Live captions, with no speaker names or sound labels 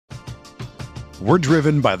We're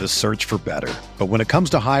driven by the search for better. But when it comes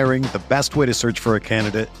to hiring, the best way to search for a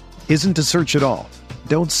candidate isn't to search at all.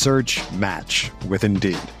 Don't search, match with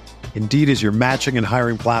Indeed. Indeed is your matching and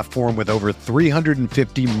hiring platform with over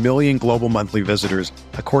 350 million global monthly visitors,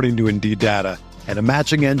 according to Indeed data, and a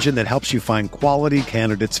matching engine that helps you find quality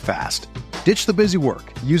candidates fast. Ditch the busy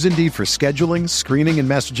work. Use Indeed for scheduling, screening, and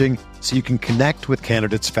messaging so you can connect with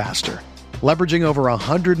candidates faster. Leveraging over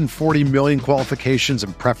 140 million qualifications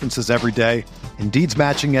and preferences every day, Indeed's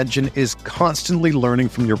matching engine is constantly learning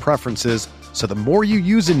from your preferences, so the more you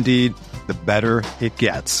use Indeed, the better it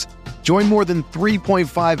gets. Join more than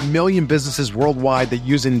 3.5 million businesses worldwide that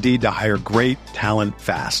use Indeed to hire great talent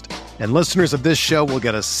fast. And listeners of this show will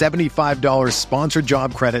get a $75 sponsored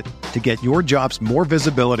job credit to get your jobs more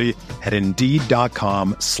visibility at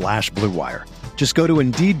Indeed.com/Blue Wire. Just go to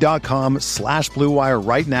Indeed.com/Blue Wire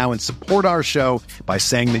right now and support our show by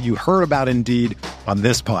saying that you heard about Indeed on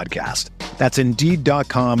this podcast. That's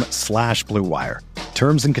Indeed.com/Blue Wire.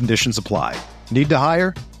 Terms and conditions apply. Need to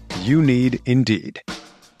hire? You need Indeed.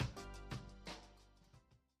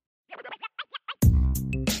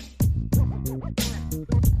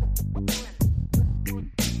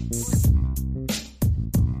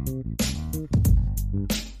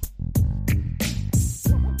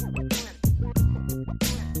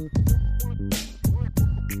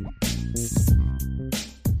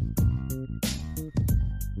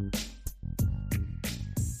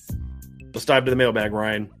 Let's dive to the mailbag,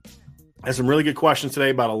 Ryan. I have some really good questions today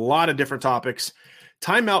about a lot of different topics.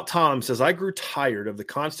 Timeout Tom says, I grew tired of the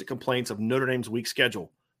constant complaints of Notre Dame's weak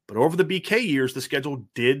schedule, but over the BK years, the schedule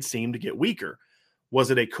did seem to get weaker. Was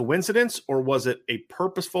it a coincidence or was it a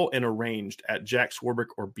purposeful and arranged at Jack Swarbrick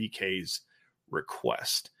or BK's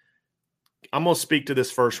request? I'm going to speak to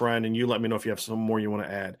this first, Ryan, and you let me know if you have some more you want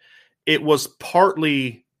to add. It was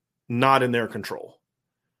partly not in their control.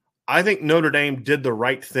 I think Notre Dame did the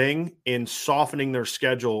right thing in softening their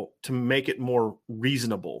schedule to make it more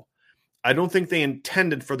reasonable. I don't think they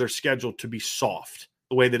intended for their schedule to be soft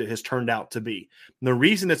the way that it has turned out to be. And the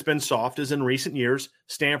reason it's been soft is in recent years,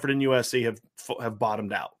 Stanford and USC have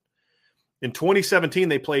bottomed out. In 2017,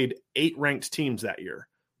 they played 8 ranked teams that year.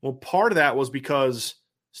 Well, part of that was because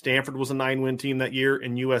Stanford was a 9-win team that year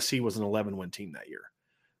and USC was an 11-win team that year.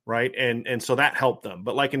 Right. And so that helped them.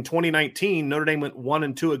 But like in 2019, Notre Dame went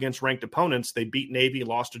 1-2 against ranked opponents. They beat Navy,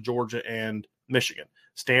 lost to Georgia and Michigan.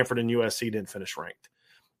 Stanford and USC didn't finish ranked.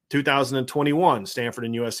 2021, Stanford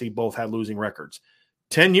and USC both had losing records.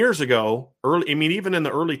 10 years ago, even in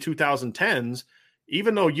the early 2010s,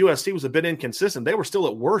 even though USC was a bit inconsistent, they were still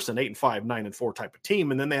at worst an 8-5, 9-4 type of team.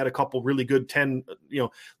 And then they had a couple really good 10,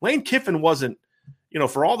 Lane Kiffin wasn't,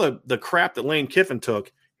 for all the crap that Lane Kiffin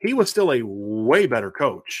took, he was still a way better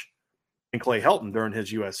coach than Clay Helton during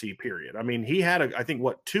his USC period. I mean, he had, 2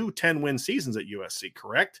 10-win seasons at USC,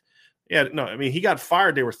 correct? Yeah, no, I mean, he got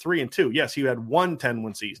fired. They were 3-2. Yes, he had 1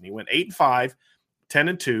 10-win season. He went 8-5,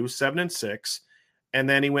 10-2, 7-6, and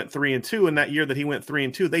then he went 3-2. And that year that he went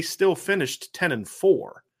 3-2, they still finished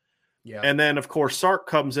 10-4. Yeah. And then, of course, Sark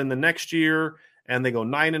comes in the next year, and they go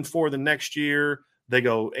 9-4 the next year. They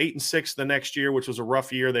go 8-6 the next year, which was a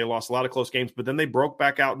rough year. They lost a lot of close games, but then they broke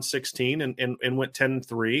back out in 16 and went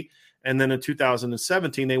 10-3. And then in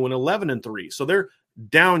 2017, they went 11-3. So their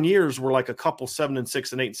down years were like a couple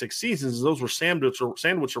 7-6 and 8-6 seasons. Those were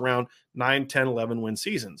sandwiched around 9, 10, 11 win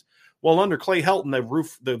seasons. Well, under Clay Helton,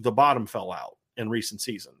 the bottom fell out in recent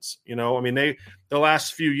seasons. The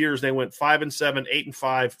last few years they went 5-7, 8-5,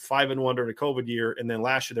 5-1 during the COVID year, and then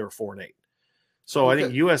last year they were 4-8. So I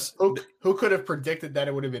think who could have predicted that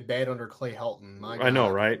it would have been bad under Clay Helton? I know,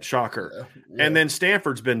 right? Shocker. Yeah. And then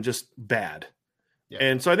Stanford's been just bad. Yeah.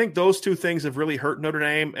 And so I think those two things have really hurt Notre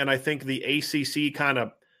Dame. And I think the ACC kind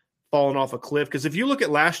of fallen off a cliff. Because if you look at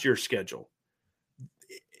last year's schedule,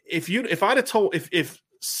 if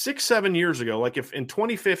 6-7 years ago, like if in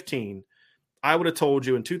 2015, I would have told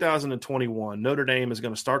you in 2021, Notre Dame is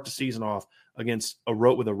going to start the season off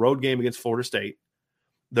with a road game against Florida State.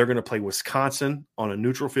 They're going to play Wisconsin on a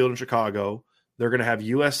neutral field in Chicago. They're going to have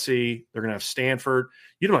USC. They're going to have Stanford.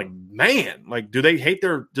 You're like, man, like, do they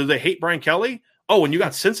hate Brian Kelly? Oh, and you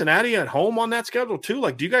got Cincinnati at home on that schedule too.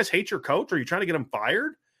 Like, do you guys hate your coach? Are you trying to get him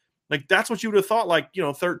fired? Like, that's what you would have thought,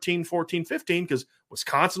 13, 14, 15, because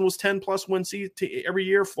Wisconsin was 10-plus win every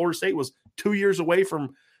year. Florida State was 2 years away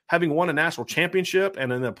from having won a national championship and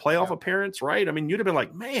then a playoff appearance, right? I mean, you'd have been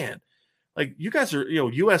like, man, like you guys are,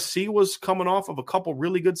 USC was coming off of a couple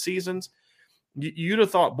really good seasons. You'd have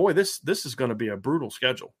thought, boy, this is going to be a brutal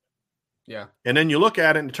schedule. Yeah. And then you look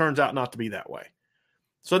at it and it turns out not to be that way.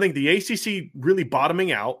 So I think the ACC really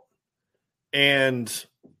bottoming out and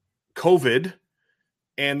COVID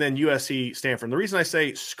and then USC, Stanford. And the reason I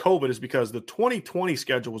say COVID is because the 2020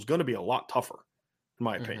 schedule was going to be a lot tougher, in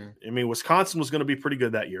my opinion. I mean, Wisconsin was going to be pretty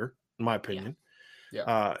good that year, in my opinion.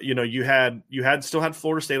 Yeah. You still had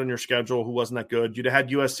Florida State on your schedule, who wasn't that good. You'd had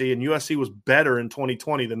USC, and USC was better in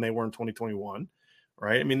 2020 than they were in 2021,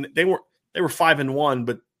 right? I mean, they were 5-1,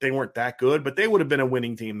 but they weren't that good. But they would have been a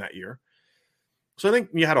winning team that year. So I think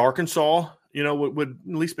you had Arkansas. Would at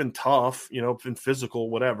least been tough. Been physical,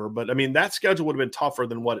 whatever. But I mean, that schedule would have been tougher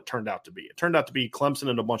than what it turned out to be. It turned out to be Clemson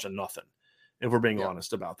and a bunch of nothing, if we're being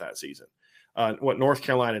honest about that season. North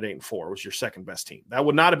Carolina at 8-4 was your second best team. That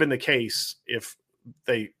would not have been the case if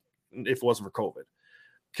it wasn't for COVID,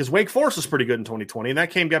 because Wake Forest was pretty good in 2020, and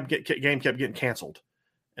that game kept getting canceled,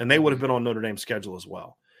 and they would have been on Notre Dame's schedule as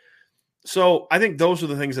well. So I think those are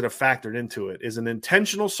the things that have factored into it, is an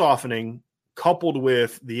intentional softening coupled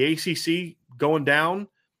with the ACC going down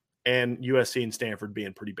and USC and Stanford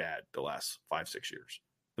being pretty bad the last 5-6 years.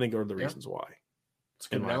 I think are the reasons why. It's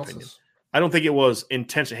good analysis. Opinion. I don't think it was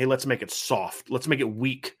intentional. Hey, let's make it soft. Let's make it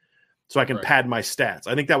weak so I can pad my stats.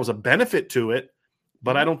 I think that was a benefit to it,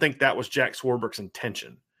 but I don't think that was Jack Swarbrick's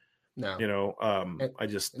intention. No, I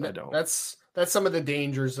don't. That's some of the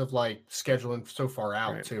dangers of like scheduling so far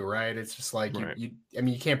out too, right? It's just like you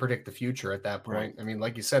can't predict the future at that point. I mean,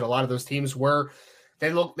 like you said, a lot of those teams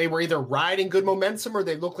they were either riding good momentum or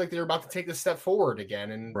they looked like they were about to take a step forward again.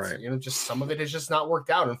 And just some of it has just not worked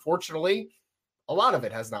out. Unfortunately, a lot of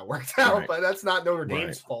it has not worked out, but that's not Notre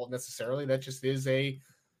Dame's fault necessarily. That just is you're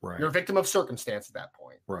a victim of circumstance at that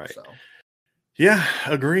point. Right. So. Yeah,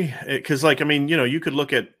 agree. Because you could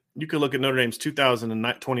look at Notre Dame's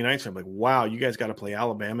 2029 and be like, wow, you guys got to play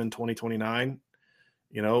Alabama in 2029.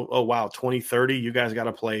 Oh wow, 2030, you guys got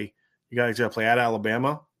to play at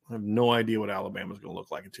Alabama. I have no idea what Alabama's going to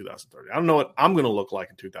look like in 2030. I don't know what I'm going to look like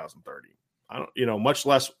in 2030. I don't, much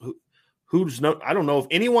less I don't know if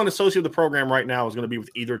anyone associated with the program right now is going to be with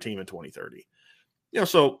either team in 2030.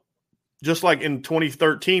 So just like in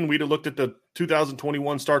 2013, we'd have looked at the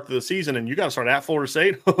 2021 start to the season, and you got to start at Florida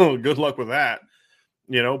State. Good luck with that.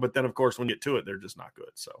 But then of course when you get to it, they're just not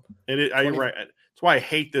good. So right. That's why I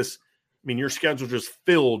hate this. I mean, your schedule just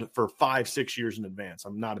filled for 5-6 years in advance.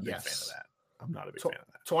 I'm not a big fan of that.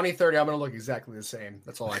 2030, I'm going to look exactly the same.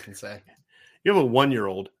 That's all I can say. You have a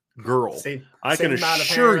 1-year-old girl. I can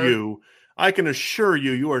assure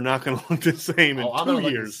you, you are not going to look the same in 2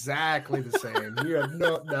 years. Exactly the same. You have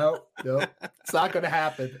no. It's not going to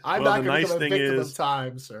happen. I'm not going to become a victim of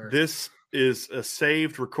time, sir. This is a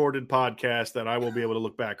saved, recorded podcast that I will be able to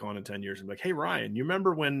look back on in 10 years and be like, hey, Ryan, you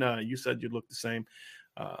remember when you said you'd look the same?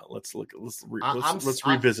 Let's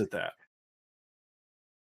revisit that.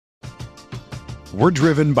 We're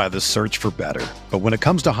driven by the search for better. But when it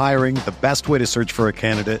comes to hiring, the best way to search for a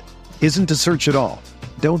candidate isn't to search at all.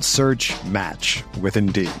 Don't search, match with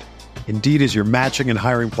Indeed. Indeed is your matching and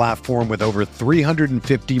hiring platform with over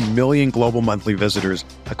 350 million global monthly visitors,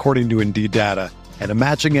 according to Indeed data, and a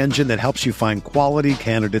matching engine that helps you find quality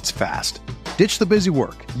candidates fast. Ditch the busy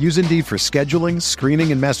work. Use Indeed for scheduling,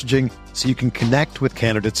 screening, and messaging so you can connect with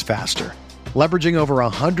candidates faster. Leveraging over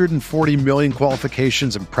 140 million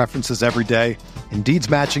qualifications and preferences every day, Indeed's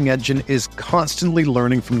matching engine is constantly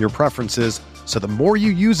learning from your preferences, so the more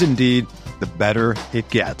you use Indeed, the better it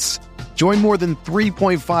gets. Join more than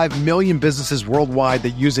 3.5 million businesses worldwide that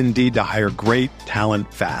use Indeed to hire great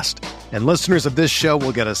talent fast. And listeners of this show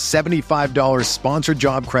will get a $75 sponsored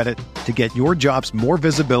job credit to get your jobs more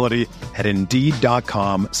visibility at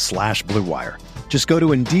Indeed.com/Blue Wire. Just go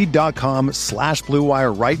to Indeed.com/Blue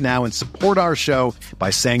Wire right now and support our show by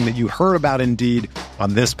saying that you heard about Indeed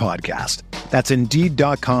on this podcast. That's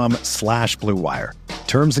Indeed.com/Blue Wire.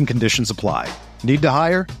 Terms and conditions apply. Need to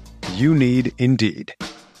hire? You need Indeed.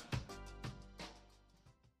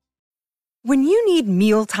 When you need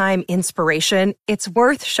mealtime inspiration, it's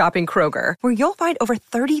worth shopping Kroger, where you'll find over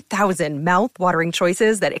 30,000 mouth-watering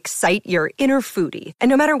choices that excite your inner foodie. And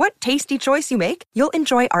no matter what tasty choice you make, you'll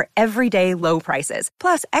enjoy our everyday low prices,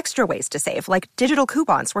 plus extra ways to save, like digital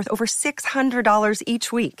coupons worth over $600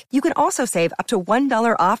 each week. You can also save up to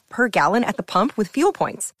 $1 off per gallon at the pump with fuel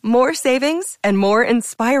points. More savings and more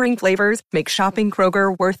inspiring flavors make shopping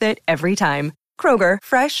Kroger worth it every time. Kroger,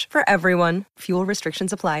 fresh for everyone. Fuel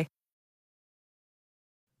restrictions apply.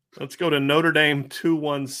 Let's go to Notre Dame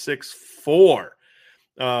 2164.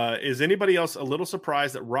 Is anybody else a little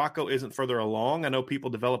surprised that Rocco isn't further along? I know people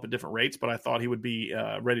develop at different rates, but I thought he would be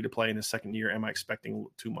ready to play in his second year. Am I expecting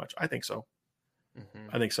too much? I think so.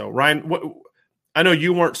 I think so. Ryan, I know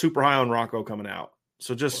you weren't super high on Rocco coming out.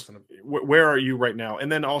 So just where are you right now?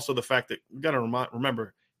 And then also the fact that we've got to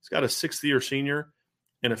remember he's got a 6th-year senior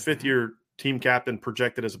and a 5th-year team captain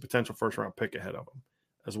projected as a potential first-round pick ahead of him.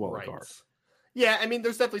 as well as guard. Yeah, I mean,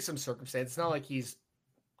 there's definitely some circumstance. It's not like he's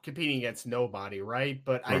competing against nobody, right?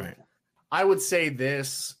 But I would say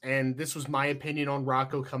this, and this was my opinion on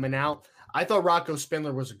Rocco coming out. I thought Rocco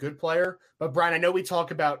Spindler was a good player, but Brian, I know we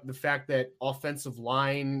talk about the fact that offensive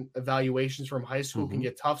line evaluations from high school can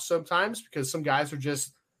get tough sometimes because some guys are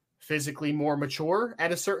just physically more mature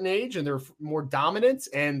at a certain age and they're more dominant.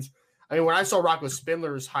 And I mean, when I saw Rocco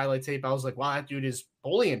Spindler's highlight tape, I was like, wow, that dude is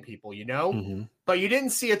bullying people, you know? But you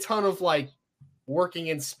didn't see a ton of like working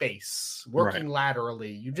in space, working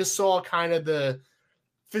laterally. You just saw kind of the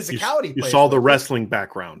physicality. You saw the wrestling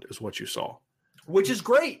background is what you saw. Which is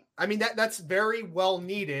great. I mean, that's very well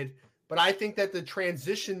needed. But I think that the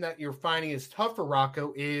transition that you're finding is tough for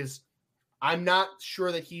Rocco is I'm not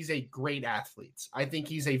sure that he's a great athlete. I think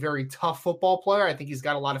he's a very tough football player. I think he's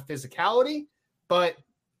got a lot of physicality, but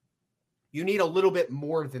you need a little bit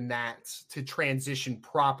more than that to transition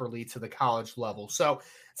properly to the college level. So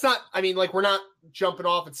it's not, I mean, like we're not jumping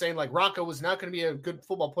off and saying like Rocco was not going to be a good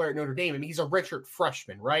football player at Notre Dame. I mean, he's a redshirt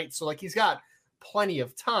freshman, right? So like he's got plenty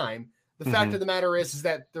of time. The fact of the matter is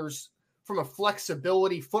that there's, from a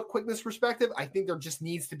flexibility, foot quickness perspective, I think there just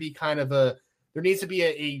needs to be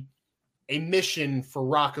a mission for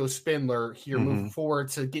Rocco Spindler here moving forward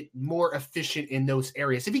to get more efficient in those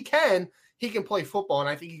areas. If he can play football, and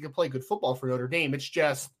I think he can play good football for Notre Dame. It's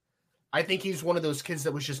just, I think he's one of those kids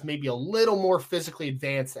that was just maybe a little more physically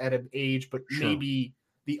advanced at an age, but maybe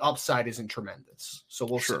the upside isn't tremendous. So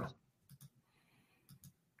we'll see.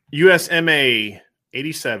 USMA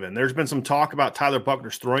 87. There's been some talk about Tyler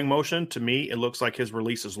Buckner's throwing motion. To me, it looks like his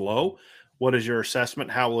release is low. What is your assessment?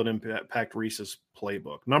 How will it impact Reese's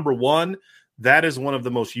playbook? Number one, that is one of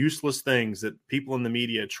the most useless things that people in the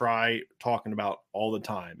media try talking about all the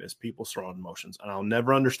time is people's throwing motions. And I'll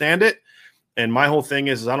never understand it. And my whole thing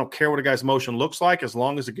is I don't care what a guy's motion looks like as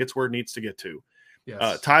long as it gets where it needs to get to.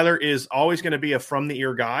 Yes. Tyler is always going to be a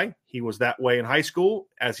from-the-ear guy. He was that way in high school.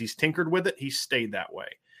 As he's tinkered with it, he's stayed that way.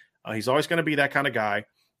 He's always going to be that kind of guy.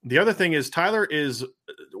 The other thing is Tyler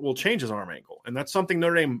will change his arm angle, and that's something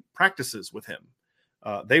Notre Dame practices with him.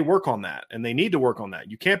 They work on that, and they need to work on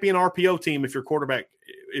that. You can't be an RPO team if your quarterback,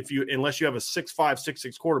 unless you have a 6'5",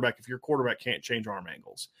 6'6" quarterback, if your quarterback can't change arm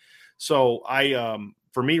angles. So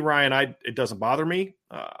for me, Ryan, it doesn't bother me.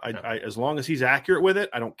 As long as he's accurate with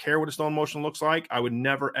it, I don't care what his throwing motion looks like. I would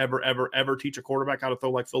never, ever, ever, ever teach a quarterback how to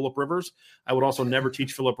throw like Phillip Rivers. I would also never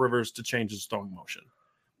teach Phillip Rivers to change his throwing motion.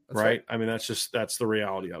 Right. I mean, that's the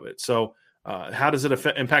reality of it. So how does it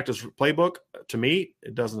impact his playbook? To me,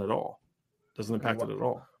 it doesn't at all. Doesn't impact it at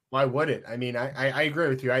all. Why would it? I mean, I agree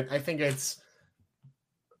with you. I think it's,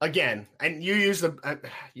 again, and you use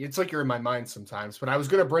it's like you're in my mind sometimes, but I was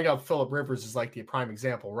going to bring up Phillip Rivers as like the prime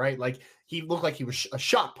example, right? Like he looked like he was a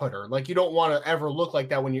shot putter. Like you don't want to ever look like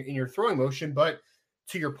that when you're in your throwing motion. But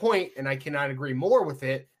to your point, and I cannot agree more with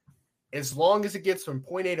it, as long as it gets from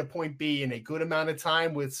point A to point B in a good amount of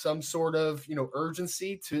time with some sort of,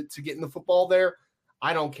 urgency to get in the football there,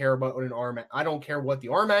 I don't care about I don't care what the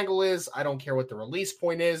arm angle is. I don't care what the release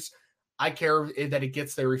point is. I care that it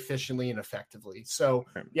gets there efficiently and effectively. So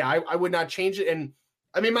yeah, I would not change it. And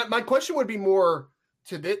I mean, my question would be more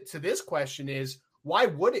to this question is, why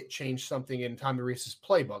would it change something in Tommy Reese's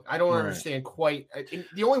playbook? I don't understand quite.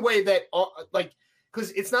 The only way that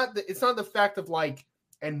because it's not the fact of like,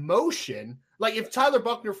 and motion, like if Tyler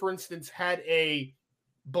Buckner, for instance, had a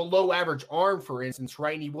below average arm, for instance,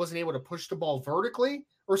 right, and he wasn't able to push the ball vertically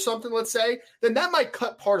or something, let's say, then that might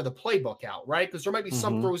cut part of the playbook out, right? Because there might be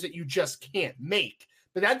some throws that you just can't make.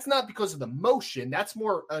 But that's not because of the motion. That's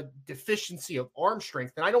more a deficiency of arm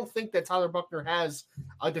strength. And I don't think that Tyler Buckner has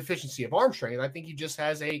a deficiency of arm strength. I think he just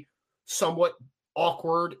has a somewhat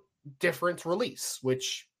awkward, different release,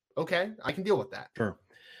 which, okay, I can deal with that. Sure.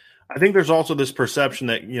 I think there's also this perception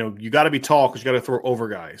that, you got to be tall because you got to throw over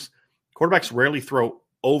guys. Quarterbacks rarely throw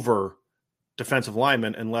over defensive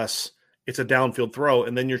linemen unless it's a downfield throw,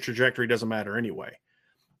 and then your trajectory doesn't matter anyway.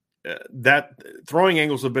 That throwing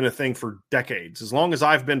angles have been a thing for decades. As long as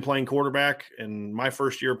I've been playing quarterback, and my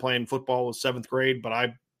first year playing football was 7th grade, but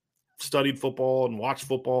I studied football and watched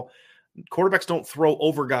football. Quarterbacks don't throw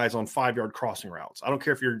over guys on 5-yard crossing routes. I don't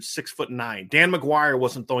care if you're 6'9". Dan McGuire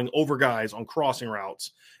wasn't throwing over guys on crossing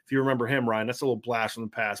routes. If you remember him, Ryan, that's a little blast from the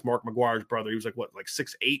past. Mark McGuire's brother, he was like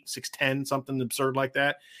 6'8", 6'10", something absurd like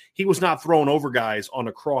that. He was not throwing over guys on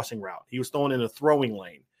a crossing route. He was throwing in a throwing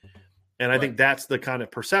lane. And I think that's the kind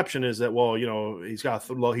of perception is that, well, he's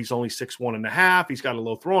only 6'1.5". He's got a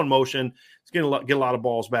low throwing motion. He's going to get a lot of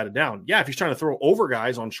balls batted down. Yeah, if he's trying to throw over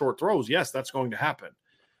guys on short throws, yes, that's going to happen.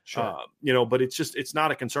 Sure. But it's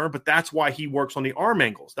not a concern. But that's why he works on the arm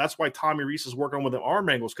angles. That's why Tommy Rees is working with the arm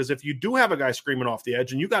angles. Because if you do have a guy screaming off the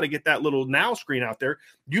edge and you got to get that little now screen out there,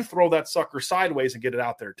 you throw that sucker sideways and get it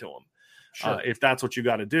out there to him. Sure. If that's what you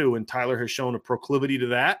got to do. And Tyler has shown a proclivity to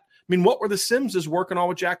that. I mean, what were the Simses working on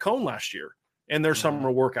with Jack Cohn last year and their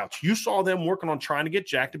summer workouts? You saw them working on trying to get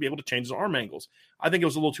Jack to be able to change his arm angles. I think it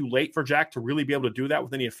was a little too late for Jack to really be able to do that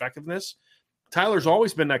with any effectiveness. Tyler's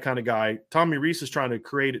always been that kind of guy. Tommy Rees is trying to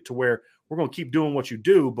create it to where we're going to keep doing what you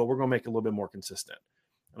do, but we're going to make it a little bit more consistent.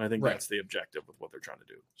 And I think that's the objective with what they're trying to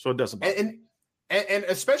do. So it doesn't bother me. And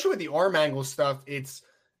especially with the arm angle stuff,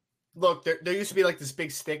 look, there used to be like this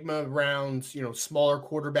big stigma around, smaller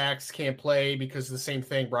quarterbacks can't play because of the same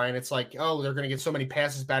thing, Brian. It's like, oh, they're going to get so many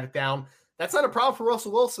passes batted down. That's not a problem for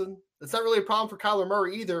Russell Wilson. That's not really a problem for Kyler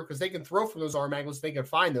Murray either, because they can throw from those arm angles. They can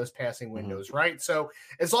find those passing windows, right? So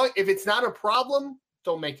if it's not a problem,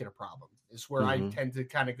 don't make it a problem is where I tend to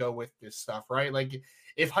kind of go with this stuff, right? Like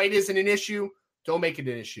if height isn't an issue, don't make it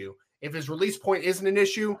an issue. If his release point isn't an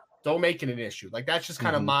issue, don't make it an issue. Like that's just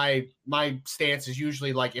kind of my stance is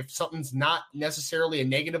usually like if something's not necessarily a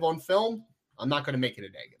negative on film, I'm not going to make it a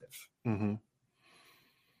negative.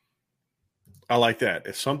 I like that.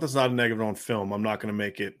 If something's not a negative on film, I'm not going to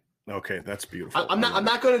make it. Okay, that's beautiful. I'm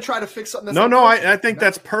not going to try to fix something. I think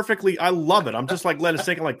that's perfectly. I love it. I'm just like let us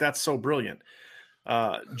thinking like that's so brilliant.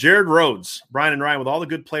 Jared Rhodes, Brian and Ryan, with all the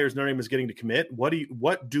good players Notre Dame is getting to commit,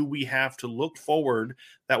 what do we have to look forward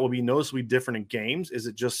that will be noticeably different in games? Is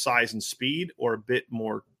it just size and speed, or a bit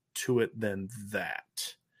more to it than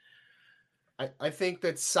that? I think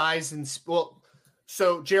that size and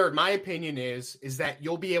so Jared, my opinion is that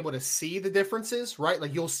you'll be able to see the differences, right?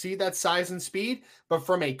 Like you'll see that size and speed, but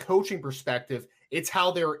from a coaching perspective, it's how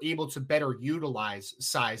they're able to better utilize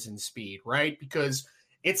size and speed, right? Because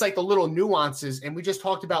it's like the little nuances. And we just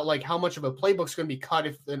talked about like how much of a playbook's going to be cut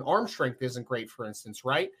if an arm strength isn't great, for instance,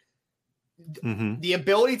 right? The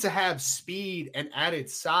ability to have speed and added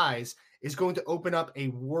size is going to open up a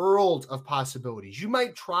world of possibilities. You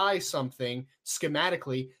might try something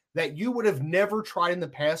schematically that you would have never tried in the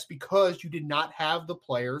past because you did not have the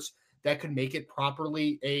players that could make it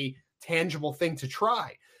properly a tangible thing to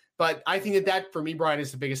try. But I think that for me, Brian,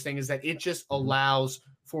 is the biggest thing is that it just allows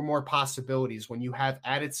for more possibilities. When you have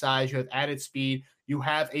added size, you have added speed, you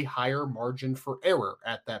have a higher margin for error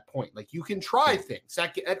at that point. Like you can try things.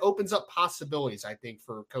 That opens up possibilities, I think,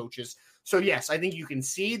 for coaches. So yes, I think you can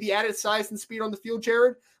see the added size and speed on the field,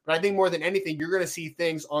 Jared, but I think more than anything, you're going to see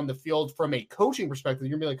things on the field from a coaching perspective.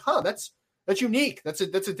 You're going to be like, that's unique. That's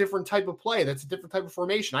a different type of play. That's a different type of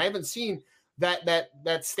formation. I haven't seen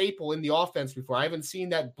that staple in the offense before. I haven't seen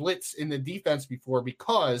that blitz in the defense before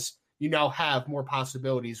because you now have more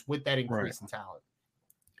possibilities with that increase in talent.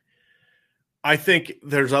 I think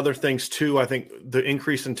there's other things too. I think the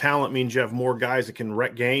increase in talent means you have more guys that can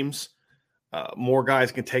wreck games. More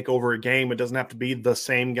guys can take over a game. It doesn't have to be the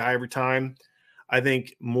same guy every time. I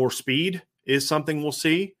think more speed is something we'll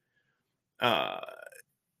see.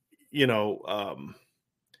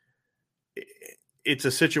 It's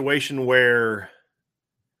a situation where,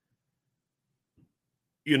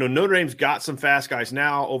 Notre Dame's got some fast guys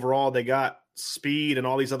now. Overall, they got speed and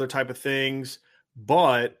all these other type of things.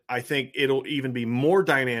 But I think it'll even be more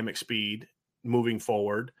dynamic speed moving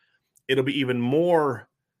forward. It'll be even more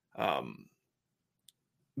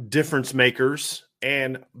difference makers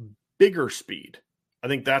and bigger speed. I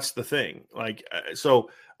think that's the thing. So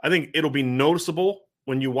I think it'll be noticeable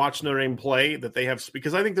when you watch Notre Dame play that they have,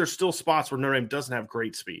 because I think there's still spots where Notre Dame doesn't have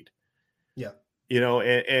great speed. Yeah.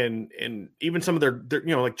 And even some of their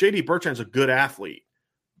like JD Bertrand's a good athlete.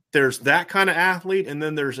 There's that kind of athlete, and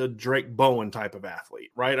then there's a Drake Bowen type of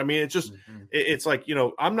athlete, right? I mean, it's just it's like,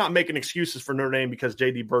 I'm not making excuses for Notre Dame because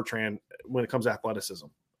JD Bertrand, when it comes to athleticism,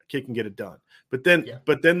 kid can get it done. But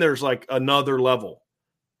then there's like another level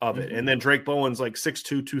of it. And then Drake Bowen's like 6'2",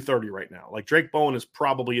 230 right now. Like Drake Bowen is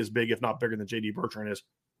probably as big, if not bigger than JD Bertrand is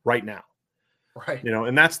right now. Right.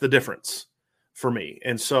 And that's the difference for me.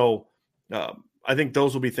 And so I think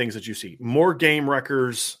those will be things that you see. More game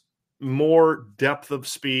wreckers, more depth of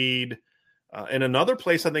speed. And another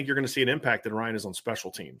place I think you're going to see an impact in Ryan is on special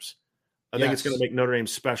teams. I think it's going to make Notre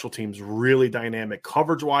Dame's special teams really dynamic,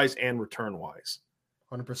 coverage-wise and return-wise.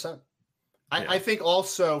 100%. I think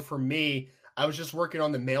also for me, I was just working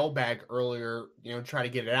on the mailbag earlier, trying to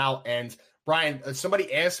get it out. And Brian,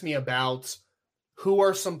 somebody asked me about who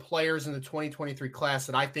are some players in the 2023 class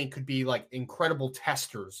that I think could be like incredible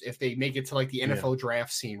testers if they make it to like the NFL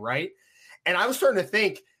draft scene, right? And I was starting to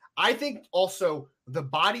think, I think also the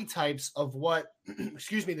body types of what,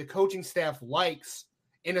 the coaching staff likes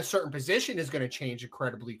in a certain position is going to change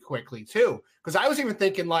incredibly quickly too. Because I was even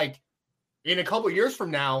thinking like in a couple of years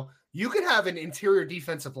from now, you could have an interior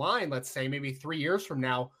defensive line, let's say maybe 3 years from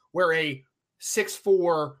now, where a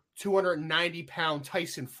 6'4", 290-pound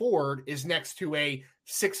Tyson Ford is next to a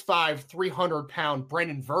 6'5", 300-pound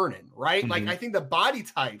Brendan Vernon, right? Like, I think the body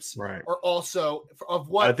types are also of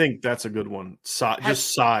what I think that's a good one.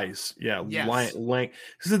 Just size. Yeah. Yes. Length.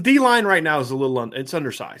 Because the D line right now is a little, it's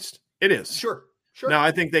undersized. It is. Sure. Now,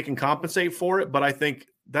 I think they can compensate for it, but I think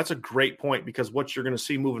that's a great point because what you're going to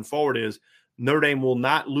see moving forward is Notre Dame will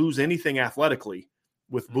not lose anything athletically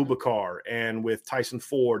with Boubacar and with Tyson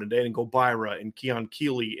Ford and Danny Gobira and Keon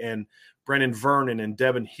Keeley and Brendan Vernon and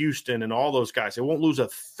Devin Houston and all those guys. They won't lose a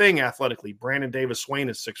thing athletically. Brandon Davis-Swain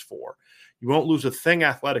is 6'4". You won't lose a thing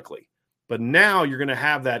athletically. But now you're going to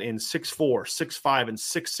have that in 6'4", 6'5", and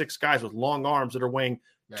 6'6" guys with long arms that are weighing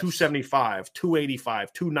 275,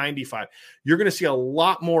 285, 295. You're going to see a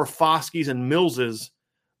lot more Foskys and Millses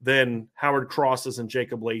than Howard Crosses and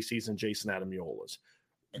Jacob Lacey's and Jason Adamiolas.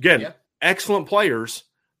 Again, excellent players,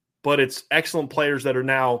 but it's excellent players that are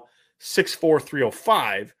now 6'4",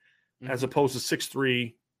 305 as opposed to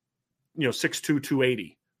 6'3", 6'2",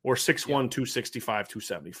 280 or 6'1", 265,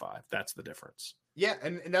 275. That's the difference. Yeah,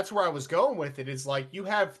 and that's where I was going with it is like you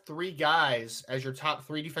have 3 guys as your top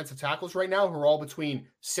 3 defensive tackles right now who are all between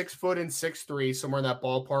 6 foot and 6'3", somewhere in that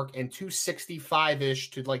ballpark, and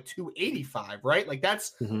 265-ish to like 285, right? Like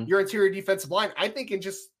that's your interior defensive line. I think in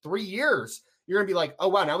just 3 years, you're going to be like, oh,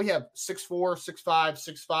 wow, now we have 6'4", 6'5",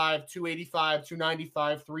 6'5", 285,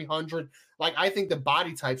 295, 300. Like I think the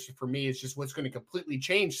body types for me is just what's going to completely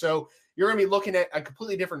change. So you're going to be looking at a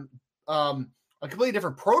completely different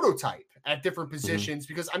prototype at different positions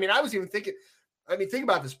because I mean I was even thinking think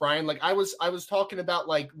about this, Brian. Like I was talking about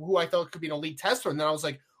like who I thought could be an elite tester, and then I was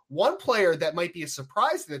like, one player that might be a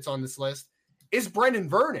surprise that's on this list is Brendan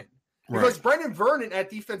Vernon, because Brendan Vernon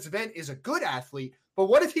at defensive end is a good athlete, but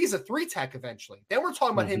what if he's a 3-tech eventually? Then we're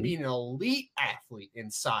talking about him being an elite athlete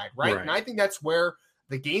inside, right? And I think that's where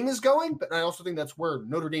the game is going, but I also think that's where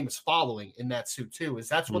Notre Dame is following in that suit too, is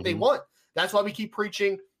that's what they want. That's why we keep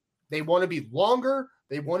preaching. They want to be longer.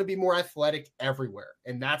 They want to be more athletic everywhere.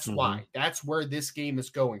 And that's why. That's where this game is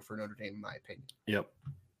going for Notre Dame, in my opinion. Yep.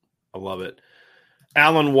 I love it.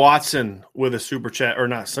 Alan Watson with a super chat, or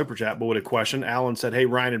not super chat, but with a question. Alan said, hey,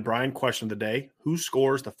 Ryan and Brian, question of the day. Who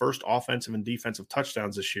scores the first offensive and defensive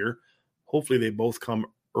touchdowns this year? Hopefully they both come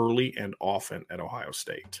early and often at Ohio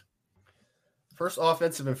State. First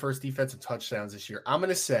offensive and first defensive touchdowns this year. I'm going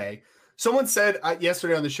to say, someone said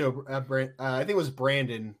yesterday on the show, I think it was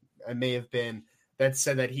Brandon, it may have been, that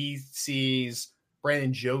said that he sees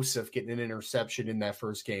Brandon Joseph getting an interception in that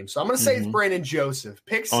first game. So I'm going to say it's Brandon Joseph.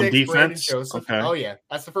 Pick 6, Brandon Joseph. Okay. Oh, yeah.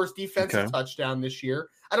 That's the first defensive touchdown this year.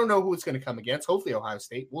 I don't know who it's going to come against. Hopefully Ohio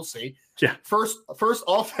State. We'll see. Yeah. First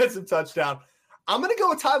offensive touchdown. I'm going to go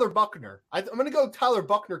with Tyler Buckner. I'm going to go Tyler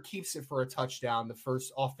Buckner keeps it for a touchdown, the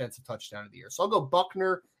first offensive touchdown of the year. So I'll go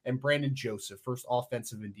Buckner and Brandon Joseph, first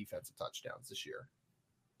offensive and defensive touchdowns this year.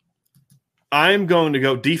 I'm going to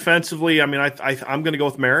go defensively. I mean, I'm going to go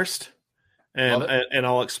with Marist, and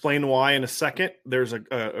I'll explain why in a second. There's a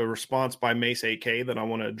response by Mace AK that I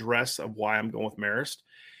want to address of why I'm going with Marist,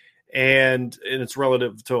 and it's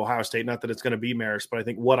relative to Ohio State. Not that it's going to be Marist, but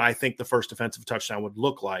I think the first defensive touchdown would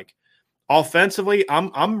look like. Offensively,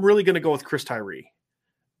 I'm really going to go with Chris Tyree,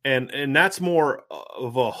 and that's more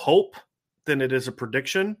of a hope than it is a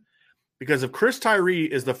prediction. Because if Chris Tyree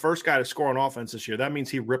is the first guy to score on offense this year, that means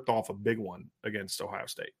he ripped off a big one against Ohio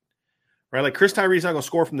State, right? Like Chris Tyree's not going to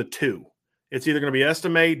score from the 2. It's either going to be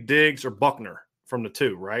Estime, Diggs, or Buckner from the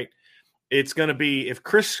 2, right? It's going to be, if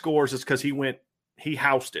Chris scores, it's because he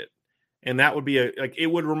housed it. And that would be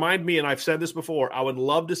it would remind me, and I've said this before, I would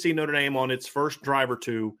love to see Notre Dame on its first drive or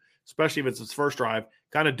two, especially if it's its first drive,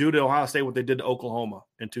 kind of do to Ohio State what they did to Oklahoma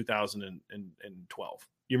in 2012.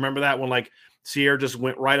 You remember that when like Sierra just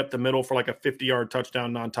went right up the middle for like a 50-yard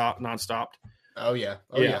touchdown non-stopped? Oh, yeah.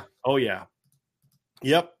 Oh, yeah.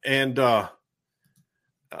 Yep. And, that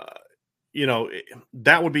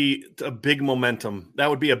would be a big momentum. That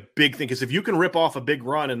would be a big thing. Because if you can rip off a big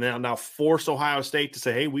run and now force Ohio State to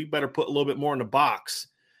say, hey, we better put a little bit more in the box.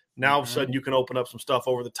 Now, all of a sudden, you can open up some stuff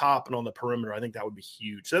over the top and on the perimeter. I think that would be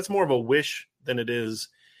huge. So that's more of a wish than it is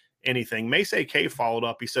anything. Mace AK followed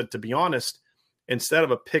up. He said, to be honest, instead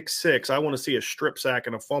of a pick 6, I want to see a strip sack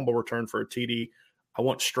and a fumble return for a TD. I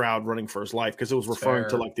want Stroud running for his life because it was referring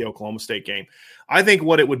to like the Oklahoma State game. I think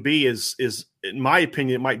what it would be is in my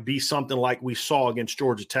opinion, it might be something like we saw against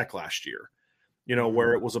Georgia Tech last year,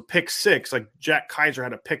 where it was a pick 6, like Jack Kaiser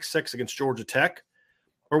had a pick 6 against Georgia Tech,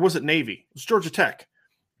 or was it Navy? It was Georgia Tech.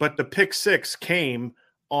 But the pick 6 came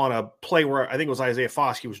on a play where I think it was Isaiah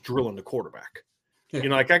Foskey was drilling the quarterback. Yeah. You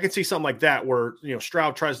know, like I could see something like that where, you know,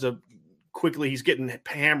 Stroud tries to quickly, he's getting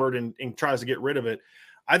hammered and tries to get rid of it.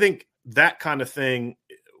 I think that kind of thing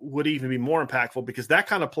would even be more impactful because that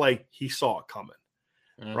kind of play, he saw it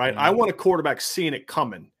coming, right? I want a quarterback seeing it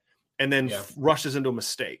coming and then rushes into a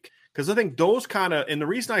mistake. Because I think those kind of, and the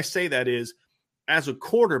reason I say that is as a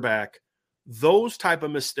quarterback, those type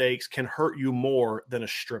of mistakes can hurt you more than a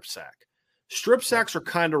strip sack. Strip sacks are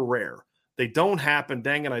kind of rare. They don't happen.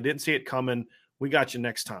 Dang it, I didn't see it coming. We got you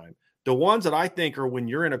next time. The ones that I think are when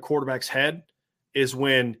you're in a quarterback's head is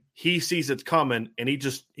when he sees it's coming and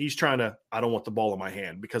he's trying to, I don't want the ball in my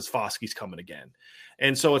hand because Foskey's coming again.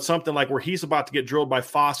 And so it's something like where he's about to get drilled by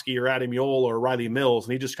Foskey or Adam Yole or Riley Mills,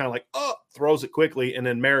 and he just kind of like, throws it quickly, and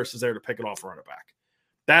then Maris is there to pick it off and run it back.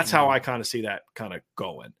 That's how I kind of see that kind of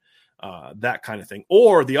going, that kind of thing.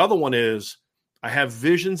 Or the other one is I have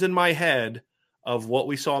visions in my head of what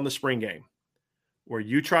we saw in the spring game, where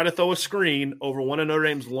you try to throw a screen over one of Notre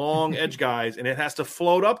Dame's long edge guys, and it has to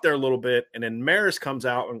float up there a little bit, and then Maris comes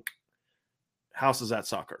out and houses that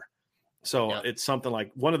sucker. So it's something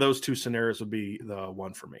like one of those two scenarios would be the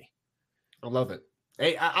one for me. I love it.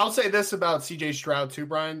 Hey, I'll say this about CJ Stroud too,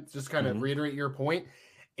 Brian, just kind of reiterate your point,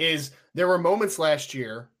 is there were moments last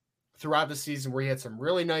year throughout the season where he had some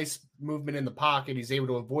really nice movement in the pocket. He's able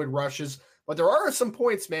to avoid rushes. But there are some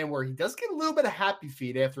points, man, where he does get a little bit of happy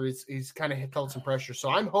feet after he's kind of felt some pressure. So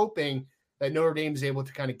I'm hoping that Notre Dame is able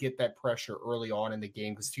to kind of get that pressure early on in the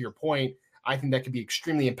game. Because to your point, I think that could be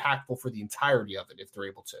extremely impactful for the entirety of it if they're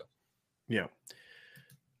able to. Yeah.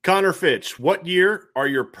 Connor Fitch, what year are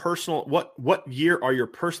your personal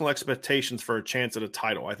expectations for a chance at a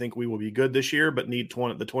title? I think we will be good this year, but need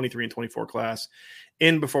the 23 and 24 class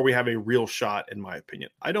in before we have a real shot, in my opinion.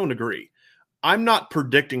 I don't agree. I'm not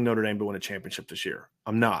predicting Notre Dame to win a championship this year.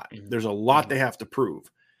 I'm not. There's a lot they have to prove.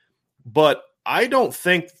 But I don't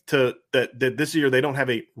think that this year they don't have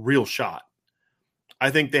a real shot. I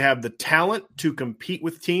think they have the talent to compete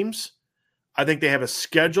with teams. I think they have a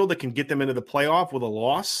schedule that can get them into the playoff with a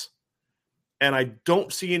loss. And I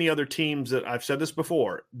don't see any other teams that I've said this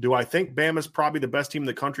before. Do I think Bama's probably the best team in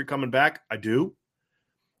the country coming back? I do.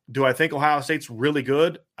 Do I think Ohio State's really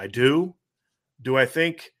good? I do. Do I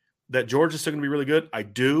think that Georgia's still going to be really good? I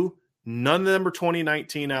do. None of them are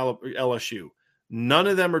 2019 LSU. None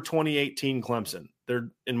of them are 2018 Clemson. They're,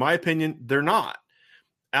 in my opinion, they're not.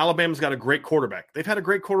 Alabama's got a great quarterback. They've had a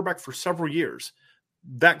great quarterback for several years.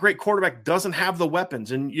 That great quarterback doesn't have the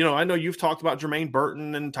weapons. And, you know, I know you've talked about Jermaine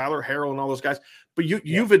Burton and Tyler Harrell and all those guys, but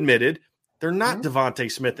you've admitted they're not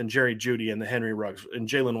Devontae Smith and Jerry Jeudy and the Henry Ruggs and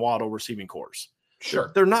Jalen Waddle receiving cores.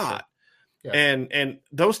 Sure. They're not. Sure. Yeah. And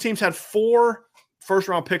those teams had 4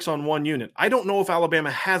 first-round picks on one unit. I don't know if Alabama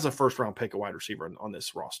has a first-round pick at wide receiver on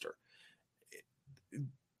this roster.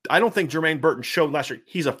 I don't think Jermaine Burton showed last year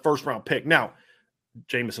he's a first-round pick. Now,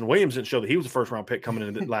 Jamison Williams didn't show that he was a first-round pick coming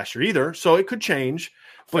into last year either, so it could change.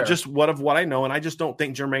 But just what I know, and I just don't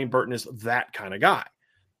think Jermaine Burton is that kind of guy.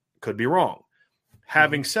 Could be wrong.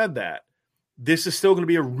 Having said that, this is still going to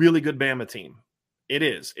be a really good Bama team. It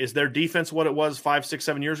is. Is their defense what it was 5, 6,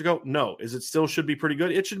 7 years ago? No. Is it still should be pretty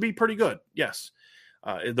good? It should be pretty good, yes.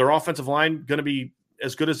 Their offensive line going to be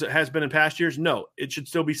as good as it has been in past years? No. It should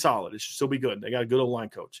still be solid. It should still be good. They got a good old line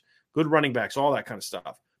coach, good running backs, all that kind of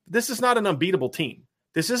stuff. This is not an unbeatable team.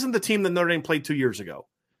 This isn't the team that Notre Dame played 2 years ago.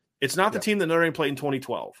 It's not the team that Notre Dame played in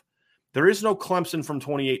 2012. There is no Clemson from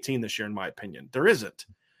 2018 this year, in my opinion. There isn't.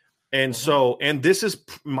 And so, and this is,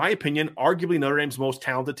 in my opinion, arguably Notre Dame's most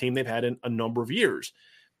talented team they've had in a number of years.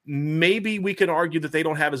 Maybe we can argue that they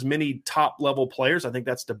don't have as many top-level players. I think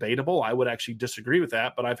that's debatable. I would actually disagree with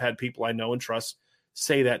that, but I've had people I know and trust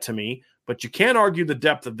say that to me. But you can't argue the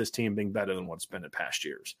depth of this team being better than what's been in past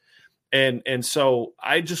years. And so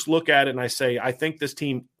I just look at it and I say, I think this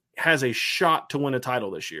team has a shot to win a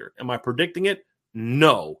title this year. Am I predicting it?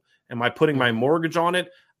 No. Am I putting my mortgage on it?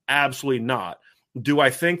 Absolutely not. Do I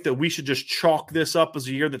think that we should just chalk this up as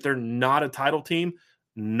a year that they're not a title team?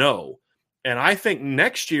 No. And I think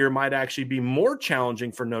next year might actually be more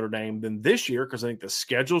challenging for Notre Dame than this year because I think the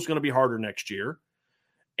schedule is going to be harder next year.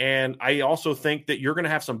 And I also think that you're going to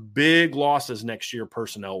have some big losses next year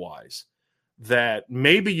personnel-wise that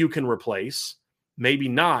maybe you can replace, maybe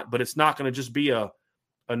not, but it's not going to just be a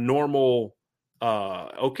normal,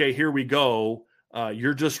 okay, here we go,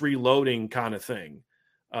 you're just reloading kind of thing.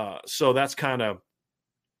 So that's kind of,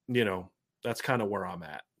 that's kind of where I'm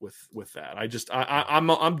at with that.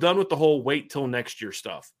 I'm done with the whole wait till next year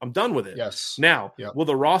stuff. I'm done with it. Yes. Now, will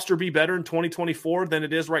the roster be better in 2024 than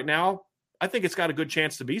it is right now? I think it's got a good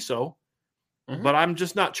chance to be so, but I'm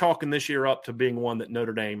just not chalking this year up to being one that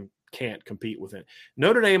Notre Dame can't compete with it.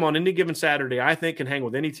 Notre Dame on any given Saturday, I think, can hang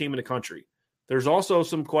with any team in the country. There's also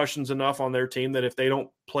some questions enough on their team that if they don't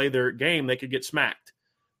play their game, they could get smacked.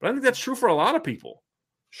 But I think that's true for a lot of people.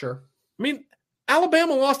 Sure. I mean,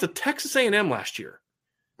 Alabama lost to Texas A&M last year.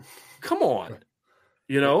 Come on.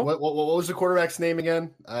 You know? What was the quarterback's name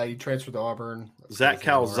again? He transferred to Auburn. Zach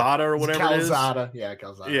Calzada or whatever it is. Calzada. Yeah,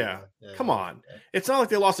 Calzada. Yeah. Come on. Yeah. It's not like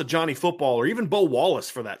they lost to Johnny Football or even Bo Wallace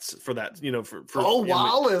for that, you know, for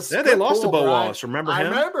Wallace. Yeah, they lost to Bo Wallace. Remember him? I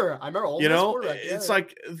remember. You know, it's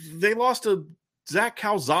like they lost to Zach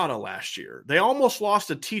Calzada last year. They almost lost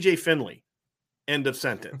to TJ Finley. End of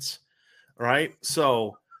sentence. Right?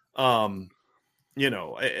 So, you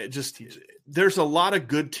know, there's a lot of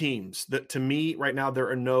good teams that, to me, right now, there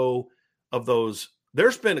are no of those.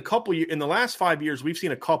 There's been a couple in the last 5 years, we've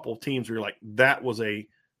seen a couple teams where you're like, that's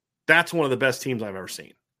one of the best teams I've ever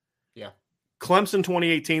seen. Yeah. Clemson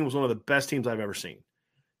 2018 was one of the best teams I've ever seen.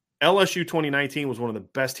 LSU 2019 was one of the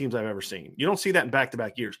best teams I've ever seen. You don't see that in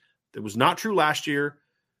back-to-back years. That was not true last year.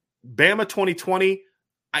 Bama 2020,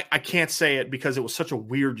 I can't say it because it was such a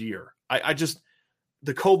weird year. I just –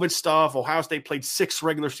 the COVID stuff, Ohio State played 6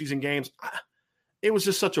 regular season games. It was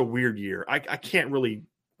just such a weird year. I can't really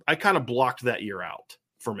 – I kind of blocked that year out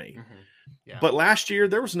for me. Mm-hmm. Yeah. But last year,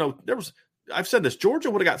 I've said this, Georgia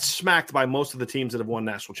would have got smacked by most of the teams that have won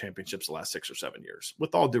national championships the last 6 or 7 years,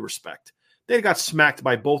 with all due respect. They got smacked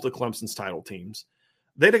by both of Clemson's title teams.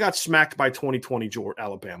 They'd have got smacked by 2020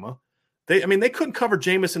 Alabama. They couldn't cover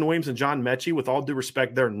Jamison Williams and John Mechie. With all due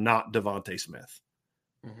respect, they're not Devontae Smith.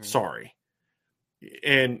 Mm-hmm. Sorry.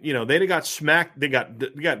 And, you know, they'd have got smacked. They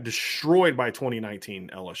got destroyed by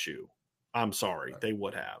 2019 LSU. I'm sorry. They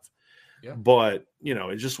would have. Yeah. But, you know,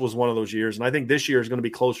 it just was one of those years. And I think this year is going to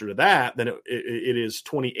be closer to that than it is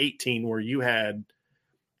 2018, where you had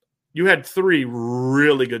 3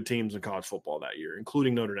 really good teams in college football that year,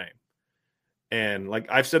 including Notre Dame. And like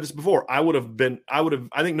I've said this before, I think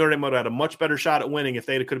Notre Dame would have had a much better shot at winning if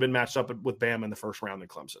they could have been matched up with Bama in the first round than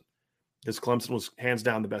Clemson. Because Clemson was hands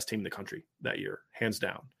down the best team in the country that year, hands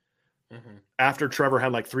down. Mm-hmm. After Trevor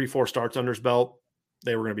had like 3-4 starts under his belt,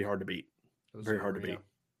 they were going to be hard to beat. Very hard to beat.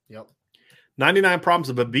 Yep. 99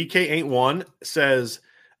 Problems, but BK ain't one, says,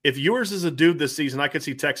 if yours is a dude this season, I could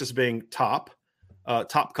see Texas being top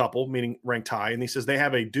couple, meaning ranked high. And he says they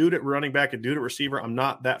have a dude at running back, a dude at receiver. I'm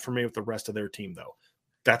not that familiar with the rest of their team, though.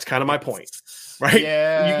 That's kind of my point, right?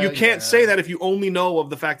 Yeah, you can't say that if you only know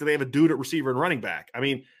of the fact that they have a dude at receiver and running back. I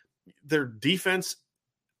mean, their defense,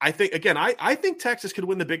 I think Texas could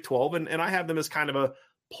win the Big 12, and I have them as kind of a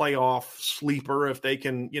playoff sleeper if they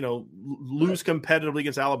can, you know, lose competitively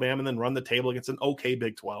against Alabama and then run the table against an okay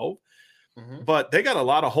Big 12. Mm-hmm. But they got a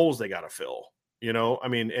lot of holes they got to fill, you know. I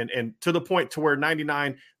mean, and to the point to where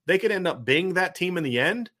 99, they could end up being that team in the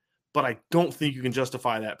end, but I don't think you can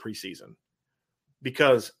justify that preseason.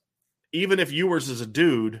 Because even if Ewers is a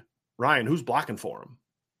dude, Ryan, who's blocking for him?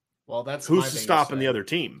 Well, that's who's stopping the other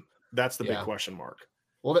team? That's the big question mark.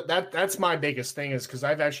 Well, that's my biggest thing, is because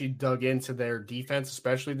I've actually dug into their defense,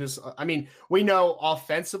 especially this. I mean, we know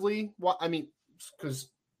offensively because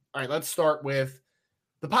all right, let's start with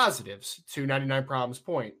the positives to 99 Problems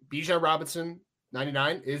point. Bijan Robinson,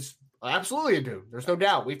 99, is absolutely a dude. There's no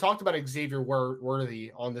doubt. We've talked about Xavier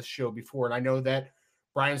Worthy on this show before, and I know that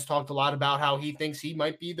Brian's talked a lot about how he thinks he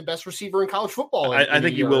might be the best receiver in college football. I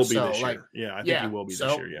think he will be this year. I think he will be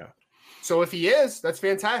this year, yeah. So if he is, that's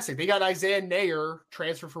fantastic. They got Isaiah Nayer,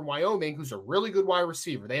 transfer from Wyoming, who's a really good wide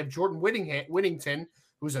receiver. They have Jordan Whittington,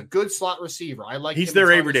 who's a good slot receiver. I like. He's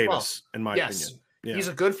their Avery Davis, in my opinion. Yeah. He's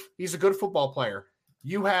a good football player.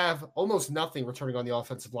 You have almost nothing returning on the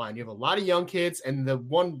offensive line. You have a lot of young kids, and the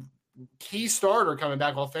one key starter coming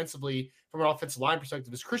back offensively from an offensive line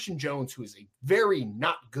perspective is Christian Jones, who is a very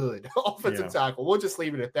not good offensive tackle. We'll just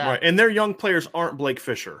leave it at that. Right, and their young players aren't Blake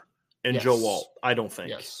Fisher and Joe Walt. I don't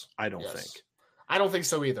think. I don't think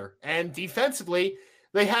so either. And defensively,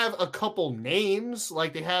 they have a couple names.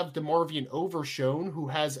 Like they have DeMarvion Overshone, who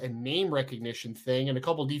has a name recognition thing, and a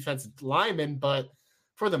couple defensive linemen. But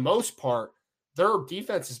for the most part, their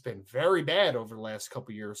defense has been very bad over the last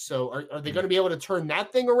couple years. So are they going to be able to turn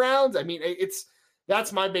that thing around? I mean,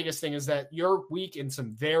 that's my biggest thing, is that you're weak in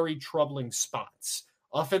some very troubling spots.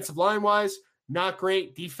 Offensive line-wise, not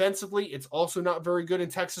great. Defensively, it's also not very good in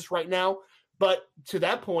Texas right now. But to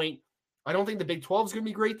that point, I don't think the Big 12 is going to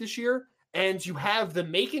be great this year. And you have the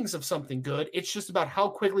makings of something good. It's just about how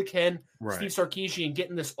quickly can Steve Sarkisian get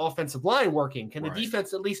in this offensive line working. Can the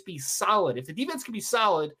defense at least be solid? If the defense can be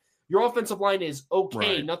solid, your offensive line is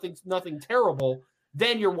okay, nothing terrible.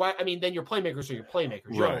 then your playmakers are your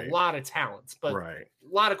playmakers. You have a lot of talents, but a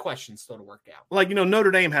lot of questions still to work out. Like,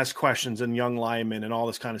 Notre Dame has questions and young linemen and all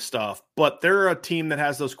this kind of stuff, but they're a team that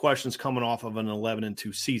has those questions coming off of an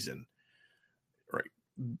 11-2 season. Right.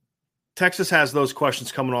 Texas has those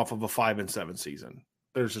questions coming off of a 5-7 season.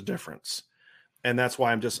 There's a difference. And that's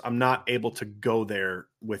why I'm not able to go there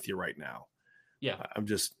with you right now. Yeah.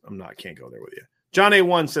 Can't go there with you. John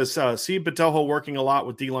A1 says, see Botelho working a lot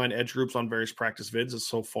with D-line edge groups on various practice vids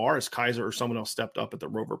so far as Kaiser or someone else stepped up at the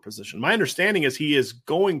rover position. My understanding is he is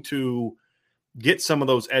going to get some of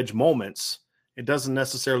those edge moments. It doesn't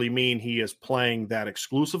necessarily mean he is playing that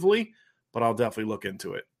exclusively, but I'll definitely look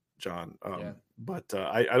into it, John. But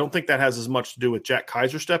I don't think that has as much to do with Jack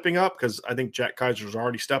Kaiser stepping up, because I think Jack Kaiser's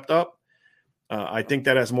already stepped up. I think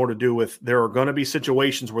that has more to do with there are going to be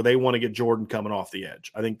situations where they want to get Jordan coming off the edge.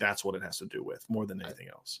 I think that's what it has to do with more than anything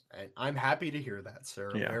else. And I'm happy to hear that,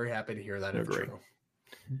 sir. I'm very happy to hear that. If true.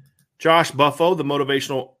 Josh Buffo, the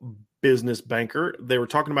motivational business banker, they were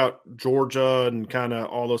talking about Georgia and kind of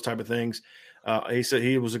all those type of things. He said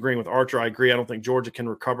he was agreeing with Archer. I agree. I don't think Georgia can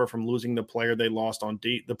recover from losing the players they lost on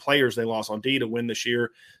D to win this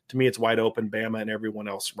year. To me, it's wide open, Bama and everyone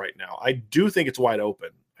else right now. I do think it's wide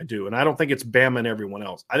open. I do. And I don't think it's Bama and everyone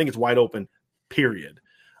else. I think it's wide open, period.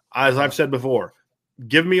 As I've said before,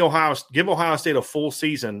 give Ohio State a full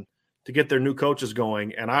season to get their new coaches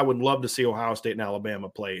going, and I would love to see Ohio State and Alabama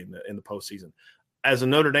play in the postseason. As a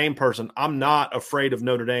Notre Dame person, I'm not afraid of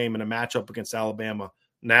Notre Dame in a matchup against Alabama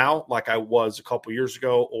now, like I was a couple years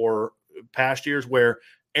ago or past years, where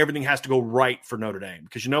everything has to go right for Notre Dame.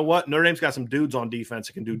 Because you know what? Notre Dame's got some dudes on defense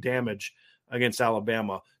that can do damage against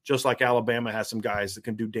Alabama, just like Alabama has some guys that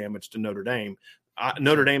can do damage to Notre Dame.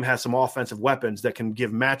 Notre Dame has some offensive weapons that can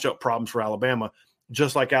give matchup problems for Alabama,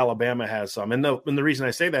 just like Alabama has some. And the reason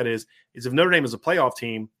I say that is if Notre Dame is a playoff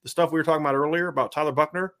team, the stuff we were talking about earlier about Tyler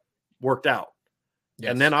Buchner worked out.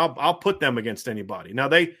 Yes. And then I'll put them against anybody. Now,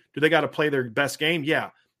 they got to play their best game? Yeah,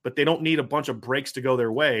 but they don't need a bunch of breaks to go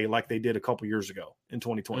their way like they did a couple years ago in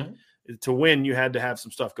 2020. Mm-hmm. To win, you had to have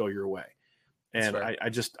some stuff go your way. And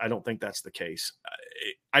I don't think that's the case.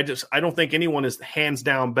 I don't think anyone is hands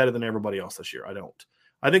down better than everybody else this year. I don't.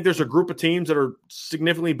 I think there's a group of teams that are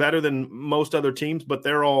significantly better than most other teams, but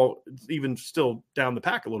they're all even still down the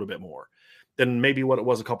pack a little bit more than maybe what it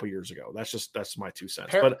was a couple years ago. That's my 2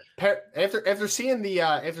 cents. But after seeing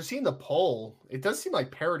the poll, it does seem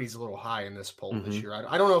like parity's a little high in this poll this year.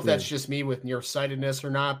 I don't know if that's just me with nearsightedness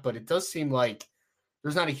or not, but it does seem like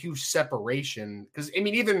there's not a huge separation. Because I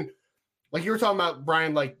mean, even like you were talking about,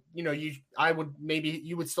 Brian, like,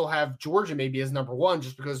 you would still have Georgia maybe as number one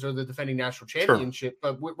just because they're the defending national championship.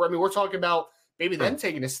 Sure. But we're talking about maybe them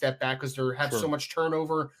taking a step back because they have so much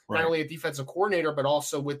turnover, not only a defensive coordinator, but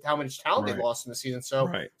also with how much talent they lost in the season. So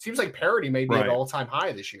it seems like parity may be at an all-time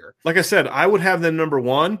high this year. Like I said, I would have them number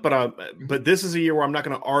one, but this is a year where I'm not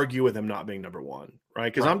going to argue with them not being number one,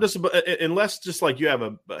 right? Because I'm just unless just like you have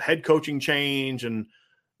a head coaching change and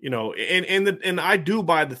and I do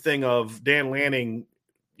buy the thing of Dan Lanning,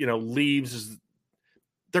 leaves.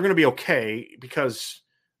 They're going to be okay because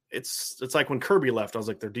it's like when Kirby left, I was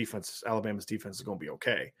like, Alabama's defense is going to be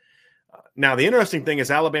okay. Now, the interesting thing is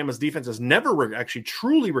Alabama's defense has never actually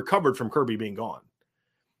truly recovered from Kirby being gone,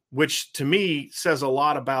 which to me says a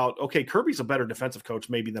lot about, okay, Kirby's a better defensive coach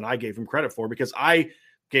maybe than I gave him credit for, because I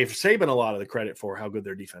gave Saban a lot of the credit for how good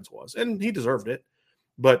their defense was, and he deserved it.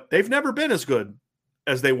 But they've never been as good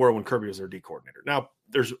as they were when Kirby was their D coordinator. Now,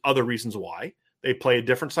 there's other reasons why. They play a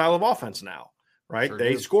different style of offense now, right? Sure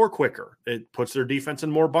they score quicker. It puts their defense in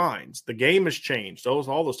more binds. The game has changed,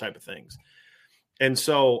 all those type of things. And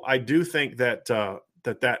so I do think that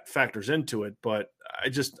that factors into it, but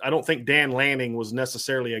I don't think Dan Lanning was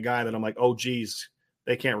necessarily a guy that I'm like, oh, geez,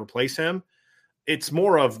 they can't replace him. It's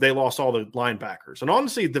more of they lost all the linebackers. And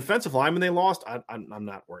honestly, defensive linemen they lost, I'm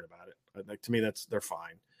not worried about it. Like, to me, they're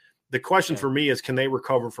fine. The question for me is, can they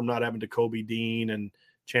recover from not having Kobe Dean and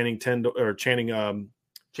Channing Tindall,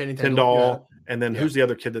 and then who's the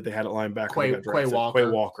other kid that they had at linebacker? Quay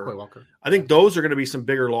Walker. I think those are going to be some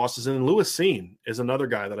bigger losses. And then Lewis Seen is another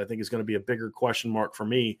guy that I think is going to be a bigger question mark for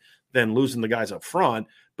me than losing the guys up front.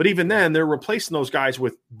 But even then, they're replacing those guys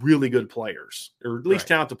with really good players, or at least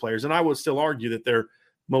talented players. And I would still argue that their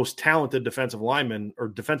most talented defensive lineman or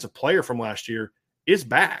defensive player from last year is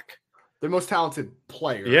back. The most talented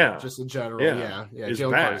player, just in general. Yeah.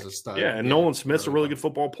 Jalen Carter's a stud. Yeah, and Nolan Smith's a really good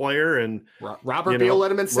football player. And Robert Beal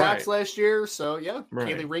led him in sacks last year. So,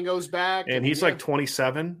 Kaylee Ringo's back. And he's like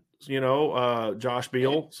 27, Josh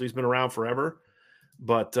Beal. So he's been around forever.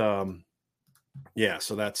 But, so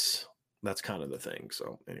that's kind of the thing.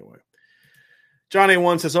 So, anyway. John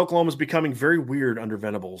A1 says Oklahoma is becoming very weird under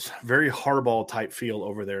Venables, very Harbaugh type feel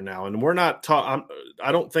over there now. And we're not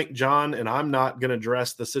I don't think John, and I'm not going to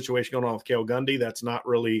address the situation going on with Cale Gundy. That's not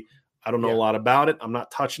really, I don't know a lot about it. I'm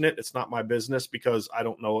not touching it. It's not my business because I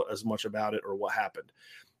don't know as much about it or what happened.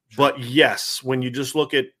 Sure. But yes, when you just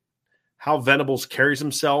look at how Venables carries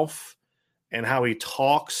himself and how he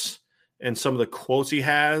talks and some of the quotes he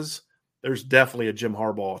has, there's definitely a Jim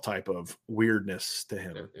Harbaugh type of weirdness to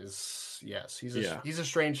him. There is, yes. He's a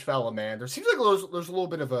strange fella, man. There seems like there's a little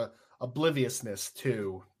bit of a obliviousness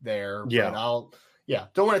too there. Yeah.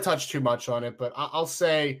 But don't want to touch too much on it, but I'll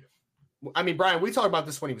say, I mean, Brian, we talked about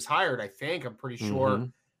this when he was hired, I think. I'm pretty sure. Mm-hmm.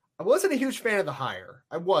 I wasn't a huge fan of the hire.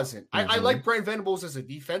 I wasn't. Mm-hmm. I like Brent Venables as a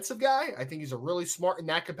defensive guy. I think he's a really smart in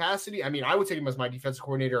that capacity. I mean, I would take him as my defensive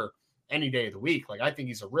coordinator any day of the week. Like, I think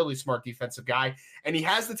he's a really smart defensive guy, and he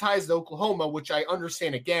has the ties to Oklahoma, which I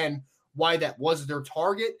understand again why that was their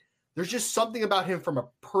target. There's just something about him from a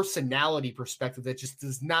personality perspective that just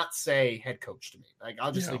does not say head coach to me. Like,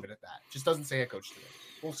 I'll just leave it at that. Just doesn't say head coach to me.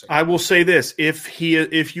 We'll see. I will say this: if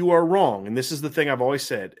you are wrong, and this is the thing I've always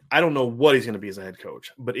said, I don't know what he's going to be as a head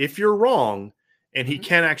coach, but if you're wrong and he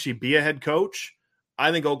can actually be a head coach,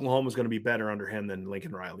 I think Oklahoma is going to be better under him than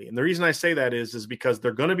Lincoln Riley. And the reason I say that is because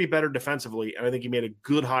they're going to be better defensively, and I think he made a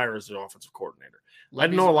good hire as an offensive coordinator. I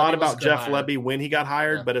didn't know a lot about Jeff Lebby when he got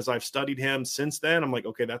hired, but as I've studied him since then, I'm like,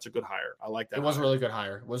 okay, that's a good hire. I like that. It was a really good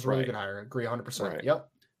hire. It was a really good hire. I agree 100%. Right. Yep.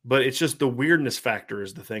 But it's just the weirdness factor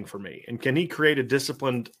is the thing for me. And can he create a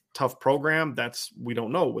disciplined, tough program? We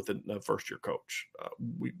don't know with a first-year coach.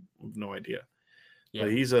 We have no idea. Yeah.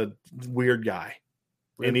 But he's a weird guy.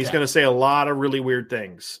 And he's going to say a lot of really weird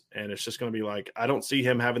things. And it's just going to be like, I don't see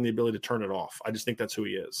him having the ability to turn it off. I just think that's who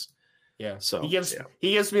he is. Yeah. So he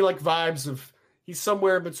gives me like vibes of he's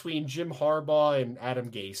somewhere between Jim Harbaugh and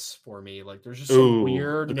Adam Gase for me. Like there's just some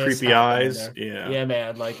weirdness. The creepy eyes. Yeah. Yeah,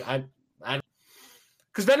 man. Like I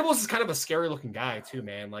because Venables is kind of a scary looking guy too,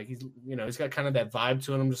 man. Like he's got kind of that vibe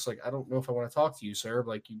to him. I'm just like, I don't know if I want to talk to you, sir.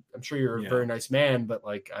 Like I'm sure you're a very nice man, but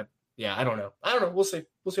like, I don't know. We'll see.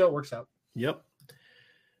 We'll see how it works out. Yep.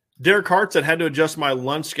 Derek Hart said, had to adjust my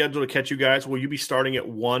lunch schedule to catch you guys. Will you be starting at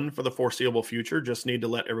 1 for the foreseeable future? Just need to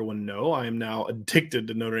let everyone know I am now addicted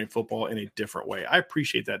to Notre Dame football in a different way. I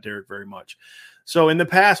appreciate that, Derek, very much. So in the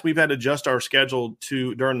past, we've had to adjust our schedule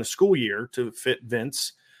during the school year to fit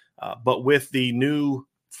Vince. But with the new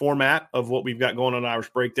format of what we've got going on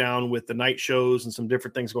Irish Breakdown with the night shows and some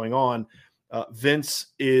different things going on, Vince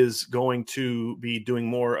is going to be doing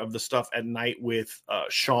more of the stuff at night with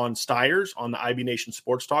Sean Stiers on the IB Nation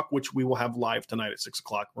Sports Talk, which we will have live tonight at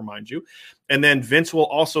 6:00, remind you. And then Vince will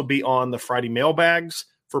also be on the Friday mailbags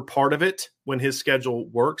for part of it when his schedule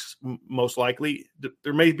works, most likely.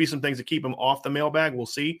 There may be some things that keep him off the mailbag. We'll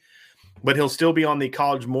see. But he'll still be on the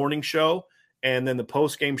college morning show and then the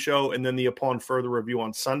post-game show and then the Upon Further Review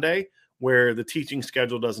on Sunday, where the teaching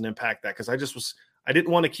schedule doesn't impact that because I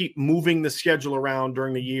didn't want to keep moving the schedule around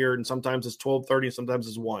during the year, and sometimes it's 12:30 and sometimes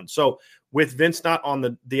it's 1. So with Vince not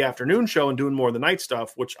on the afternoon show and doing more of the night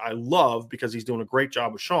stuff, which I love because he's doing a great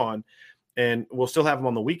job with Sean, and we'll still have him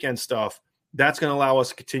on the weekend stuff, that's going to allow us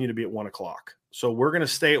to continue to be at 1:00. So we're going to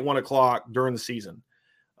stay at 1:00 during the season.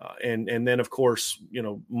 And then, of course,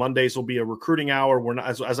 Mondays will be a recruiting hour. We're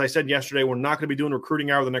not, as I said yesterday, we're not going to be doing a recruiting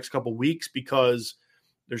hour the next couple of weeks because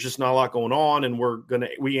there's just not a lot going on, and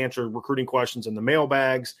we answer recruiting questions in the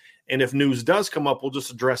mailbags. And if news does come up, we'll just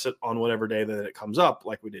address it on whatever day that it comes up,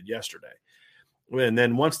 like we did yesterday. And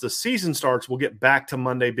then once the season starts, we'll get back to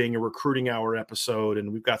Monday being a recruiting hour episode,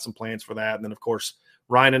 and we've got some plans for that. And then, of course,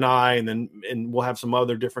 Ryan and I, and we'll have some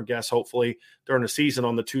other different guests, hopefully, during the season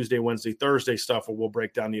on the Tuesday, Wednesday, Thursday stuff, where we'll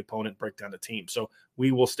break down the opponent, break down the team. So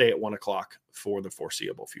we will stay at 1:00 for the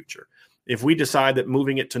foreseeable future. If we decide that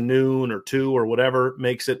moving it to noon or 2 or whatever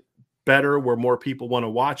makes it better where more people want to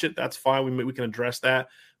watch it, that's fine. We can address that.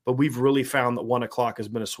 But we've really found that 1:00 has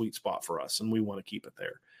been a sweet spot for us, and we want to keep it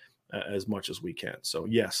there as much as we can. So,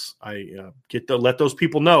 yes, I get to let those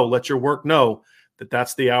people know, let your work know that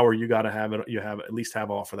that's the hour you got to have it. You have at least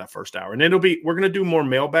have off for that first hour. And we're going to do more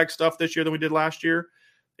mailbag stuff this year than we did last year.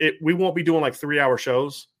 We won't be doing like 3-hour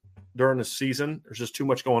shows during the season. There's just too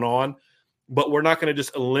much going on. But we're not going to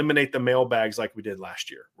just eliminate the mailbags like we did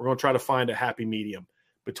last year. We're going to try to find a happy medium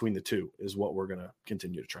between the two is what we're going to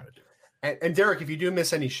continue to try to do. And Derek, if you do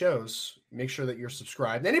miss any shows, make sure that you're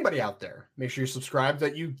subscribed. Anybody out there, make sure you're subscribed,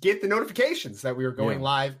 that you get the notifications that we are going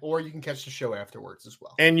live, or you can catch the show afterwards as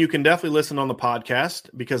well. And you can definitely listen on the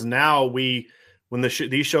podcast, because now when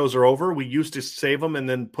these shows are over, we used to save them and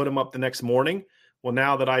then put them up the next morning. Well,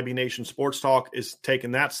 now that IB Nation Sports Talk is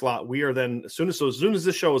taking that slot, we are then, as soon as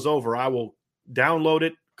this show is over, I will download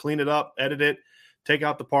it, clean it up, edit it, take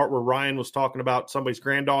out the part where Ryan was talking about somebody's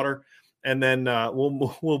granddaughter, and then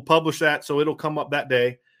we'll publish that. So it'll come up that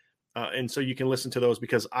day. And so you can listen to those,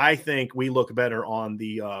 because I think we look better on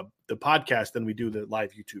the podcast than we do the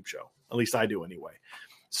live YouTube show. At least I do anyway.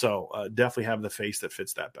 So definitely have the face that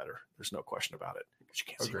fits that better. There's no question about it. But you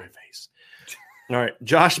can't see my face. All right.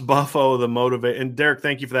 Josh Buffo, the motivate. And Derek,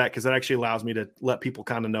 thank you for that, because that actually allows me to let people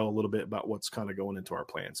kind of know a little bit about what's kind of going into our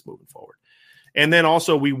plans moving forward. And then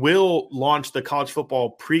also we will launch the college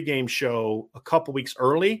football pregame show a couple weeks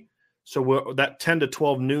early. So that 10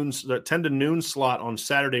 to noon slot on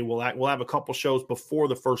Saturday, we'll have a couple shows before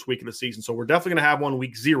the first week of the season. So we're definitely going to have one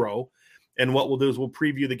week 0. And what we'll do is we'll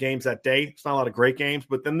preview the games that day. It's not a lot of great games,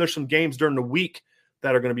 but then there's some games during the week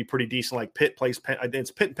that are going to be pretty decent. Like Pitt plays Penn. I think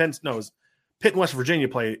it's Pitt and West Virginia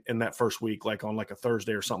play in that first week, like on like a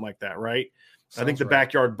Thursday or something like that, right? I think the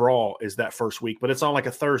Backyard Brawl is that first week, but it's on like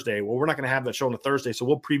a Thursday. Well, we're not going to have that show on a Thursday, so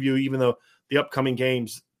we'll preview even though the upcoming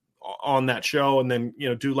games on that show, and then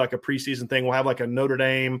do like a preseason thing. We'll have like a Notre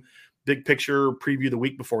Dame big picture preview the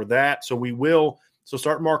week before that. So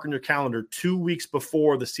start marking your calendar 2 weeks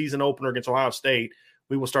before the season opener against Ohio State.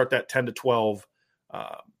 We will start that 10 to 12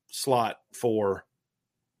 slot for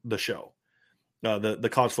the show, the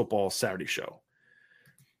college football Saturday show.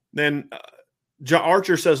 Then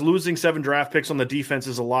Archer says losing 7 draft picks on the defense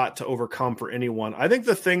is a lot to overcome for anyone. I think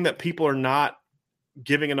the thing that people are not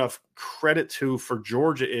giving enough credit to for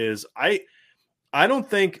Georgia is I don't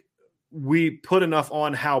think we put enough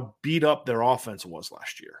on how beat up their offense was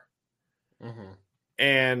last year. Mm-hmm.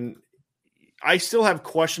 And I still have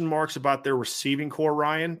question marks about their receiving core,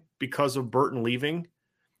 Ryan, because of Burton leaving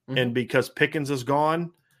and because Pickens is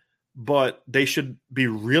gone, but they should be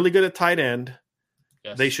really good at tight end.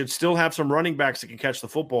 Yes. They should still have some running backs that can catch the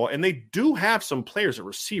football, and they do have some players at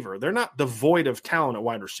receiver. They're not devoid of talent at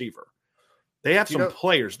wide receiver. They have some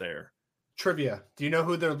players there. Trivia. Do you know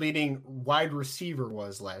who their leading wide receiver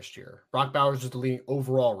was last year? Brock Bowers was the leading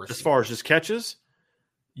overall receiver. As far as just catches?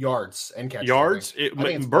 Yards and catches. Yards? Burton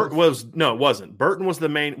it wasn't. Burton was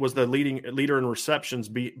the leading leader in receptions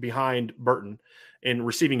behind Burton in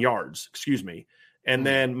receiving yards, excuse me. And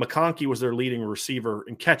then McConkey was their leading receiver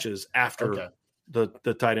in catches after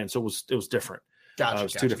the tight end. So it was different. It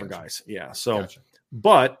was two different guys. Yeah. So,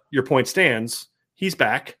 but your point stands. He's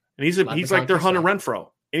back. And he's like their Hunter Renfrow.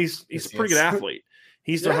 And he's a pretty good athlete.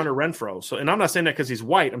 He's their Hunter Renfrow. So, and I'm not saying that because he's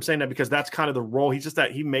white. I'm saying that because that's kind of the role. He's just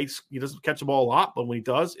that he doesn't catch the ball a lot, but when he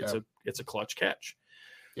does, it's a clutch catch.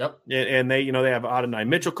 Yep. And they have Adonai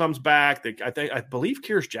Mitchell comes back. I believe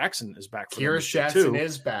Kyrus Jackson is back. Kyrus Jackson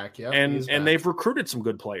is back. Yeah. And they've recruited some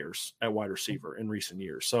good players at wide receiver in recent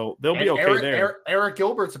years. So they'll be okay there. Eric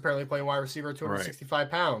Gilbert's apparently playing wide receiver,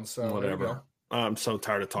 265 pounds. So whatever. I'm so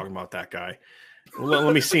tired of talking about that guy.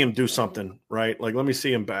 Let me see him do something, right? Like, let me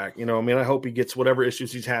see him back. I hope he gets whatever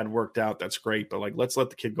issues he's had worked out. That's great. But like, let's let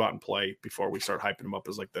the kid go out and play before we start hyping him up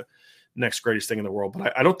as like the next greatest thing in the world.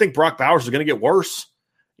 But I don't think Brock Bowers is going to get worse.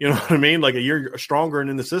 You know what I mean? Like a year stronger and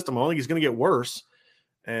in the system. I don't think he's going to get worse.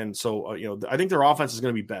 And so, I think their offense is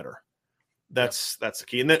going to be better. That's the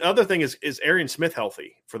key. And the other thing is Arian Smith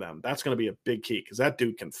healthy for them? That's going to be a big key because that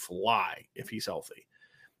dude can fly if he's healthy.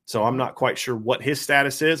 So I'm not quite sure what his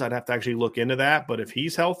status is. I'd have to actually look into that. But if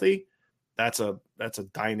he's healthy, that's a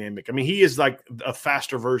dynamic. I mean, he is like a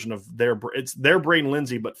faster version of it's their Braden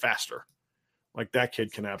Lindsey, but faster. Like that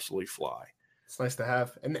kid can absolutely fly. It's nice to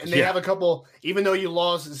have. And they have a couple, even though you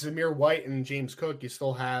lost Zamir White and James Cook, you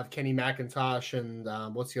still have Kenny McIntosh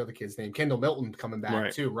and what's the other kid's name? Kendall Milton coming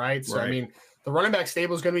back too, right? So, I mean, the running back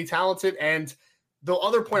stable is going to be talented. And the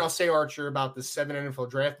other point I'll say, Archer, about the 7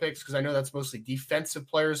 NFL draft picks, because I know that's mostly defensive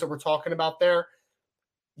players that we're talking about there.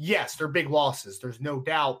 Yes, they're big losses. There's no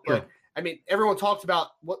doubt. But, I mean, everyone talked about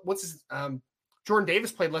what's his Jordan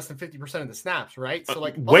Davis played less than 50% of the snaps, right? So,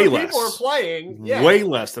 like, way less. People are playing. Way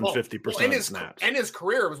less than 50% of the snaps. And his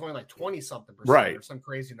career was only like 20-something percent, right, or some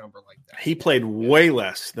crazy number like that. He played way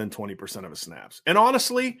less than 20% of his snaps. And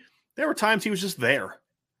honestly, there were times he was just there.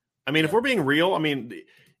 I mean, if we're being real, I mean –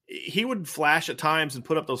 he would flash at times and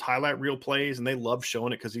put up those highlight reel plays, and they love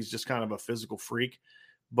showing it because he's just kind of a physical freak.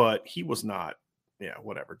 But he was not,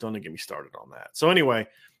 whatever. Don't get me started on that. So anyway,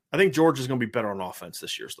 I think Georgia's going to be better on offense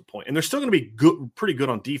this year is the point. And they're still going to be pretty good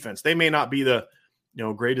on defense. They may not be the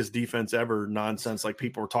greatest defense ever nonsense like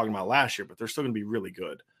people were talking about last year, but they're still going to be really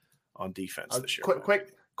good on defense this year.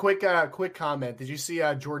 Quick comment. Did you see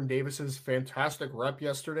Jordan Davis's fantastic rep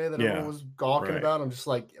yesterday that everyone was gawking about? I'm just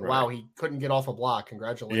like, wow, he couldn't get off a block.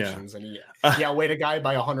 Congratulations. And he outweighed a guy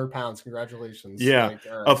by 100 pounds. Congratulations. Yeah. Like,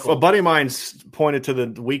 right, cool. A buddy of mine pointed to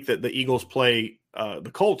the week that the Eagles play the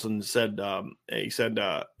Colts and said,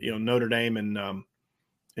 Notre Dame and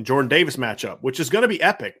and Jordan Davis matchup, which is going to be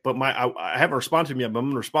epic. But I haven't responded to him yet, but I'm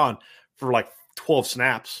going to respond for like 12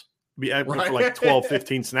 snaps, for like 12,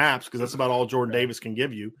 15 snaps, because that's about all Jordan Davis can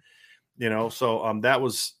give you. So that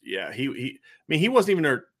was he wasn't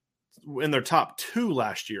even in their top 2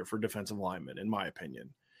 last year for defensive linemen, in my opinion.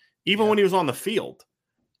 Even when he was on the field,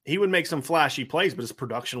 he would make some flashy plays, but his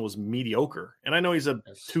production was mediocre. And I know he's a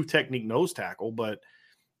 2 technique nose tackle, but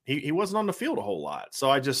he wasn't on the field a whole lot. So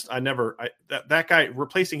that guy,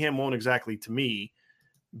 replacing him won't exactly, to me,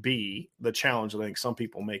 be the challenge that I think some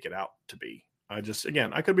people make it out to be. I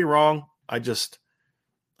could be wrong. I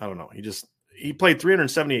don't know. He played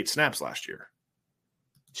 378 snaps last year.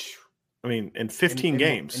 I mean, in 15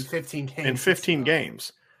 games. In 15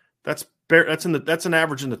 games. That's an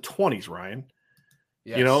average in the 20s, Ryan.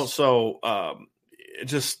 Yes. So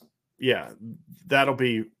that'll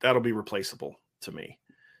be replaceable to me.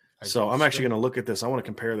 I'm actually going to look at this. I want to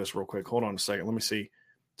compare this real quick. Hold on a second. Let me see.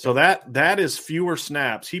 So that is fewer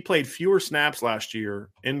snaps. He played fewer snaps last year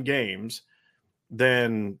in games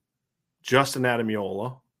than Justin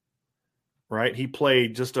Adamiola, right? He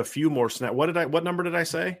played just a few more snaps. What number did I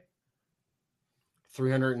say?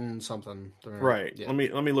 300 and something. Right. Yeah.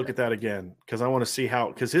 Let me look at that again, because I want to see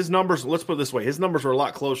because his numbers, let's put it this way, his numbers were a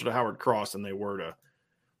lot closer to Howard Cross than they were to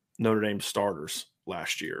Notre Dame starters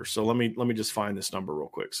last year. So let me just find this number real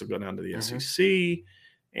quick. So go down to the SEC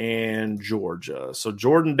and Georgia. So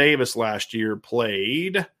Jordan Davis last year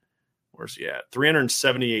played, where's he at?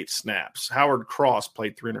 378 snaps. Howard Cross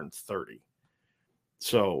played 330.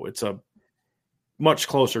 So it's a much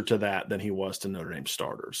closer to that than he was to Notre Dame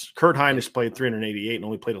starters. Kurt Hinish played 388 and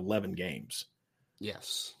only played 11 games.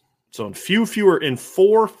 Yes. So in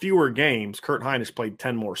 4 fewer games, Kurt Hinish played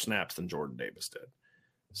 10 more snaps than Jordan Davis did.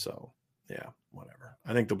 So yeah, whatever.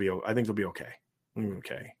 I think they'll be okay.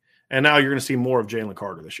 Okay. And now you're going to see more of Jalen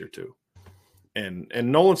Carter this year too. And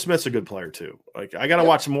Nolan Smith's a good player too. Like, I got to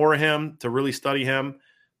watch more of him to really study him,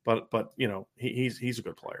 but he's a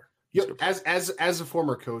good player. As a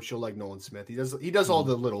former coach, you'll like Nolan Smith. He does all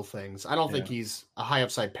the little things. I don't think he's a high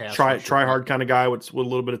upside pass. Try hard kind of guy with a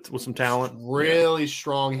little bit with some talent. Really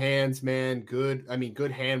strong hands, man. Good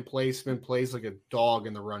hand placement. Plays like a dog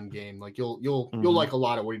in the run game. Like you'll like a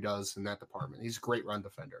lot of what he does in that department. He's a great run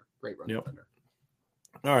defender. Defender.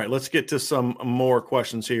 All right, let's get to some more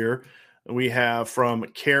questions here. We have from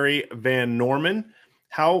Carrie Van Norman.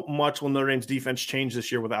 How much will Notre Dame's defense change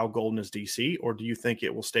this year with Al Golden as DC, or do you think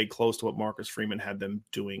it will stay close to what Marcus Freeman had them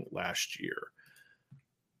doing last year?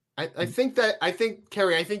 I think,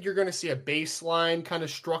 Kerry, you're going to see a baseline kind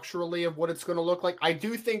of structurally of what it's going to look like. I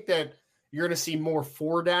do think that you're going to see more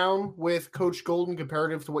 4 down with Coach Golden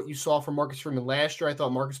comparative to what you saw from Marcus Freeman last year. I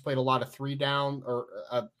thought Marcus played a lot of 3 down or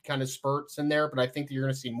kind of spurts in there, but I think that you're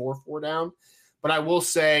going to see more 4 down. But I will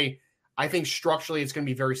say, I think structurally it's going to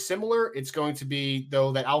be very similar. It's going to be,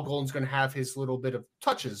 though, that Al Golden's going to have his little bit of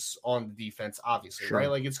touches on the defense, obviously, right?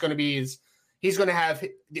 Like, it's going to be he's going to have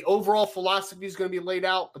the overall philosophy is going to be laid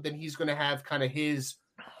out, but then he's going to have kind of his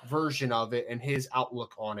version of it and his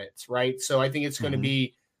outlook on it, right? So I think it's going to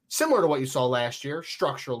be similar to what you saw last year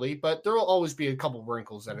structurally, but there will always be a couple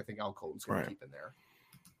wrinkles that I think Al Golden's going to keep in there.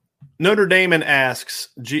 Notre Dame asks,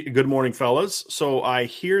 good morning, fellas. So I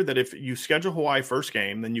hear that if you schedule Hawaii first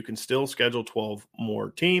game, then you can still schedule 12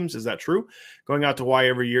 more teams. Is that true? Going out to Hawaii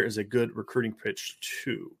every year is a good recruiting pitch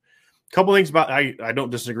too. A couple things about, I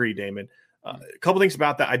don't disagree, Damon. A couple things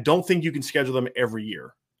about that. I don't think you can schedule them every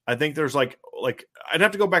year. I think there's like I'd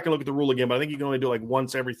have to go back and look at the rule again, but I think you can only do like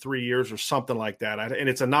once every 3 years or something like that. And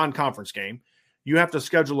it's a non-conference game. You have to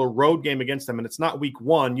schedule a road game against them, and it's not week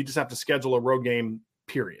 1. You just have to schedule a road game,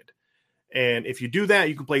 period. And if you do that,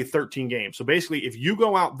 you can play 13 games. So basically, if you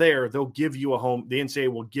go out there, they'll give you a home. The NCAA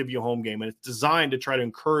will give you a home game, and it's designed to try to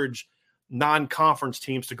encourage non-conference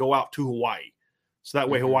teams to go out to Hawaii. So that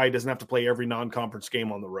way Hawaii doesn't have to play every non-conference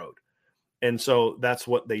game on the road. And so that's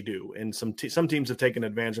what they do. And some teams have taken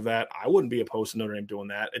advantage of that. I wouldn't be opposed to Notre Dame doing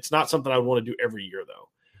that. It's not something I would want to do every year, though.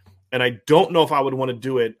 And I don't know if I would want to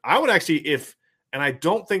do it. I would actually, and I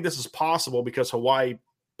don't think this is possible because Hawaii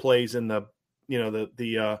plays in the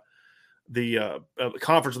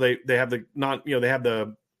conference. They have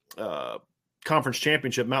the conference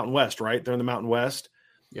championship, Mountain West, right? They're in the Mountain West.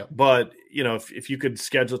 Yeah. But if you could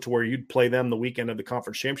schedule it to where you'd play them the weekend of the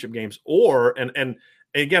conference championship games, and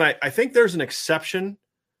again, I think there's an exception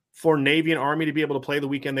for Navy and Army to be able to play the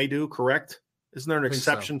weekend they do. Correct? Isn't there an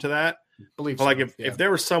exception to that? Believe so. Like if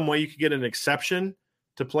there was some way you could get an exception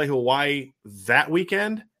to play Hawaii that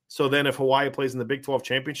weekend, so then if Hawaii plays in the Big 12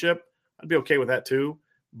 championship, I'd be okay with that too.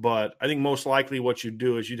 But I think most likely what you'd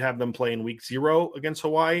do is you'd have them play in week 0 against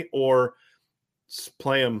Hawaii, or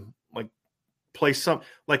play them like play some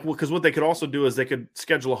because what they could also do is they could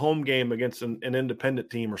schedule a home game against an independent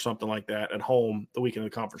team or something like that at home the weekend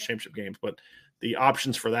of the conference championship games. But the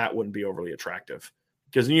options for that wouldn't be overly attractive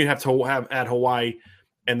because then you have to have at Hawaii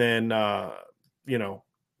and then,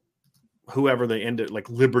 whoever they end it, like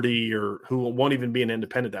Liberty or who won't even be an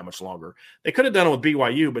independent that much longer. They could have done it with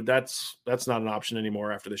BYU, but that's not an option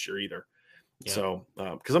anymore after this year either. Yeah. So,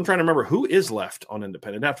 because I'm trying to remember who is left on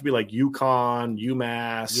independent. It'd have to be like UConn,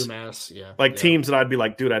 UMass, teams that I'd be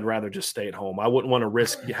like, dude, I'd rather just stay at home. I wouldn't want to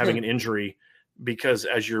risk having an injury because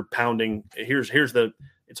as you're pounding,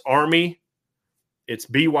 it's Army, it's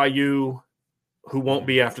BYU, who won't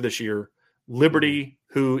be after this year, Liberty,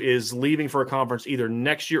 who is leaving for a conference either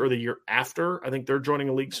next year or the year after. I think they're joining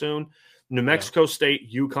a league soon. New Mexico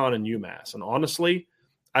State, UConn, and UMass. And honestly,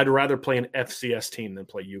 I'd rather play an FCS team than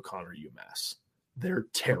play UConn or UMass. They're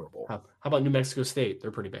terrible. How about New Mexico State?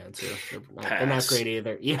 They're pretty bad too. They're not great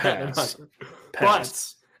either. Yeah, Pass.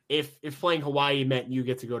 But if playing Hawaii meant you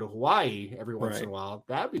get to go to Hawaii every once in a while,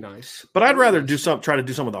 that'd be nice. But I'd rather try to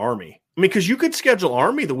do some with the Army. I mean, because you could schedule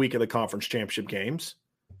Army the week of the conference championship games,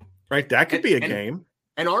 right? That could be a game.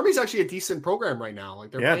 And Army's actually a decent program right now.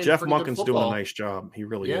 Like they're Jeff Munkin's doing a nice job. He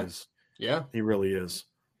really is. Yeah, he really is.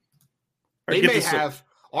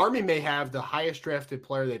 Army may have the highest drafted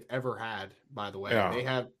player they've ever had, by the way. Yeah. They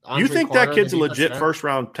have you think Carter, that kid's a legit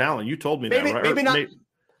first-round talent. You told me that, right? Maybe not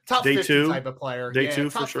top day 50 two type of player. Day two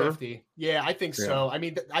top for sure. 50. Yeah, I think so. I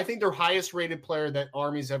mean, I think their highest-rated player that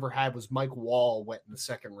Army's ever had was Mike Wall went in the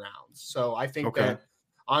second round. So I think that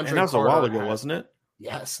Andre and that was Carter a while ago, wasn't it?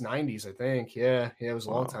 Yes, 90s, I think. Yeah, it was a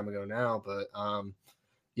long time ago now. But,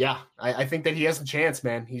 I think that he has a chance,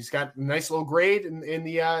 man. He's got a nice little grade in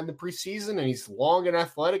the preseason, and he's long and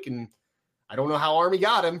athletic, and I don't know how Army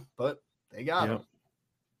got him, but they got him.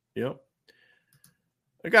 Yep.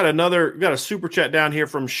 I got a super chat down here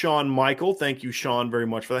from Sean Michael. Thank you, Sean, very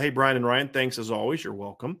much for that. Hey, Brian and Ryan, thanks as always. You're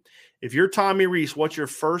welcome. If you're Tommy Rees, what's your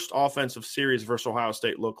first offensive series versus Ohio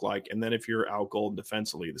State look like? And then if you're Al Golden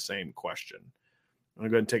defensively, the same question. I'm going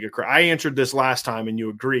to go ahead and take a crack. I answered this last time and you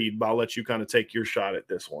agreed, but I'll let you kind of take your shot at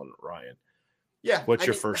this one, Ryan. Yeah. What's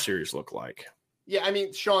your first series look like? Yeah, I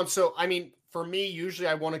mean, Sean, for me, usually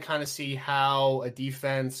I want to kind of see how a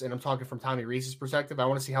defense, and I'm talking from Tommy Rees's perspective, I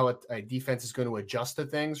want to see how a defense is going to adjust to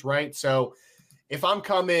things, right? So if I'm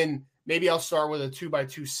coming, maybe I'll start with a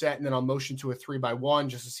 2x2 set and then I'll motion to a 3x1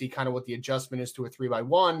 just to see kind of what the adjustment is to a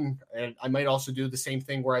 3x1. And I might also do the same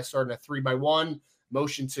thing where I start in a 3x1,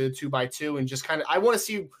 motion to 2x2, and just kind of, I want to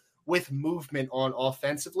see with movement on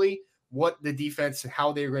offensively what the defense and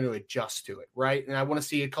how they're going to adjust to it, right? And I want to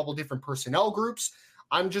see a couple different personnel groups.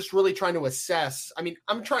 I'm just really trying to assess. I mean,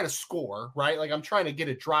 I'm trying to score, right? Like I'm trying to get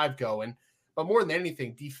a drive going, but more than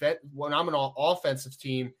anything, when I'm an offensive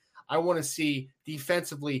team, I want to see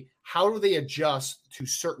defensively, how do they adjust to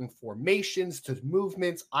certain formations, to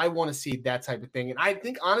movements? I want to see that type of thing. And I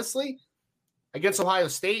think, honestly, against Ohio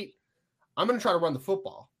State, I'm going to try to run the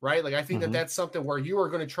football, right? Like I think that that's something where you are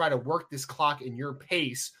going to try to work this clock in your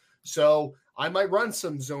pace. So I might run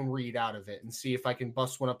some zone read out of it and see if I can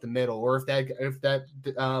bust one up the middle, or if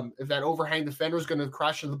that overhang defender is going to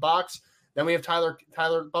crash into the box, then we have Tyler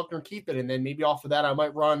Buckner keep it, and then maybe off of that I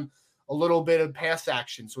might run a little bit of pass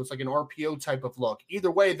action, so it's like an RPO type of look. Either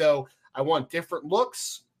way, though, I want different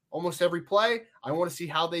looks almost every play. I want to see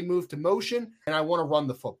how they move to motion, and I want to run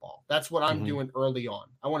the football. That's what I'm doing early on.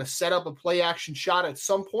 I want to set up a play action shot at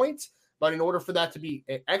some point, but in order for that to be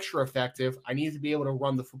extra effective, I need to be able to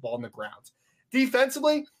run the football on the ground.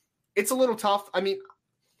 Defensively, it's a little tough. I mean,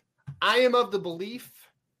 I am of the belief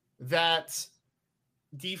that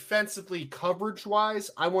defensively,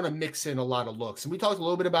 coverage-wise, I want to mix in a lot of looks. And we talked a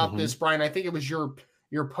little bit about this, Brian. I think it was your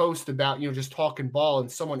post about, just talking ball,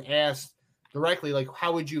 and someone asked directly, like,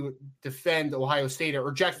 how would you defend Ohio State,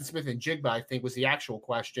 or Jackson Smith and Jigba, I think was the actual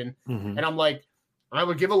question. And I'm like, I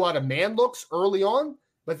would give a lot of man looks early on,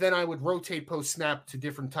 but then I would rotate post-snap to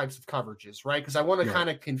different types of coverages, right? Because I want to kind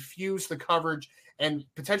of confuse the coverage and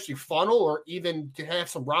potentially funnel, or even to have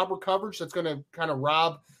some robber coverage that's going to kind of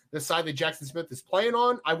rob the side that Jackson Smith is playing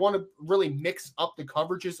on. I want to really mix up the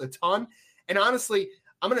coverages a ton. And honestly,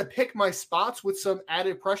 I'm going to pick my spots with some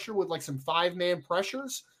added pressure, with like some 5-man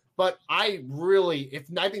pressures. But I think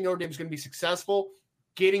Notre Dame is going to be successful,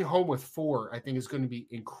 getting home with 4, I think, is going to be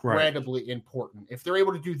incredibly important. If they're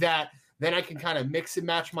able to do that, then I can kind of mix and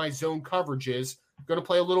match my zone coverages. I'm going to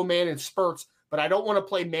play a little man in spurts, but I don't want to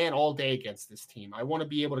play man all day against this team. I want to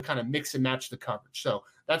be able to kind of mix and match the coverage. So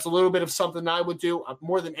that's a little bit of something I would do.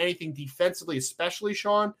 More than anything, defensively, especially,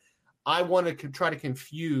 Sean, I want to try to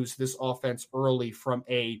confuse this offense early from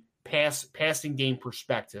a passing game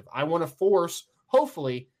perspective. I want to force,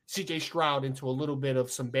 hopefully, CJ Stroud into a little bit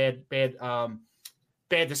of some bad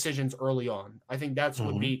decisions early on. I think that's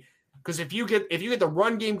would be, because if you get the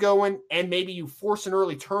run game going and maybe you force an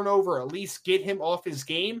early turnover, at least get him off his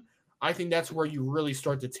game, I think that's where you really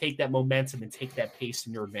start to take that momentum and take that pace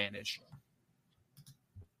in your advantage.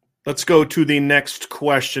 Let's go to the next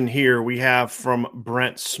question here. We have from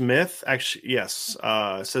Brent Smith. Actually, yes.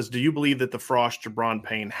 Says, do you believe that the Frost Jabron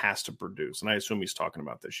Payne has to produce? And I assume he's talking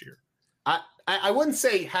about this year. I wouldn't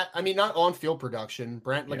say, not on-field production,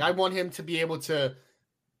 Brent. Like, I want him to be able to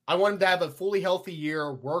 – I want him to have a fully healthy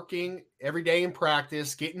year, working every day in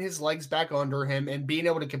practice, getting his legs back under him, and being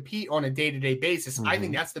able to compete on a day-to-day basis. I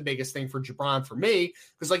think that's the biggest thing for Jabron for me,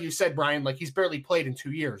 because like you said, Brian, like, he's barely played in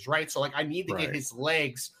 2 years, right? So, like, I need to get his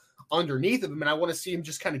legs – underneath of him, and I want to see him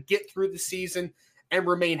just kind of get through the season and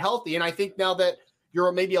remain healthy. And I think now that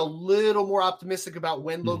you're maybe a little more optimistic about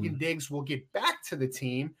when Logan Diggs will get back to the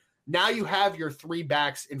team, now you have your 3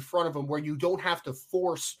 backs in front of him where you don't have to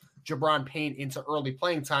force Jabron Payne into early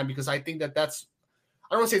playing time, because I think that's,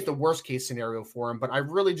 I don't want to say it's the worst case scenario for him, but I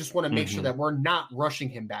really just want to make sure that we're not rushing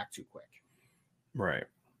him back too quick. Right.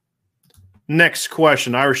 Next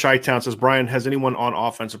question. Irish Chi-Town says, Brian, has anyone on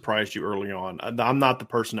offense surprised you early on? I'm not the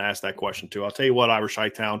person to ask that question to. I'll tell you what, Irish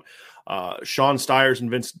Chi-Town, Sean Stiers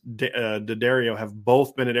and Vince D'Addario have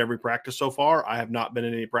both been at every practice so far. I have not been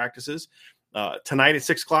in any practices. Tonight at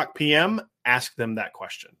 6 o'clock p.m., ask them that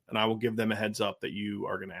question, and I will give them a heads up that you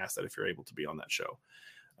are going to ask that if you're able to be on that show.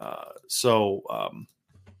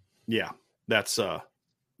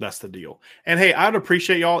 That's the deal. And hey, I'd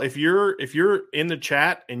appreciate y'all if you're in the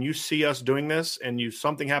chat and you see us doing this and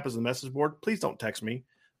something happens on the message board, please don't text me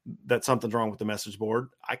that something's wrong with the message board.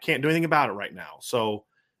 I can't do anything about it right now. So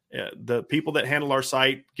the people that handle our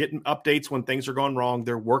site, getting updates when things are going wrong,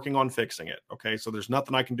 they're working on fixing it. Okay, so there's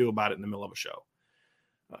nothing I can do about it in the middle of a show.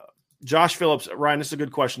 Josh Phillips, Ryan, this is a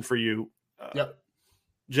good question for you. Yep.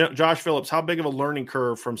 Josh Phillips, how big of a learning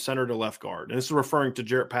curve from center to left guard? And this is referring to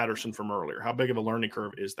Jarrett Patterson from earlier. How big of a learning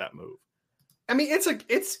curve is that move? I mean, it's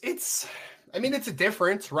a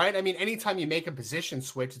difference, right? I mean, anytime you make a position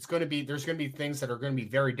switch, there's going to be things that are going to be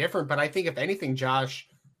very different. But I think if anything, Josh,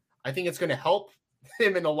 I think it's going to help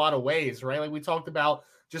him in a lot of ways, right? Like we talked about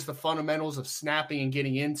just the fundamentals of snapping and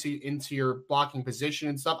getting into your blocking position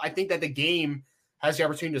and stuff. I think that the game has the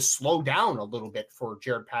opportunity to slow down a little bit for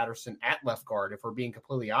Jarrett Patterson at left guard, if we're being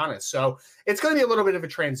completely honest. So it's going to be a little bit of a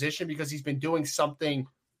transition because he's been doing something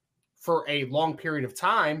for a long period of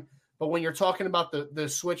time. But when you're talking about the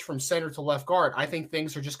switch from center to left guard, I think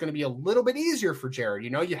things are just going to be a little bit easier for Jarrett.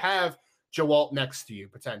 You know, you have Joe Alt next to you,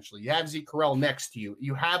 potentially. You have Zeke Correll next to you.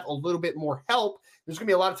 You have a little bit more help. There's going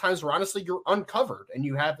to be a lot of times where, honestly, you're uncovered and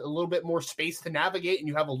you have a little bit more space to navigate and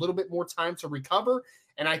you have a little bit more time to recover.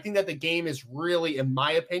 And I think that the game is really, in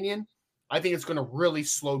my opinion, I think it's going to really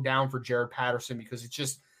slow down for Jarrett Patterson because it's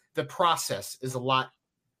just the process is a lot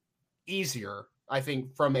easier, I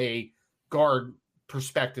think, from a guard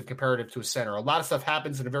perspective comparative to a center. A lot of stuff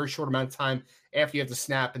happens in a very short amount of time after you have to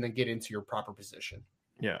snap and then get into your proper position.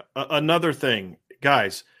 Yeah. Another thing,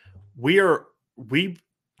 guys, we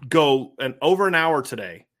go over an hour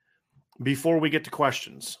today before we get to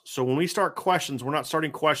questions. So when we start questions, we're not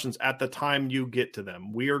starting questions at the time you get to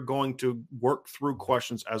them. We are going to work through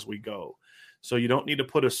questions as we go. So you don't need to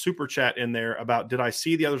put a super chat in there about, did I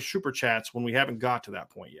see the other super chats when we haven't got to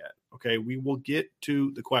that point yet? Okay. We will get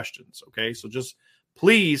to the questions. Okay. So just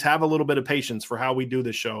please have a little bit of patience for how we do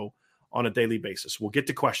this show on a daily basis. We'll get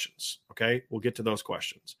to questions. Okay. We'll get to those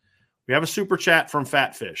questions. We have a super chat from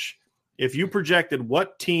Fatfish. If you projected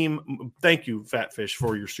what team, thank you, Fatfish,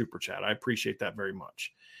 for your super chat. I appreciate that very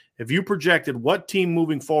much. If you projected what team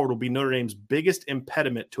moving forward will be Notre Dame's biggest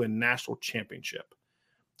impediment to a national championship.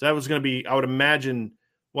 So that was going to be, I would imagine,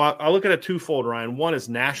 well, I'll look at it twofold, Ryan. One is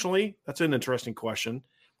nationally. That's an interesting question.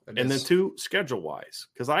 And then two, schedule-wise,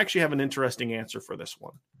 because I actually have an interesting answer for this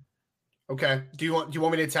one. Okay. Do you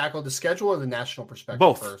want me to tackle the schedule or the national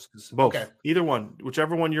perspective first? Both. Okay. Either one.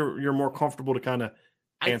 Whichever one you're more comfortable to kind of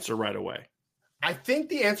answer right away. I think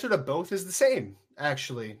the answer to both is the same,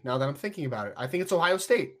 actually, now that I'm thinking about it. I think it's Ohio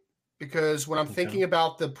State, because when I'm thinking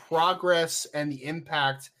about the progress and the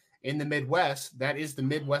impact in the Midwest, that is the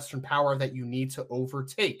Midwestern power that you need to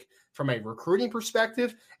overtake from a recruiting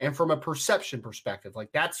perspective and from a perception perspective.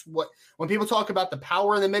 Like, that's what, when people talk about the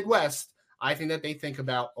power in the Midwest, I think that they think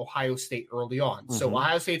about Ohio State early on. Mm-hmm. So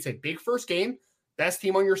Ohio State's a big first game, best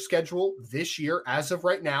team on your schedule this year as of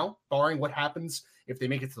right now, barring what happens if they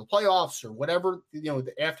make it to the playoffs or whatever,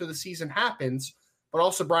 after the season happens. But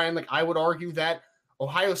also, Brian, like, I would argue that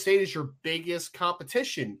Ohio State is your biggest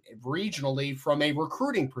competition regionally from a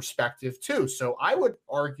recruiting perspective too. So I would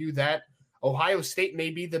argue that Ohio State may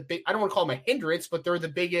be the big, I don't want to call them a hindrance, but they're the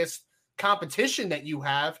biggest competition that you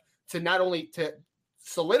have to not only to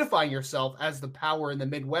solidifying yourself as the power in the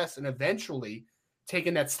Midwest and eventually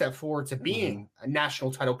taking that step forward to being a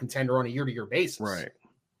national title contender on a year-to-year basis. Right.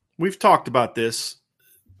 We've talked about this.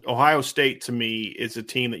 Ohio State, to me, is a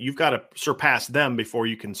team that you've got to surpass them before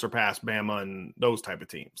you can surpass Bama and those type of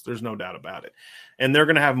teams. There's no doubt about it. And they're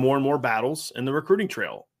going to have more and more battles in the recruiting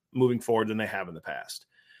trail moving forward than they have in the past.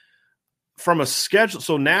 From a schedule,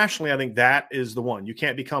 so nationally, I think that is the one. You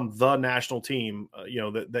can't become the national team,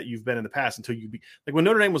 that you've been in the past until you be like when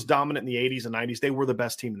Notre Dame was dominant in the 80s and 90s, they were the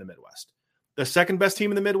best team in the Midwest. The second best team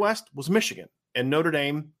in the Midwest was Michigan, and Notre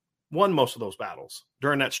Dame won most of those battles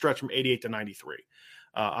during that stretch from 88 to 93.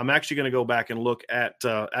 I'm actually going to go back and look at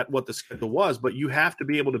what the schedule was, but you have to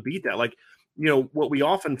be able to beat that. Like, what we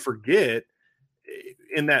often forget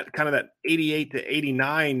in that kind of that 88 to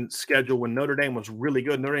 89 schedule when Notre Dame was really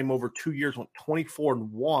good. Notre Dame over 2 years went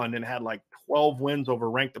 24-1 and had like 12 wins over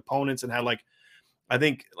ranked opponents and had I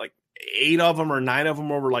think 8 of them or 9 of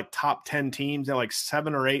them over like top 10 teams and like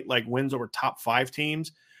 7 or 8 like wins over top 5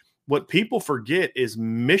 teams. What people forget is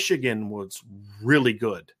Michigan was really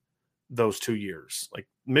good those 2 years. Like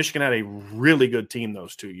Michigan had a really good team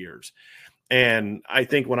those 2 years. And I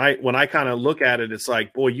think when I kind of look at it, it's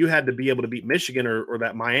like, boy, you had to be able to beat Michigan or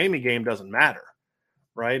that Miami game doesn't matter,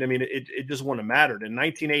 right? I mean, it just wouldn't have mattered. In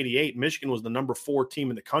 1988, Michigan was the number 4 team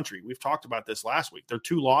in the country. We've talked about this last week. Their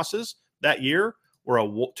 2 losses that year were a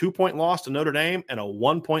 2-point loss to Notre Dame and a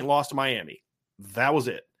 1-point loss to Miami. That was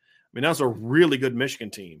it. I mean, that was a really good Michigan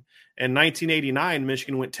team. In 1989,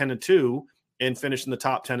 Michigan went 10-2 and finished in the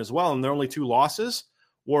top 10 as well. And their only 2 losses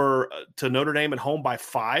were to Notre Dame at home by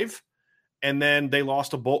 5. And then they lost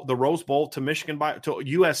the Rose Bowl to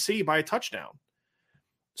USC by a touchdown.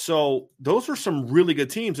 So those are some really good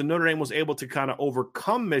teams, and Notre Dame was able to kind of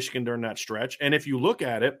overcome Michigan during that stretch. And if you look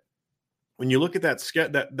at it, when you look at that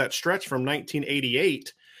stretch from 1988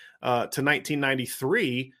 to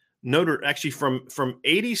 1993, from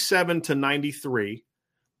 87 to 93,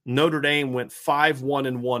 Notre Dame went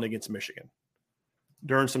 5-1-1 against Michigan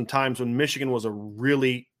during some times when Michigan was a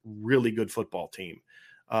really, really good football team.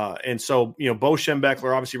 And so, Bo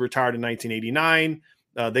Schembechler obviously retired in 1989.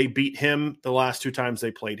 They beat him the last 2 times they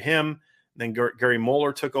played him. Then Gary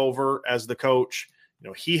Moeller took over as the coach.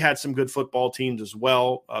 He had some good football teams as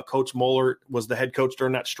well. Coach Moeller was the head coach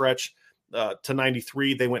during that stretch to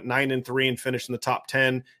 93. They went 9-3 and finished in the top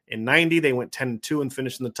 10. In 90, they went 10-2 and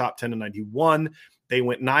finished in the top 10 in 91. They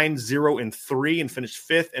went 9-0-3 and finished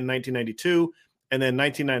 5th in 1992. And then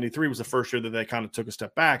 1993 was the first year that they kind of took a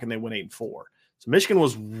step back and they went 8-4. So Michigan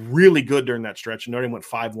was really good during that stretch, and Notre Dame went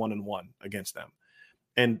 5-1-1 against them.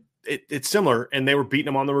 And it's similar, and they were beating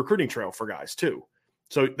them on the recruiting trail for guys too.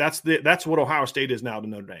 So that's what Ohio State is now to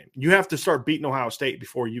Notre Dame. You have to start beating Ohio State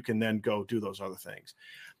before you can then go do those other things.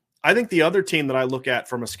 I think the other team that I look at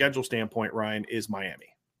from a schedule standpoint, Ryan, is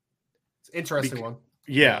Miami. It's an interesting one.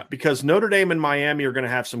 Yeah, because Notre Dame and Miami are going to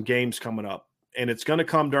have some games coming up, and it's going to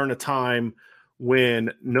come during a time when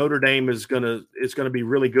Notre Dame is going to be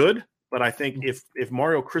really good. But I think if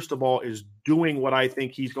Mario Cristobal is doing what I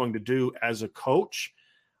think he's going to do as a coach,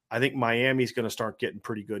 I think Miami's going to start getting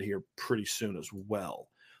pretty good here pretty soon as well.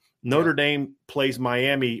 Notre Dame plays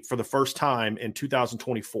Miami for the first time in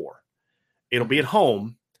 2024. It'll be at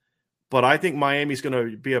home, but I think Miami's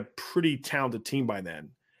going to be a pretty talented team by then.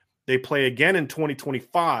 They play again in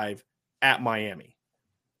 2025 at Miami.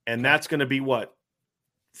 And that's going to be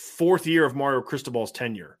 4th year of Mario Cristobal's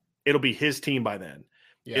tenure. It'll be his team by then.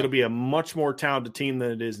 Yeah. It'll be a much more talented team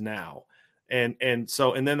than it is now. And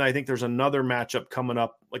then I think there's another matchup coming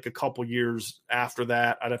up like a couple years after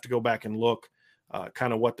that. I'd have to go back and look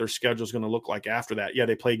kind of what their schedule is going to look like after that. Yeah,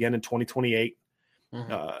 they play again in 2028.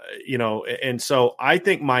 And so I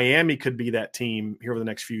think Miami could be that team here over the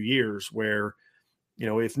next few years where,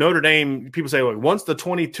 if Notre Dame, people say, well, once the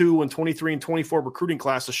 22 and 23 and 24 recruiting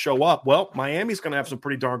classes show up, well, Miami's going to have some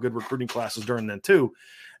pretty darn good recruiting classes during then too.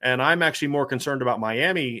 And I'm actually more concerned about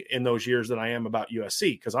Miami in those years than I am about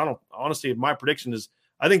USC because honestly, my prediction is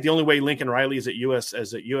I think the only way Lincoln Riley is at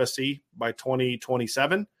USC by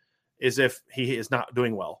 2027 is if he is not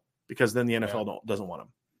doing well because then the NFL doesn't want him.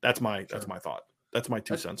 That's my thought. That's my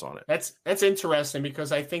 2 cents on it. That's interesting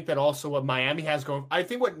because I think that also what Miami has going, I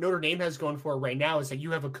think what Notre Dame has going for it right now is that you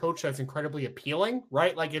have a coach that's incredibly appealing,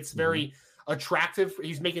 right? Like it's very attractive.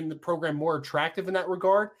 He's making the program more attractive in that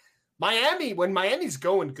regard. Miami, when Miami's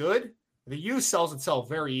going good, the U sells itself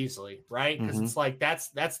very easily, right? Because it's like that's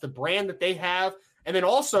the brand that they have. And then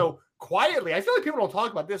also quietly, I feel like people don't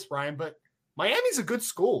talk about this, Brian, but Miami's a good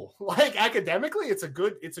school. Like academically, it's a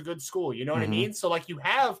good school. You know what I mean? So like you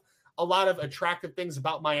have a lot of attractive things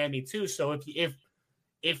about Miami too. So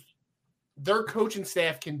if their coaching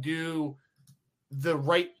staff can do the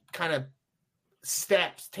right kind of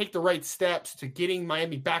steps, take the right steps to getting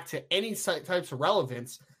Miami back to any types of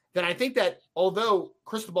relevance, then I think that although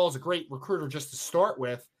Cristobal is a great recruiter just to start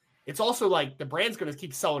with, it's also like the brand's going to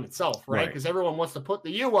keep selling itself, right? Because everyone wants to put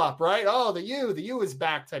the U up, right? Oh, the U is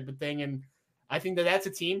back type of thing. And I think that that's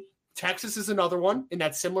a team. Texas is another one in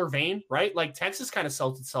that similar vein, right? Like Texas kind of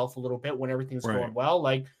sells itself a little bit when everything's going well.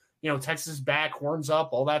 Like, Texas is back, horns up,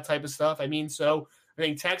 all that type of stuff. I mean, so I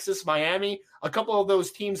think Texas, Miami, a couple of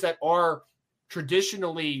those teams that are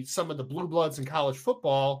traditionally some of the blue bloods in college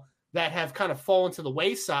football that have kind of fallen to the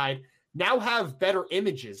wayside now have better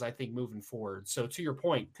images, I think, moving forward. So to your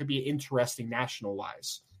point, could be interesting national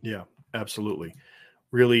wise. Yeah, absolutely.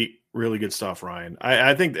 Really, really good stuff, Ryan.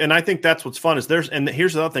 I think that's what's fun is and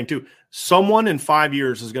here's the other thing too. Someone in 5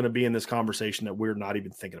 years is going to be in this conversation that we're not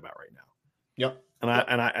even thinking about right now. Yep. And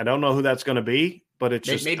I don't know who that's going to be, but it's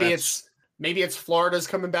just maybe it's Florida's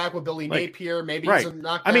coming back with Billy Napier. Maybe it's a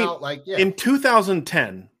knockout. In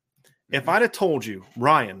 2010, if I'd have told you,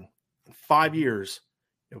 Ryan, in 5 years,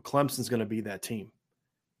 Clemson's going to be that team,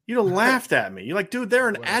 you'd have laughed at me. You're like, dude, they're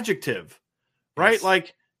an adjective, right? Yes.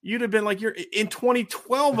 Like you'd have been like, you're in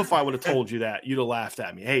 2012. If I would have told you that, you'd have laughed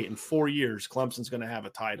at me. Hey, in 4 years, Clemson's going to have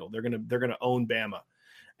a title. They're going to own Bama.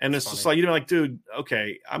 And it's just like, like, dude,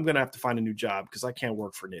 okay, I'm going to have to find a new job because I can't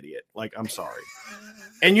work for an idiot. Like, I'm sorry.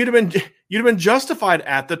 And you'd have been justified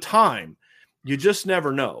at the time. You just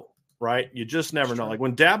never know, right? You just never know. Like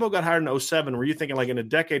when Dabo got hired in 2007, were you thinking like in a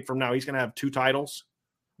decade from now, he's going to have 2 titles?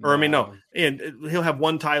 Or, no. And he'll have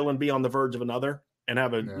 1 title and be on the verge of another and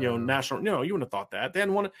have a, national, you wouldn't have thought that. They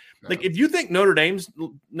hadn't won it. Like if you think Notre Dame's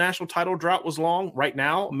national title drought was long right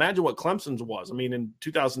now, imagine what Clemson's was. I mean, in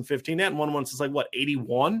 2015, they hadn't won one since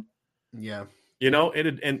 81? Yeah.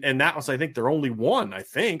 And that was, I think, their only one, I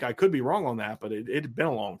think. I could be wrong on that, but it had been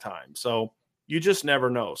a long time. So you just never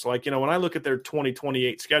know. So when I look at their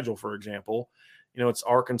 2028 schedule, for example, it's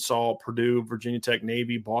Arkansas, Purdue, Virginia Tech,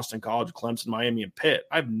 Navy, Boston College, Clemson, Miami, and Pitt.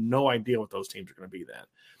 I have no idea what those teams are going to be then.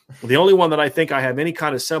 The only one that I think I have any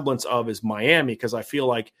kind of semblance of is Miami, because I feel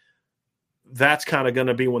like that's kind of going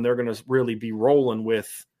to be when they're going to really be rolling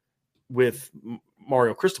with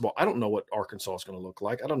Mario Cristobal. I don't know what Arkansas is going to look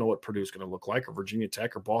like. I don't know what Purdue is going to look like, or Virginia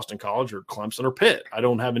Tech, or Boston College, or Clemson, or Pitt. I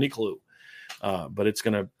don't have any clue. But it's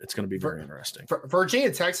gonna be very interesting.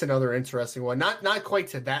 Virginia Tech's another interesting one. Not quite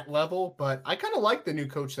to that level, but I kind of like the new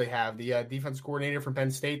coach they have, the defense coordinator from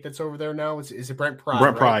Penn State that's over there now. Is it Brent Pry?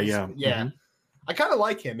 Brent Pry, yeah. Yeah. Mm-hmm. I kind of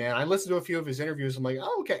like him, man. I listened to a few of his interviews. I'm like,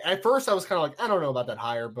 oh, okay. At first, I was kind of like, I don't know about that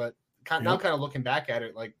hire, but now kind of looking back at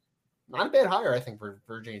it, like, not a bad hire, I think, for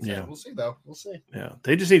Virginia Tech. Yeah. We'll see, though. We'll see. Yeah.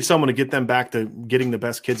 They just need someone to get them back to getting the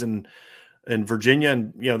best kids in Virginia,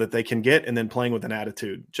 and that they can get, and then playing with an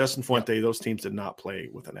attitude. Justin Fuente, those teams did not play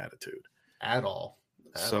with an attitude at all.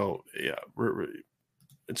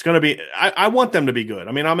 It's going to be. I want them to be good.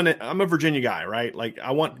 I mean, I'm a Virginia guy, right? Like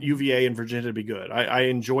I want UVA and Virginia to be good. I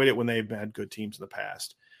enjoyed it when they've had good teams in the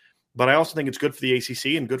past, but I also think it's good for the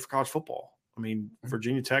ACC and good for college football. I mean,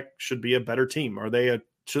 Virginia Tech should be a better team.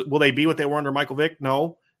 Will they be what they were under Michael Vick?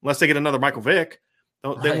 No, unless they get another Michael Vick.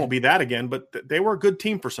 They won't be that again, but they were a good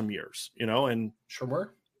team for some years, and sure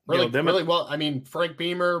were really well. I mean, Frank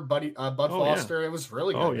Beamer, Bud Foster, it was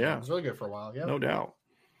really good. Oh yeah, it was really good for a while. Yeah, no doubt.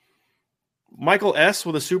 Michael S.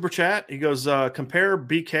 with a super chat. He goes, compare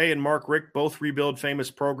BK and Mark Richt, both rebuild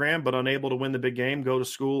famous program, but unable to win the big game. Go to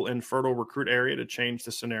school in fertile recruit area to change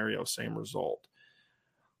the scenario. Same result.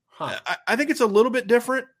 Huh. I think it's a little bit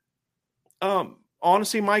different,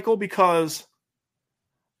 honestly, Michael, because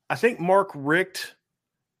I think Mark Richt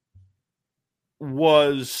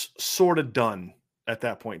was sort of done at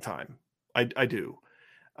that point in time. I do.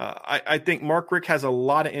 I think Mark Richt has a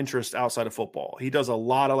lot of interest outside of football. He does a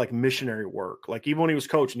lot of missionary work. Like even when he was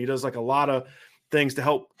coaching, he does a lot of things to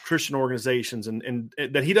help Christian organizations and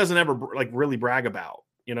that he doesn't ever really brag about.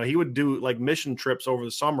 He would do mission trips over the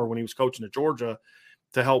summer when he was coaching at Georgia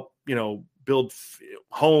to help, build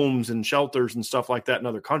homes and shelters and stuff like that in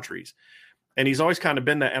other countries. And he's always kind of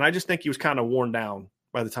been that. And I just think he was kind of worn down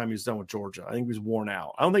by the time he was done with Georgia. I think he was worn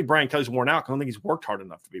out. I don't think Brian Kelly's worn out. I don't think he's worked hard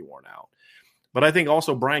enough to be worn out. But I think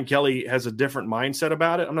also Brian Kelly has a different mindset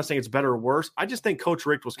about it. I'm not saying it's better or worse. I just think Coach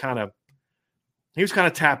Richt was kind of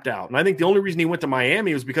tapped out. And I think the only reason he went to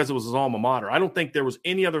Miami was because it was his alma mater. I don't think there was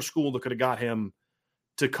any other school that could have got him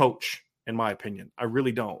to coach, in my opinion. I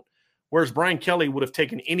really don't. Whereas Brian Kelly would have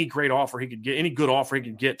taken any great offer he could get, any good offer he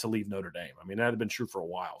could get to leave Notre Dame. I mean, that had been true for a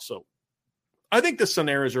while. So I think the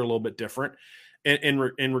scenarios are a little bit different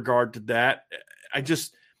in regard to that.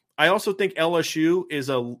 I also think LSU is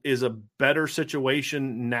a better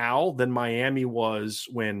situation now than Miami was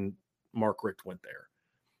when Mark Richt went there.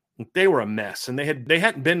 They were a mess, and they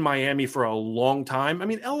hadn't been Miami for a long time. I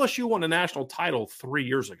mean, LSU won a national title 3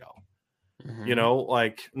 years ago.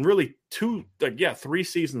 Mm-hmm. Really 3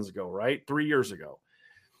 seasons ago, right? 3 years ago.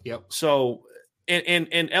 Yep. So, and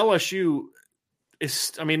LSU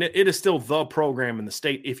is, it is still the program in the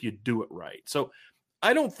state if you do it right. So,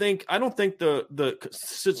 I don't think the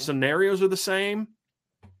scenarios are the same,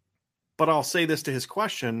 but I'll say this to his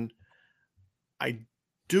question. I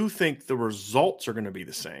do think the results are going to be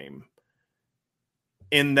the same,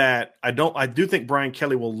 in that I do think Brian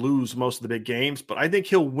Kelly will lose most of the big games, but I think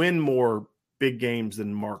he'll win more big games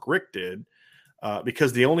than Mark Richt did,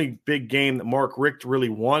 because the only big game that Mark Richt really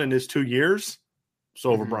won in his 2 years was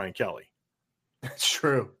over Brian Kelly. That's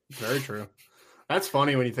true. Very true. That's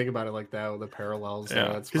funny when you think about it like that, with the parallels.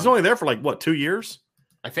 Yeah, he's only there for 2 years.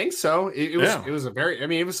 I think so. It was a very.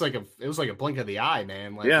 It was like a blink of the eye,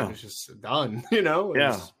 man. It was just done.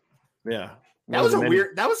 Yeah. That was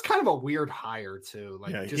weird. That was kind of a weird hire too.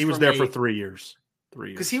 He was there for 3 years. 3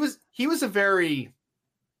 years. Because he was a very.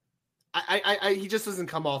 He just doesn't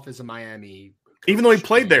come off as a Miami coach, even though he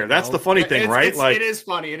played there. That's the funny thing, right? It is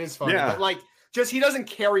funny. Yeah. But just he doesn't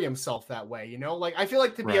carry himself that way, I feel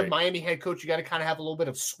like to be a Miami head coach, you got to kind of have a little bit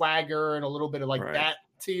of swagger and a little bit of that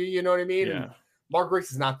to you. You know what I mean? Yeah. And Mark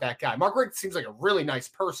Richt is not that guy. Mark Richt seems like a really nice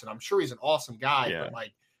person. I'm sure he's an awesome guy, but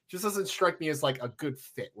just doesn't strike me as a good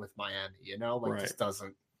fit with Miami. Just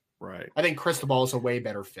doesn't. Right. I think Cristobal is a way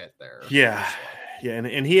better fit there. Yeah. Yeah.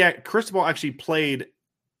 And Cristobal actually played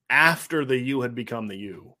after the U had become the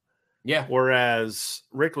U. Yeah. Whereas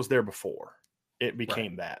Richt was there before it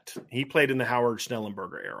became that. He played in the Howard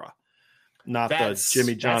Schnellenberger era, not the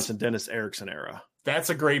Jimmy Johnson, Dennis Erickson era. That's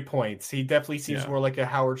a great point. He definitely seems more like a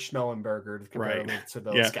Howard Schnellenberger compared to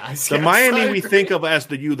those guys. The Miami we think of as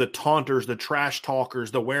the taunters, the trash talkers,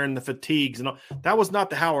 the wearing the fatigues, and all, that was not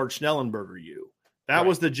the Howard Schnellenberger U. That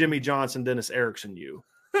was the Jimmy Johnson, Dennis Erickson U.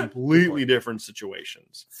 Completely different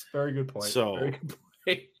situations. It's a very good point. So, very good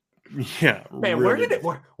point. Yeah, man. Really.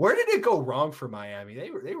 Where did it go wrong for Miami? They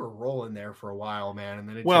were rolling there for a while, man. And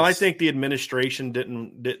then I think the administration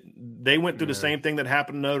they went through the same thing that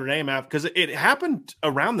happened in Notre Dame because it happened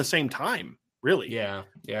around the same time, really. Yeah.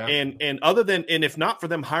 And other than if not for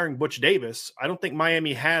them hiring Butch Davis, I don't think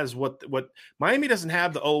Miami has what Miami doesn't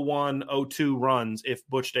have the 01, 02 runs if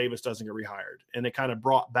Butch Davis doesn't get rehired, and it kind of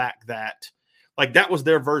brought back that that was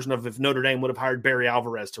their version of if Notre Dame would have hired Barry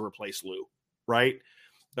Alvarez to replace Lou, right?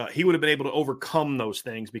 He would have been able to overcome those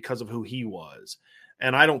things because of who he was.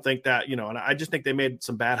 And I don't think that, and I just think they made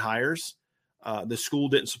some bad hires. The school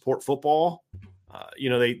didn't support football.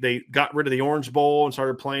 They got rid of the Orange Bowl and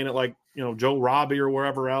started playing it Joe Robbie or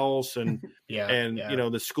wherever else. And,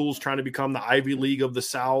 the school's trying to become the Ivy League of the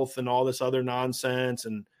South and all this other nonsense.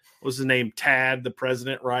 And what was his name? Tad, the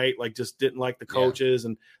president, right? just didn't like the coaches.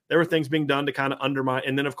 And there were things being done to kind of undermine.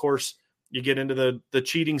 And then, of course, you get into the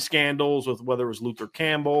cheating scandals with whether it was Luther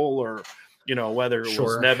Campbell or, whether it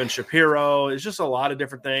was Nevin Shapiro. It's just a lot of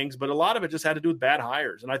different things, but a lot of it just had to do with bad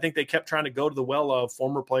hires. And I think they kept trying to go to the well of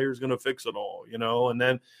former players going to fix it all, and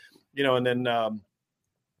then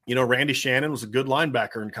Randy Shannon was a good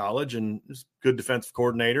linebacker in college and was a good defensive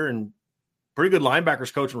coordinator and pretty good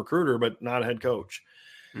linebackers coach and recruiter, but not a head coach.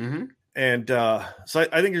 Mm-hmm. And so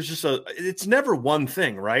I think it's never one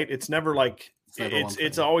thing, right? It's never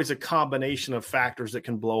it's always a combination of factors that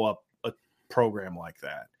can blow up a program like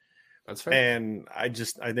that. That's fair. And I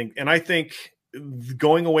think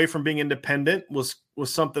going away from being independent was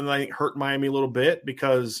something that I think hurt Miami a little bit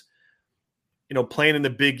because, playing in the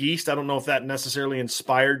Big East, I don't know if that necessarily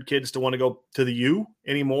inspired kids to want to go to the U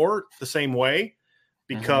anymore the same way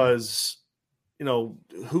because,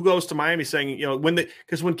 who goes to Miami saying,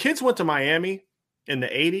 because when kids went to Miami in the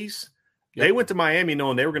 80s, they went to Miami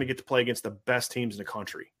knowing they were going to get to play against the best teams in the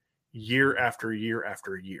country year after year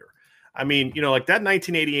after year. I mean, that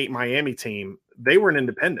 1988 Miami team, they were an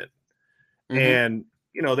independent. And,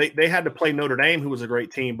 they had to play Notre Dame, who was a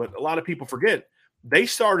great team. But a lot of people forget they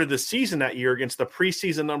started the season that year against the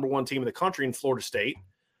preseason number one team in the country in Florida State.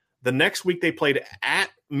 The next week they played at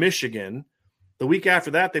Michigan. The week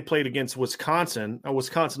after that, they played against Wisconsin. Now,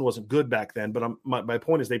 Wisconsin wasn't good back then, but my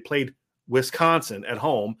point is they played Wisconsin at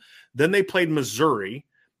home. Then they played Missouri.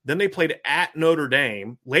 Then they played at Notre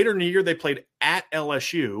Dame. Later in the year, they played at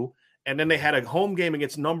LSU. And then they had a home game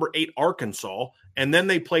against number 8 Arkansas. And then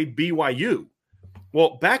they played BYU.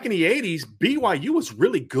 Well, back in the 80s, BYU was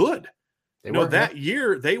really good. That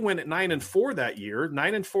year, they went at 9-4 that year.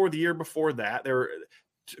 9-4 the year before that.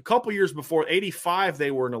 a couple years before, 85,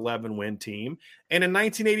 they were an 11-win team. And in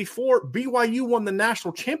 1984, BYU won the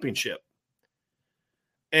national championship.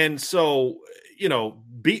 And so,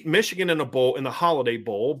 beat Michigan in the Holiday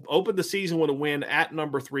Bowl, opened the season with a win at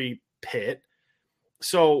number 3 Pitt.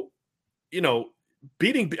 So,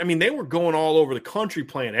 they were going all over the country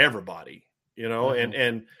playing everybody,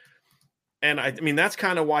 and I mean, that's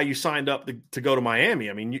kind of why you signed up to go to Miami.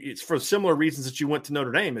 I mean, it's for similar reasons that you went to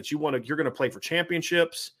Notre Dame. It's you're going to play for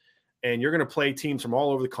championships, and you're going to play teams from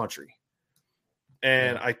all over the country.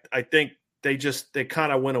 And I think they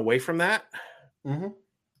kind of went away from that. Mm-hmm.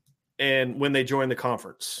 And when they joined the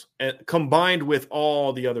conference, and combined with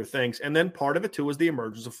all the other things, and then part of it too was the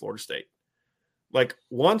emergence of Florida State. Like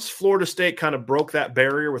once Florida State kind of broke that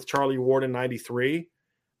barrier with Charlie Ward in '93,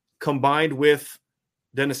 combined with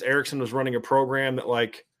Dennis Erickson was running a program that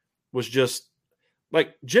was just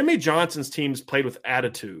like Jimmy Johnson's teams played with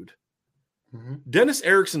attitude. Mm-hmm. Dennis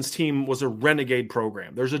Erickson's team was a renegade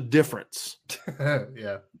program. There's a difference.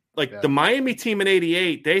 Yeah. The Miami team in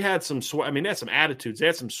 '88, they had some they had some attitudes. They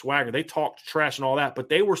had some swagger. They talked trash and all that, but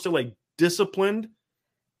they were still a disciplined,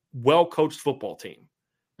 well-coached football team.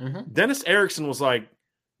 Mm-hmm. Dennis Erickson was I'm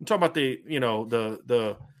talking about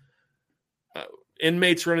the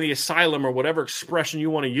inmates or in the asylum or whatever expression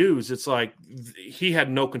you want to use. It's like he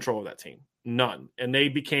had no control of that team, none. And they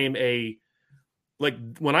became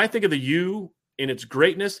when I think of the U in its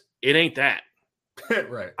greatness, it ain't that.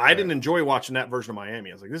 Right. I didn't enjoy watching that version of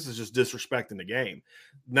Miami. I was like, this is just disrespecting the game.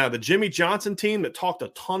 Now, the Jimmy Johnson team that talked a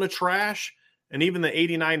ton of trash, and even the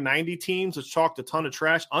 89-90 teams that talked a ton of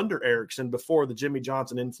trash under Erickson before the Jimmy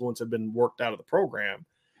Johnson influence had been worked out of the program.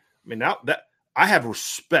 I mean, that I have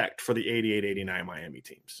respect for the 88-89 Miami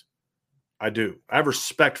teams. I do. I have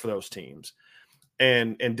respect for those teams.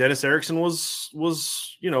 And Dennis Erickson was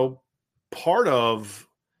part of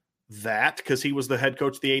that because he was the head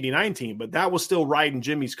coach of the 89 team, but that was still riding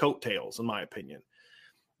Jimmy's coattails, in my opinion.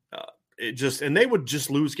 And they would just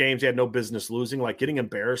lose games they had no business losing, like getting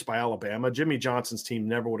embarrassed by Alabama. Jimmy Johnson's team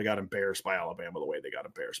never would have got embarrassed by Alabama the way they got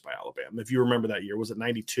embarrassed by Alabama. If you remember that year, was it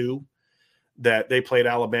 92 that they played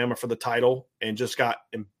Alabama for the title and just got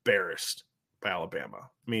embarrassed by Alabama?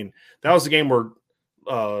 I mean, that was the game where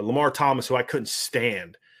Lamar Thomas, who I couldn't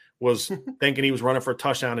stand, was thinking he was running for a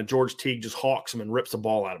touchdown, and George Teague just hawks him and rips the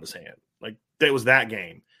ball out of his hand. Like, that was that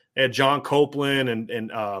game. They had John Copeland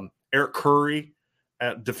and Eric Curry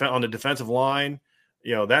on the defensive line.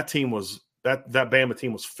 That team was that Bama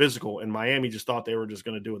team was physical, and Miami just thought they were just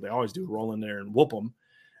going to do what they always do, roll in there and whoop them,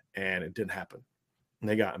 and it didn't happen. And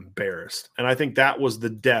they got embarrassed. And I think that was the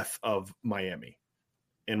death of Miami,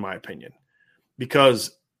 in my opinion,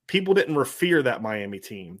 because people didn't revere that Miami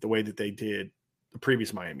team the way that they did the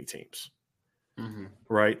previous Miami teams. Mm-hmm.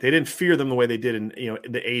 Right? They didn't fear them the way they did in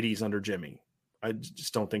the 80s under Jimmy. I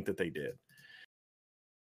just don't think that they did.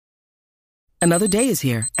 Another day is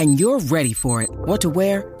here, and you're ready for it. What to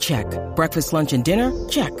wear? Check. Breakfast, lunch, and dinner?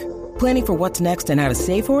 Check. Planning for what's next and how to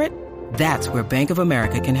save for it? That's where Bank of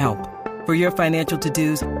America can help. For your financial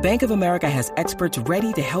to-dos, Bank of America has experts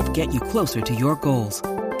ready to help get you closer to your goals.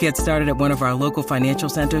 Get started at one of our local financial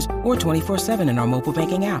centers or 24/7 in our mobile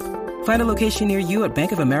banking app. Find a location near you at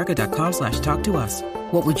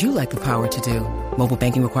bankofamerica.com/talktous. What would you like the power to do? Mobile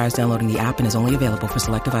banking requires downloading the app and is only available for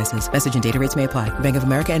select devices. Message and data rates may apply. Bank of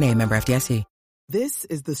America NA, member FDIC. This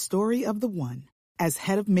is the story of the one. As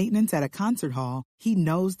head of maintenance at a concert hall, he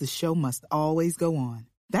knows the show must always go on.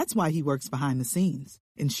 That's why he works behind the scenes,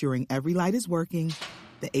 ensuring every light is working,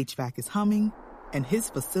 the HVAC is humming, and his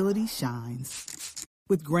facility shines.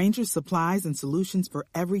 With Grainger's supplies and solutions for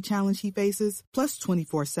every challenge he faces, plus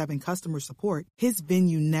 24/7 customer support, his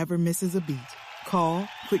venue never misses a beat. Call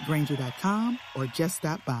quickgrainger.com or just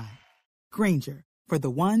stop by. Grainger, for the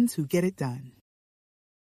ones who get it done.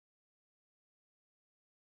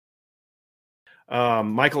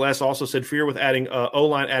 Michael S. also said fear with adding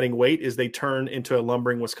O-line adding weight is they turn into a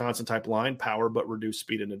lumbering Wisconsin type line, power but reduce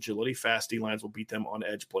speed and agility. Fast D-lines will beat them on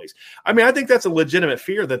edge plays. I mean, I think that's a legitimate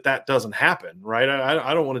fear that doesn't happen, right?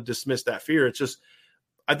 I don't want to dismiss that fear. It's just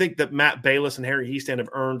I think that Matt Bayless and Harry Hiestand have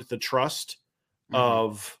earned the trust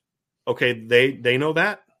of, okay, they know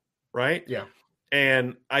that, right? Yeah.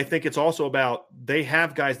 And I think it's also about they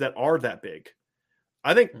have guys that are that big.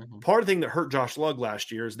 I think part of the thing that hurt Josh Lugg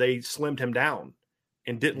last year is they slimmed him down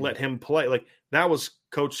and didn't let him play. Like, that was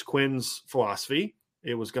Coach Quinn's philosophy.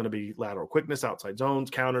 It was going to be lateral quickness, outside zones,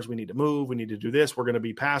 counters. We need to move. We need to do this. We're going to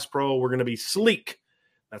be pass pro. We're going to be sleek.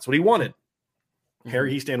 That's what he wanted.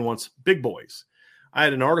 Harry Hiestand wants big boys. I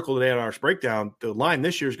had an article today on Irish Breakdown. The line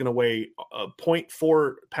this year is going to weigh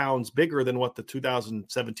 0.4 pounds bigger than what the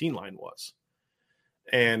 2017 line was.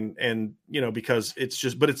 And because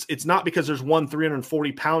it's not because there's one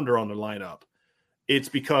 340 pounder on the lineup. It's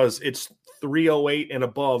because it's 308 and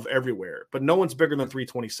above everywhere, but no one's bigger than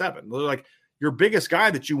 327. They're like, your biggest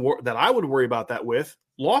guy that I would worry about that with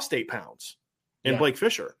lost 8 pounds in Blake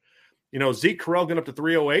Fisher. Zeke Correll getting up to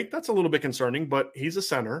 308. That's a little bit concerning, but he's a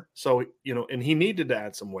center. So, and he needed to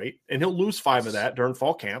add some weight, and he'll lose 5 of that during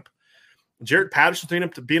fall camp. Jarrett Patterson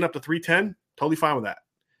being up to 310, totally fine with that.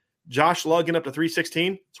 Josh Lugg getting up to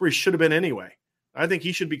 316, that's where he should have been anyway. I think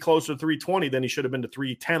he should be closer to 320 than he should have been to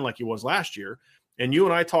 310 like he was last year. And you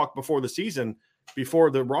and I talked before the season,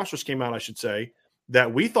 before the rosters came out, I should say,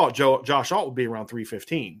 that we thought Josh Alt would be around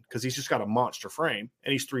 315 because he's just got a monster frame,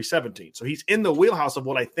 and he's 317. So he's in the wheelhouse of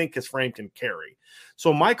what I think his frame can carry.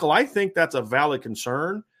 So, Michael, I think that's a valid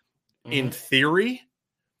concern in theory.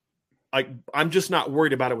 I'm just not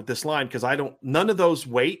worried about it with this line because none of those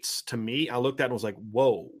weights to me, I looked at and was like,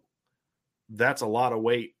 whoa, that's a lot of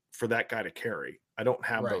weight for that guy to carry. I don't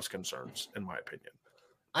have those concerns, in my opinion.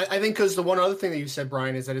 I think because the one other thing that you said,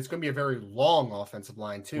 Brian, is that it's going to be a very long offensive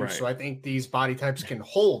line too. Right. So I think these body types can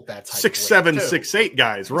hold that type 6'7", of weight 6'8"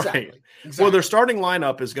 guys, exactly. Right? Exactly. Well, their starting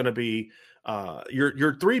lineup is going to be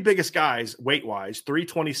your 3 biggest guys weight wise.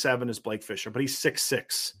 327 is Blake Fisher, but he's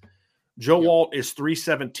 6'6". Joe Walt is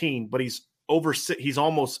 317, but he's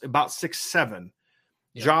almost about 6'7".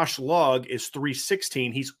 Yep. Josh Lugg is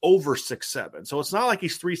 316. He's over 6'7". So it's not like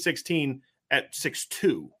he's 316 at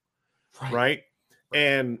 6'2", right?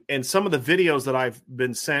 And some of the videos that I've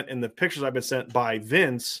been sent and the pictures I've been sent by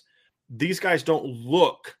Vince, these guys don't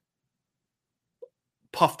look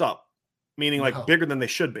puffed up, meaning like bigger than they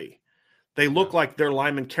should be. They look like they're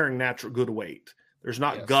linemen carrying natural good weight. There's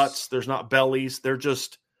not guts. There's not bellies. They're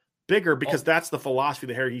just bigger because that's the philosophy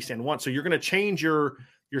that Harry Easton wants. So you're going to change your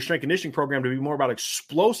strength conditioning program to be more about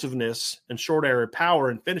explosiveness and short area power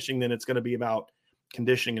and finishing than it's going to be about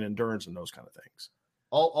conditioning and endurance and those kind of things.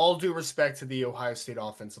 All due respect to the Ohio State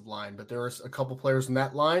offensive line, but there's a couple players in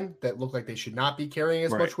that line that look like they should not be carrying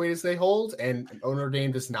as much weight as they hold, and Notre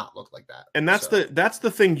Dame does not look like that. And that's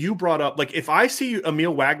the thing you brought up. Like, if I see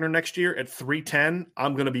Emil Wagner next year at 310,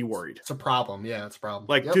 I'm going to be worried. It's a problem. Yeah, it's a problem.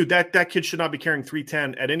 Like, dude, that kid should not be carrying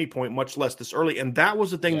 310 at any point, much less this early. And that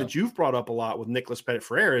was the thing that you've brought up a lot with Nicholas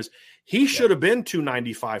Pettit-Frere is he should have been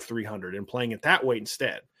 295, 300 and playing at that weight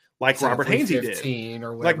instead. Like Robert Hainsey did.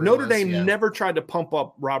 Or like Notre Dame never tried to pump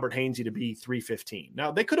up Robert Hainsey to be 315.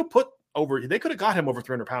 Now, they could have got him over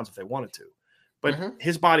 300 pounds if they wanted to, but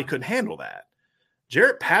his body couldn't handle that.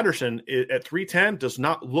 Jarrett Patterson at 310 does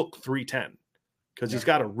not look 310 because he's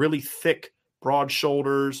got a really thick, broad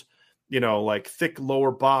shoulders, like thick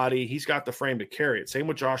lower body. He's got the frame to carry it. Same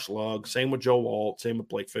with Josh Lugg, same with Joe Walt, same with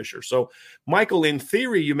Blake Fisher. So, Michael, in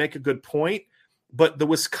theory, you make a good point, but the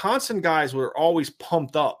Wisconsin guys were always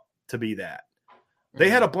pumped up to be that. They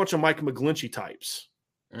had a bunch of Mike McGlinchey types,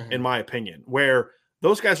 in my opinion, where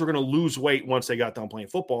those guys were going to lose weight once they got done playing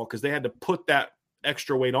football because they had to put that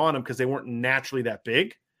extra weight on them because they weren't naturally that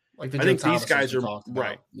big. Like I think these guys are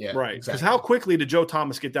right. Yeah, right. Because how quickly did Joe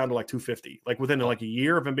Thomas get down to like 250? Like within like a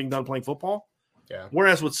year of him being done playing football? Yeah.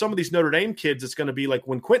 Whereas with some of these Notre Dame kids, it's going to be like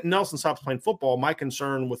when Quentin Nelson stops playing football, my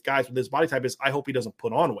concern with guys with this body type is I hope he doesn't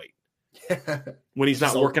put on weight. When he's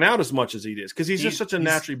not working out as much as he is because he's just such a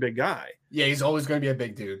naturally big guy. Yeah, he's always going to be a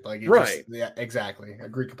big dude. Like exactly. I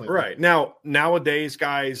agree completely. Right. Now, nowadays,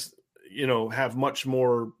 guys, have much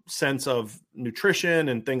more sense of nutrition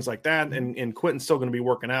and things like that. And Quentin's still going to be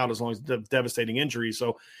working out as long as the devastating injuries.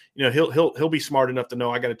 So, he'll be smart enough to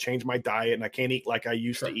know I got to change my diet and I can't eat like I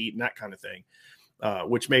used to eat and that kind of thing.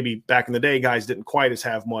 Which maybe back in the day, guys didn't quite as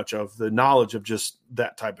have much of the knowledge of just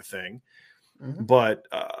that type of thing. But,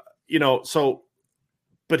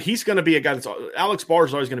 but he's going to be a guy Alex Barr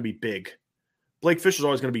is always going to be big. Blake Fisher is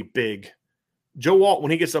always going to be big. Joe Walt, when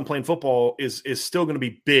he gets done playing football, is still going to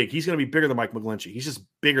be big. He's going to be bigger than Mike McGlinchey. He's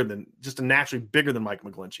just naturally bigger than Mike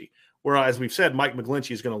McGlinchey. Whereas we've said Mike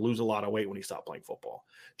McGlinchey is going to lose a lot of weight when he stopped playing football.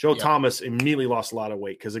 Joe Thomas immediately lost a lot of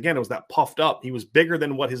weight because, again, it was that puffed up. He was bigger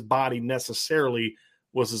than what his body necessarily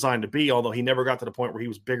was designed to be, although he never got to the point where he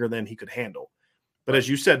was bigger than he could handle. But as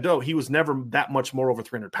you said, though, he was never that much more over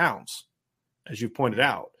 300 pounds, as you've pointed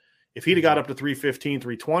out. If he'd have got up to 315,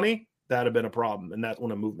 320, that'd have been a problem, and that's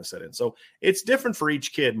when a movement set in. So it's different for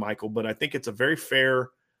each kid, Michael, but I think it's a very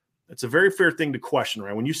fair thing to question,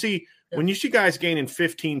 right? When you see guys gaining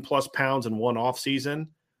 15 plus pounds in one off season,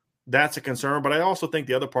 that's a concern. But I also think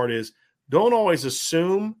the other part is don't always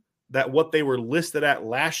assume that what they were listed at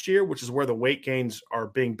last year, which is where the weight gains are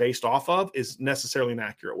being based off of, is necessarily an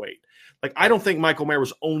accurate weight. Like, I don't think Michael Mayer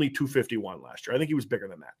was only 251 last year. I think he was bigger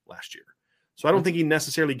than that last year. So I don't think he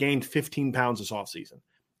necessarily gained 15 pounds this offseason.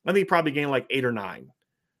 I think he probably gained like 8 or 9.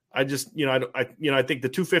 I just, I think the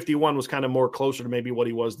 251 was kind of more closer to maybe what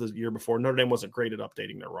he was the year before. Notre Dame wasn't great at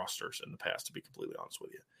updating their rosters in the past, to be completely honest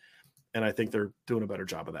with you. And I think they're doing a better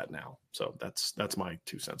job of that now. So that's my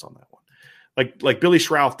 2 cents on that one. Like Billy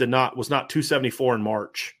Schrauth was not 274 in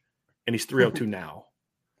March, and he's 302 now.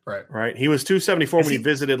 Right. He was 274 when he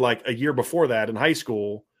visited like a year before that in high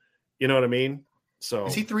school. You know what I mean? So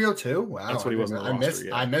is he 302? Wow. That's what he was on the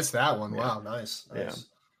roster. I missed that one. Yeah. Wow. Nice. Yeah.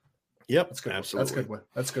 Yep. That's good. Absolutely. That's good.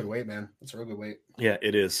 That's good weight, man. That's a real good weight. Yeah,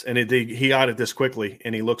 it is. And he got it this quickly,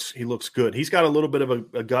 and he looks good. He's got a little bit of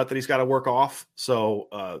a gut that he's got to work off.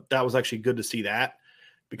 So that was actually good to see that,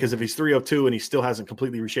 because if he's 302 and he still hasn't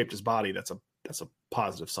completely reshaped his body, that's a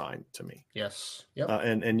positive sign to me. Yes. Yep.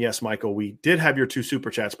 And yes, Michael, we did have your 2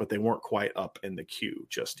 super chats, but they weren't quite up in the queue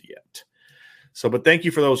just yet. So, but thank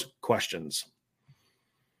you for those questions.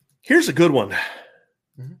 Here's a good one.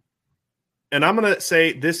 Mm-hmm. And I'm going to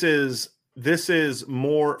say this is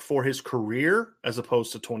more for his career as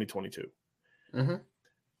opposed to 2022. Mm-hmm.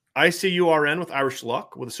 ICURN with Irish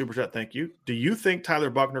Luck with a super chat. Thank you. Do you think Tyler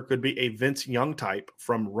Buchner could be a Vince Young type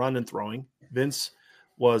from run and throwing? Vince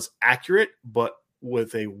was accurate, but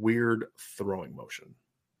with a weird throwing motion.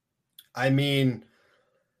 I mean,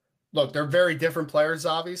 look, they're very different players,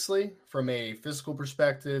 obviously, from a physical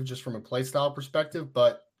perspective, just from a play style perspective,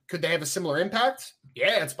 but could they have a similar impact?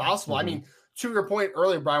 Yeah, it's possible. Mm-hmm. I mean, to your point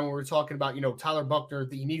earlier, Brian, when we were talking about, Tyler Buchner,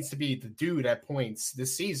 he needs to be the dude at points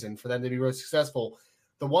this season for them to be really successful.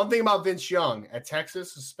 The one thing about Vince Young at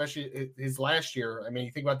Texas, especially his last year, I mean,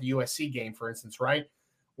 you think about the USC game, for instance, right?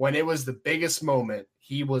 When it was the biggest moment,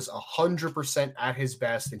 he was 100% at his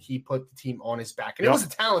best, and he put the team on his back. And It was a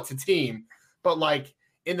talented team, but like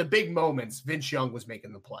in the big moments, Vince Young was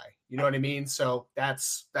making the play. You know what I mean? So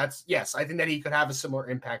that's yes, I think that he could have a similar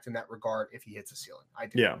impact in that regard if he hits a ceiling. I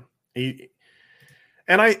do. Yeah.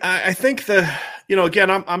 I think again,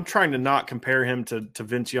 I'm trying to not compare him to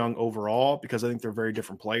Vince Young overall, because I think they're very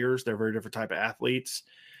different players. They're very different type of athletes.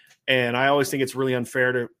 And I always think it's really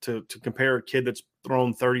unfair to compare a kid that's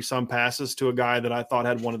thrown 30-some passes to a guy that I thought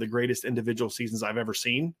had one of the greatest individual seasons I've ever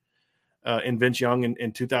seen in Vince Young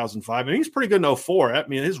in 2005. And he's pretty good in 2004. I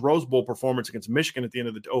mean, his Rose Bowl performance against Michigan at the end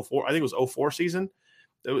of the 2004, I think it was 2004 season,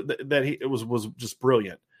 it was just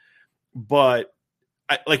brilliant. But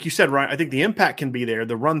like you said, Ryan, I think the impact can be there.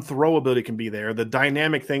 The run throw ability can be there. The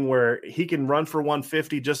dynamic thing where he can run for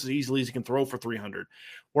 150 just as easily as he can throw for 300.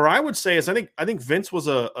 Where I would say is I think Vince was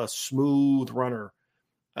a smooth runner.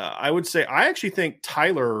 I would say I actually think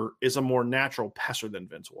Tyler is a more natural passer than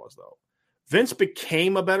Vince was, though. Vince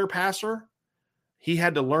became a better passer. He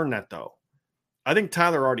had to learn that, though. I think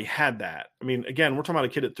Tyler already had that. I mean, again, we're talking about a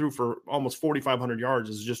kid that threw for almost 4,500 yards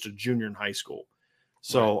as just a junior in high school.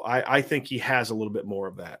 So right. I think he has a little bit more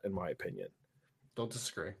of that, in my opinion. Don't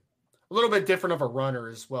disagree. A little bit different of a runner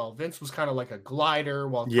as well. Vince was kind of like a glider,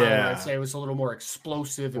 while Tyler, I'd say, was a little more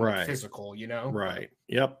explosive and like physical, Right.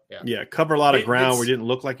 Yep. Yeah. Cover a lot of ground where he didn't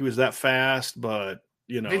look like he was that fast, but,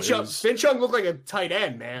 Vince Young looked like a tight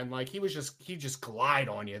end, man. Like he just glide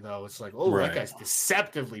on you, though. It's like, that guy's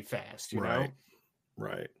deceptively fast, you know?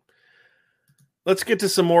 Right. Let's get to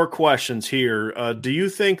some more questions here. Do you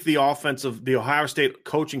think the Ohio State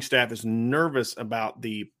coaching staff is nervous about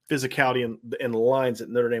the physicality and lines that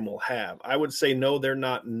Notre Dame will have? I would say no, they're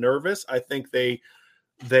not nervous. I think they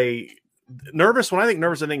nervous. When I think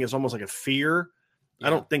nervous, I think it's almost like a fear. Yeah. I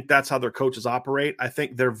don't think that's how their coaches operate. I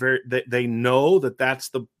think they know that's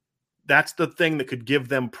the thing that could give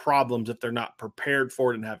them problems if they're not prepared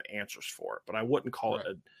for it and have answers for it. But I wouldn't call it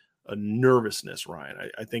a nervousness, Ryan.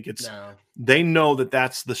 I think they know that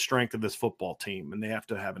that's the strength of this football team, and they have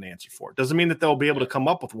to have an answer for it. Doesn't mean that they'll be able to come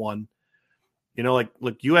up with one. Like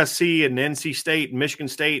USC and NC State and Michigan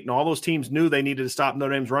State and all those teams knew they needed to stop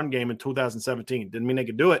Notre Dame's run game in 2017. Didn't mean they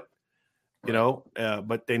could do it,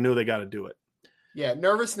 but they knew they got to do it. Yeah,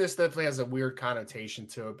 nervousness definitely has a weird connotation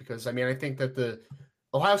to it because, I think that the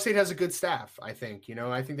Ohio State has a good staff, I think.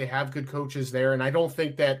 I think they have good coaches there, and I don't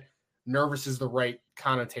think that nervous is the right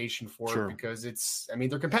connotation for it because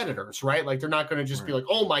they're competitors, right? Like they're not going to just be like,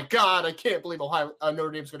 oh my God, I can't believe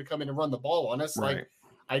Notre Dame's going to come in and run the ball on us. Right.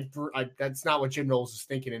 Like that's not what Jim Knowles is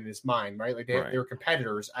thinking in his mind, right? Like they're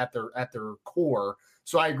competitors at their core.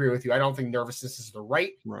 So I agree with you. I don't think nervousness is the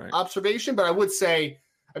right observation, but I would say,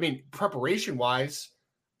 preparation wise,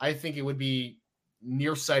 I think it would be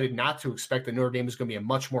nearsighted not to expect that Notre Dame is going to be a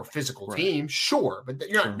much more physical team. Sure. But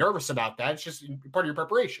you're not nervous about that. It's just part of your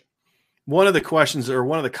preparation. One of the questions or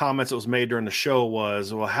one of the comments that was made during the show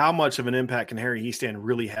was, well, how much of an impact can Harry Hiestand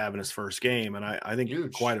really have in his first game? And I think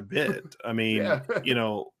huge. Quite a bit.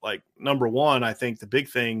 Like number one, I think the big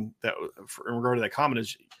thing that in regard to that comment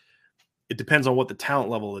is it depends on what the talent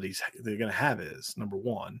level that they're going to have is, number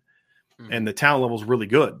one. Mm-hmm. And the talent level is really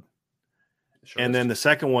good. Sure and is. then the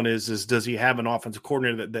second one is does he have an offensive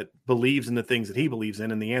coordinator that believes in the things that he believes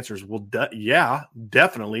in? And the answer is, well, yeah,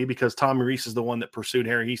 definitely, because Tommy Rees is the one that pursued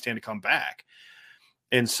Harry Hiestand to come back.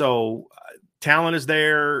 And so talent is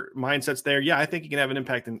there, mindset's there. Yeah, I think he can have an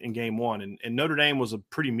impact in game one. And Notre Dame was a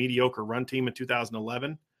pretty mediocre run team in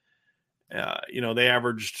 2011. They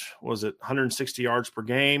averaged, 160 yards per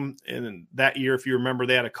game. And that year, if you remember,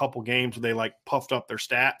 they had a couple games where they puffed up their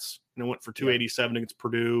stats and went for 287 against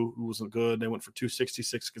Purdue, who wasn't good. They went for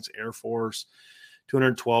 266 against Air Force,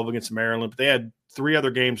 212 against Maryland. But they had 3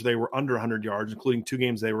 other games where they were under 100 yards, including 2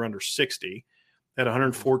 games they were under 60. They had a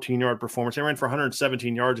 114-yard performance. They ran for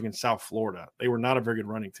 117 yards against South Florida. They were not a very good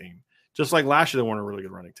running team. Just like last year, they weren't a really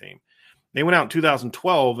good running team. They went out in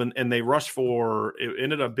 2012 and they rushed for, it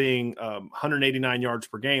ended up being 189 yards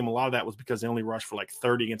per game. A lot of that was because they only rushed for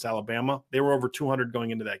 30 against Alabama. They were over 200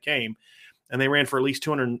 going into that game. And they ran for at least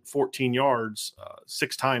 214 yards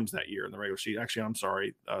 6 times that year in the regular season. Actually, I'm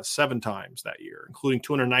sorry, 7 times that year, including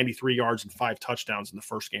 293 yards and 5 touchdowns in the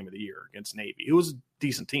first game of the year against Navy. It was a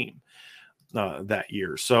decent team that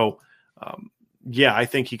year. So, I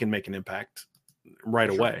think he can make an impact right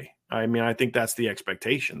away. I mean, I think that's the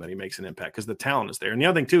expectation, that he makes an impact because the talent is there. And the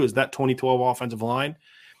other thing, too, is that 2012 offensive line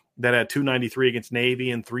that had 293 against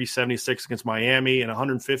Navy and 376 against Miami and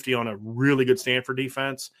 150 on a really good Stanford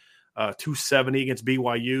defense, 270 against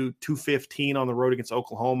BYU, 215 on the road against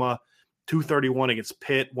Oklahoma, 231 against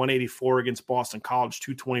Pitt, 184 against Boston College,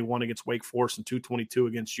 221 against Wake Forest, and 222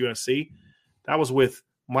 against USC. That was with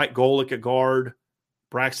Mike Golick at guard,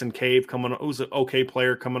 Braxton Cave who's an okay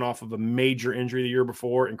player coming off of a major injury the year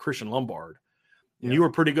before, and Christian Lombard. And you were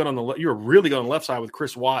pretty good you were really good on the left side with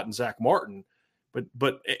Chris Watt and Zach Martin. But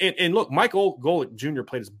look, Mike Golick Jr.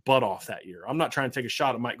 played his butt off that year. I'm not trying to take a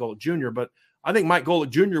shot at Mike Golick Jr., but I think Mike Golick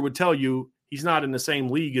Jr. would tell you he's not in the same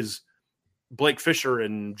league as Blake Fisher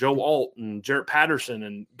and Joe Alt and Jarrett Patterson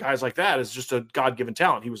and guys like that. It's just a God-given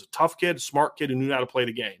talent. He was a tough kid, a smart kid who knew how to play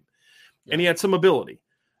the game. Yeah. And he had some ability.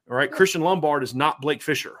 All right. Christian Lombard is not Blake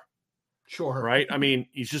Fisher. Sure. Right. I mean,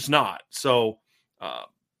 he's just not. So,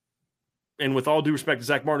 and with all due respect to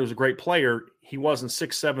Zach Martin, who's a great player, he wasn't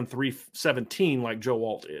 6'7", 317 like Joe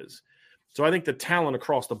Alt is. So I think the talent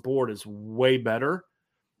across the board is way better.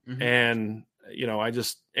 Mm-hmm. And,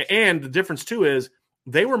 and the difference too is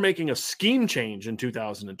they were making a scheme change in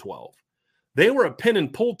 2012. They were a pin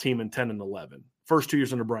and pull team in 10 and 11, first 2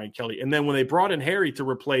 years under Brian Kelly. And then when they brought in Harry to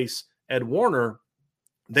replace Ed Warner,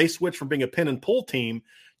 they switched from being a pin and pull team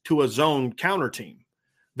to a zone counter team.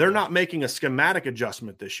 They're not making a schematic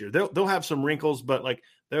adjustment this year. They'll have some wrinkles, but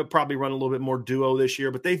they'll probably run a little bit more duo this year,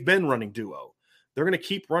 but they've been running duo. They're going to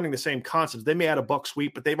keep running the same concepts. They may add a buck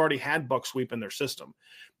sweep, but they've already had buck sweep in their system.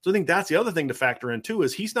 So I think that's the other thing to factor in too,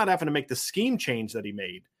 is he's not having to make the scheme change that he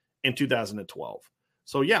made in 2012.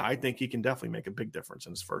 So yeah, I think he can definitely make a big difference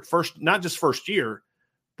in his first, not just first year,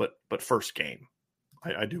 but first game.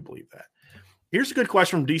 I do believe that. Here's a good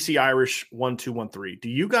question from DC Irish 1213. Do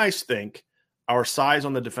you guys think our size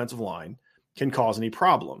on the defensive line can cause any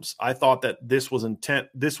problems? I thought that this was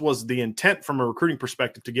the intent from a recruiting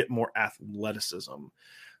perspective to get more athleticism.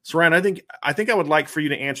 So Ryan, I think I would like for you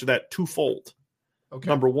to answer that twofold. Okay.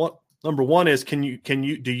 Number one is, do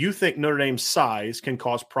you think Notre Dame's size can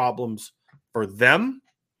cause problems for them?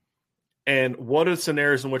 And what are the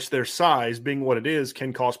scenarios in which their size, being what it is,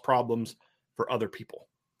 can cause problems for other people?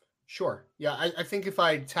 Sure. Yeah, I think if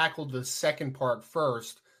I tackled the second part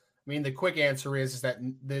first, I mean, the quick answer is that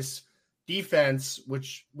this defense,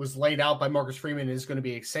 which was laid out by Marcus Freeman, is going to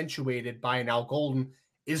be accentuated by an Al Golden,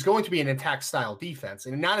 is going to be an attack style defense.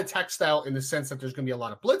 And not attack style in the sense that there's going to be a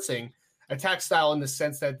lot of blitzing, attack style in the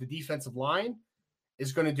sense that the defensive line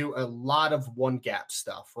is going to do a lot of one gap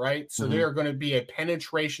stuff, right? So they are going to be a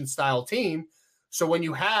penetration style team. So when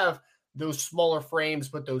you have those smaller frames,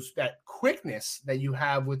 but that quickness that you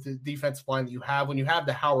have with the defensive line that you have when you have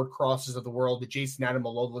the Howard Crosses of the world, the Jason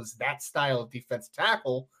Adamalolas, that style of defensive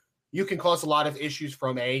tackle, you can cause a lot of issues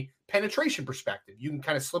from a penetration perspective. You can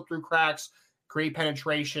kind of slip through cracks, create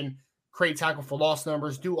penetration, create tackle for loss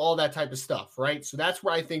numbers, do all that type of stuff, right? So that's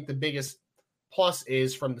where I think the biggest plus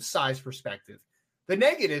is from the size perspective. The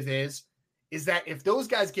negative is that if those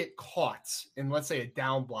guys get caught in, let's say, a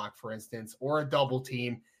down block, for instance, or a double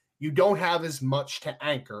team, you don't have as much to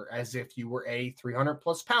anchor as if you were a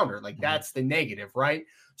 300-plus pounder. That's the negative, right?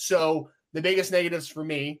 So the biggest negatives for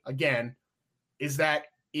me, again, is that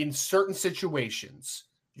in certain situations,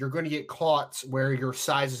 you're going to get caught where your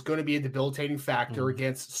size is going to be a debilitating factor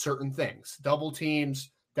against certain things. Double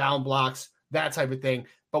teams, down blocks, that type of thing.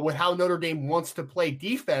 But with how Notre Dame wants to play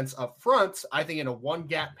defense up front, I think in a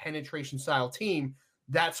one-gap penetration style team,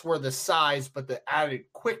 that's where the size, but the added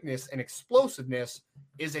quickness and explosiveness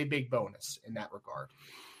is a big bonus in that regard.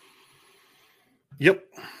 Yep.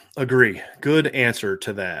 Agree. Good answer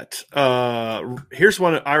to that. Here's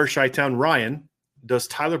one at Irish Chi-Town. Ryan, does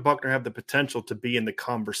Tyler Buchner have the potential to be in the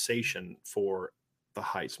conversation for the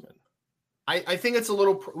Heisman? I think it's a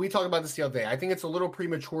little – we talked about this the other day. I think it's a little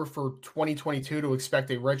premature for 2022 to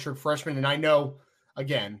expect a redshirt freshman. And I know,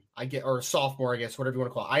 again, or a sophomore, I guess, whatever you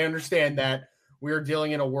want to call it. I understand that we are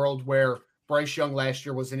dealing in a world where Bryce Young last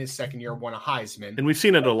year was in his second year, won a Heisman. And we've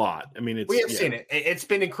seen it a lot. I mean, we have seen it. It's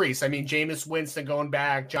been increased. I mean, Jameis Winston going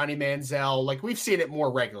back, Johnny Manziel. Like, we've seen it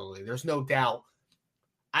more regularly. There's no doubt.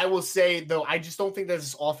 I will say, though, I just don't think that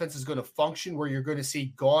this offense is going to function where you're going to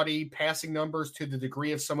see gaudy passing numbers to the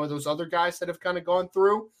degree of some of those other guys that have kind of gone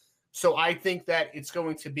through. So I think that it's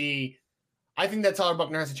going to be – I think that Tyler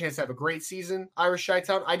Buchner has a chance to have a great season, Irish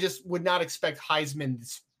Chi-Town. I just would not expect Heisman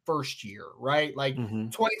this first year, right? Like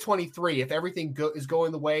 2023, if everything is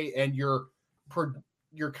going the way and you're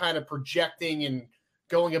kind of projecting and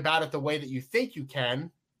going about it the way that you think you can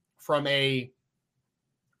from a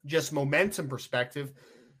just momentum perspective –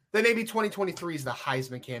 then maybe 2023 is the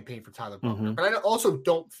Heisman campaign for Tyler Buchner. But I also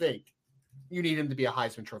don't think you need him to be a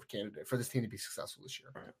Heisman Trophy candidate for this team to be successful this year.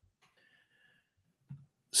 Right.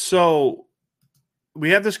 So we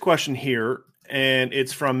have this question here, and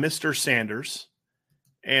it's from Mr. Sanders.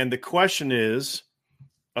 And the question is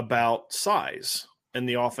about size and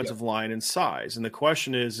the offensive line and size. And the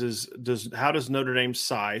question is how does Notre Dame's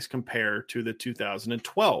size compare to the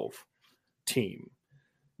 2012 team?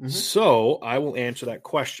 So I will answer that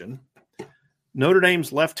question. Notre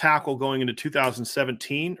Dame's left tackle going into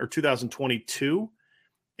 2017 or 2022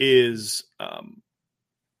 is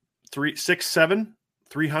 6'7",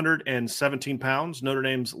 317 pounds. Notre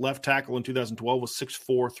Dame's left tackle in 2012 was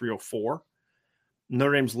 6'4", 304.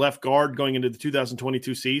 Notre Dame's left guard going into the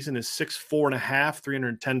 2022 season is 6'4.5",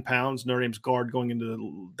 310 pounds. Notre Dame's guard going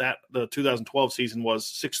into the 2012 season was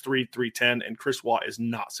 6'3", 310, and Chris Watt is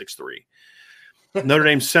not 6'3". Notre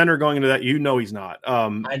Dame center going into that, he's not.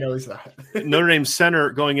 I know he's not. Notre Dame center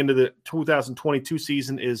going into the 2022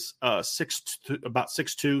 season is about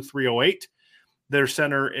 6'2", 308. Their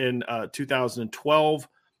center in 2012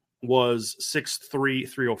 was 6'3",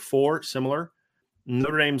 304, similar.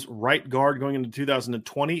 Notre Dame's right guard going into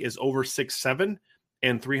 2020 is over 6'7"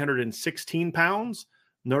 and 316 pounds.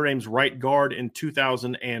 Notre Dame's right guard in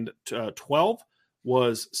 2012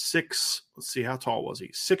 was let's see, how tall was he?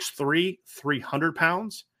 6'3", 300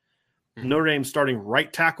 pounds. Notre Dame's starting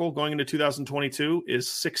right tackle going into 2022 is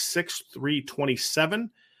 6'6",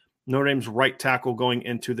 327. Notre Dame's right tackle going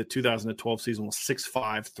into the 2012 season was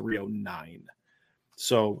 6'5", 309.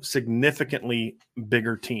 So significantly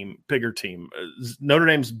bigger team. Notre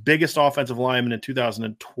Dame's biggest offensive lineman in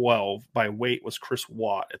 2012 by weight was Chris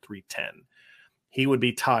Watt at 310. He would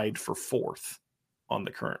be tied for fourth on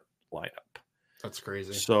the current lineup. That's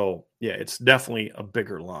crazy. So, yeah, it's definitely a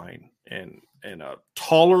bigger line and a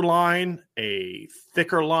taller line, a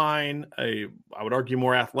thicker line, I would argue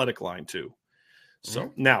more athletic line too.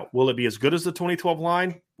 So now, will it be as good as the 2012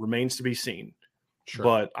 line? Remains to be seen. Sure.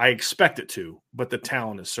 But I expect it to, but the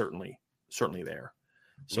talent is certainly there.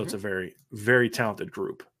 So it's a very, very talented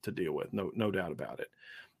group to deal with. No doubt about it.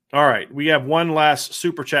 All right. We have one last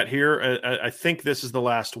super chat here. I think this is the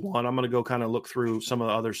last one. I'm going to go kind of look through some of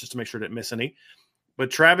the others just to make sure I didn't miss any.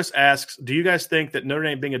 But Travis asks, do you guys think that Notre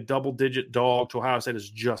Dame being a double-digit dog to Ohio State is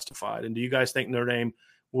justified? And do you guys think Notre Dame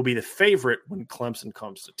will be the favorite when Clemson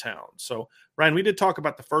comes to town? So, Ryan, we did talk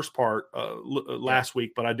about the first part last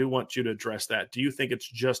week, but I do want you to address that. Do you think it's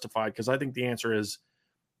justified? Because I think the answer is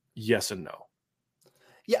yes and no.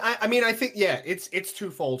 Yeah, I mean, I think, it's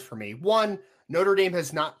twofold for me. One, Notre Dame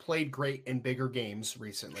has not played great in bigger games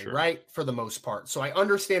recently, right? For the most part. So I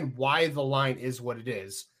understand why the line is what it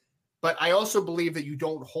is. But I also believe that you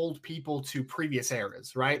don't hold people to previous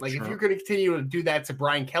eras, right? Like if you're going to continue to do that to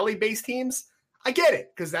Brian Kelly-based teams, I get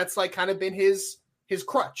it. Because that's like kind of been his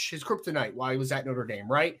crutch, his kryptonite while he was at Notre Dame,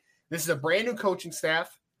 right? This is a brand new coaching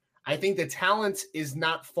staff. I think the talent is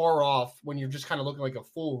not far off when you're just kind of looking like a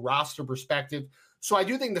full roster perspective. So I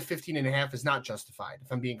do think the 15.5 is not justified,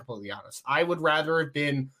 if I'm being completely honest. I would rather have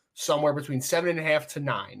been somewhere between 7.5 to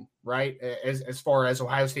 9, right? As far as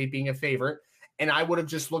Ohio State being a favorite. And I would have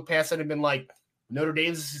just looked past it and been like, Notre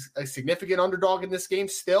Dame's a significant underdog in this game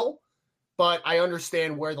still, but I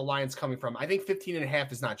understand where the line's coming from. I think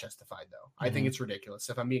 15.5 is not justified, though. I think it's ridiculous,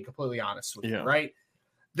 if I'm being completely honest with you, right?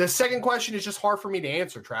 The second question is just hard for me to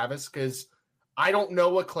answer, Travis, because I don't know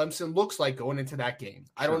what Clemson looks like going into that game.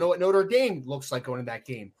 I don't know what Notre Dame looks like going into that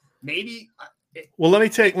game. Maybe. Well, let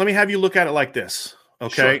me have you look at it like this.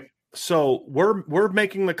 Okay. Sure. So we're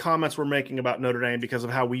making the comments we're making about Notre Dame because of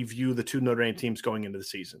how we view the two Notre Dame teams going into the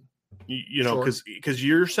season. You know, because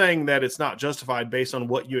you're saying that it's not justified based on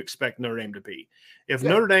what you expect Notre Dame to be. If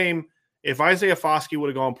Notre Dame, if Isaiah Foskey would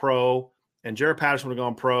have gone pro and Jared Patterson would have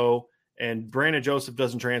gone pro and Brandon Joseph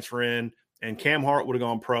doesn't transfer in and Cam Hart would have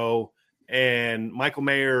gone pro and Michael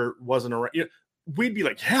Mayer wasn't around, we'd be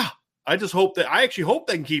like, yeah, I actually hope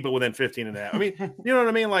they can keep it within 15.5. I mean, you know what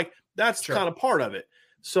I mean? Like that's kind of part of it.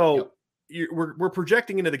 So we're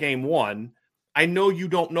projecting into the game one. I know you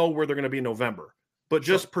don't know where they're going to be in November, but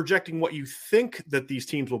just projecting what you think that these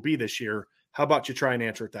teams will be this year. How about you try and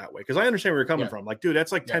answer it that way? Because I understand where you're coming from. Like, dude,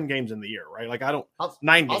 that's like 10 games in the year, right? Like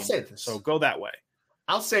 9 games. I'll say this. So go that way.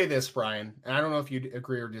 I'll say this, Brian, and I don't know if you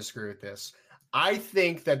agree or disagree with this. I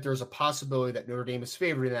think that there's a possibility that Notre Dame is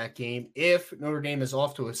favored in that game if Notre Dame is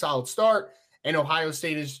off to a solid start and Ohio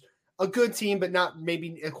State is a good team, but not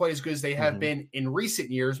maybe quite as good as they have been in recent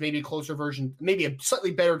years, maybe a closer version, maybe a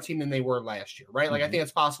slightly better team than they were last year, right? Like I think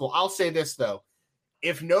it's possible. I'll say this, though.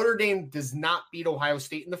 If Notre Dame does not beat Ohio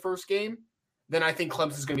State in the first game, then I think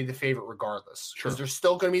Clemson's going to be the favorite regardless. Because there's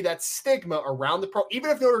still going to be that stigma around the pro. Even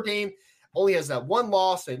if Notre Dame only has that one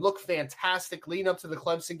loss, they look fantastic leading up to the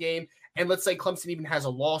Clemson game, and let's say Clemson even has a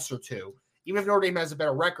loss or two. Even if Notre Dame has a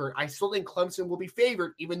better record, I still think Clemson will be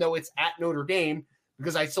favored, even though it's at Notre Dame,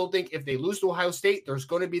 because I still think if they lose to Ohio State, there's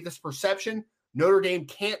going to be this perception Notre Dame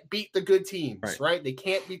can't beat the good teams, right? They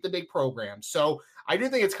can't beat the big programs. So I do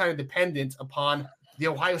think it's kind of dependent upon the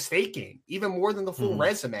Ohio State game, even more than the full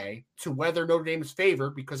resume, to whether Notre Dame is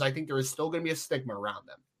favored, because I think there is still going to be a stigma around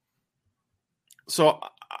them. So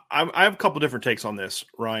I have a couple different takes on this,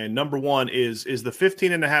 Ryan. Number one is the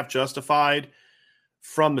 15.5 justified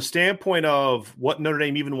from the standpoint of what Notre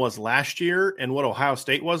Dame even was last year and what Ohio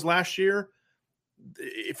State was last year?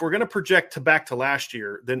 If we're going to project back to last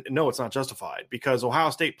year, then no, it's not justified, because Ohio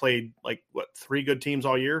State played like 4 good teams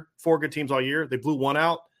all year. They blew one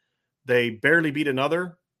out. They barely beat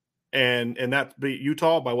another, and that beat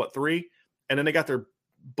Utah by 3? And then they got their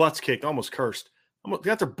butts kicked, almost cursed. They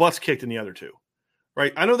got their butts kicked in the other 2,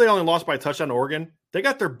 right? I know they only lost by a touchdown to Oregon. They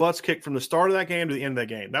got their butts kicked from the start of that game to the end of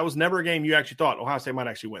that game. That was never a game you actually thought Ohio State might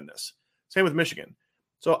actually win this. Same with Michigan.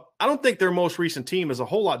 So I don't think their most recent team is a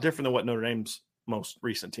whole lot different than what Notre Dame's most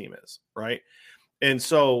recent team is, right? And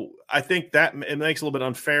so I think that it makes it a little bit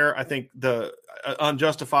unfair. I think the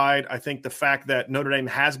unjustified. I think the fact that Notre Dame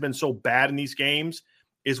has been so bad in these games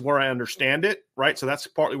is where I understand it, right? So that's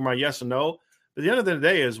partly my yes and no. But at the end of the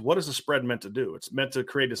day is, what is the spread meant to do? It's meant to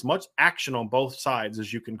create as much action on both sides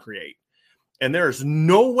as you can create. And there is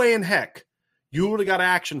no way in heck you would have got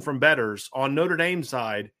action from bettors on Notre Dame's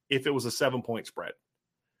side if it was a 7-point spread,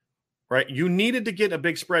 right? You needed to get a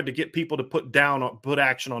big spread to get people to put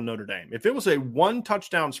action on Notre Dame. If it was a 1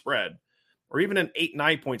 touchdown spread or even an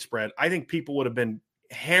 8-9 point spread, I think people would have been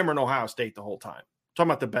hammering Ohio State the whole time. I'm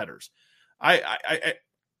talking about the bettors.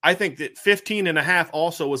 I think that 15.5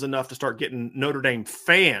 also was enough to start getting Notre Dame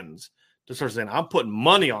fans to start saying, I'm putting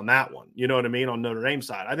money on that one. You know what I mean? On Notre Dame's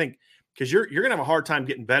side. I think because you're going to have a hard time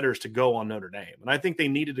getting bettors to go on Notre Dame. And I think they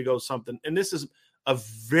needed to go something. And this is a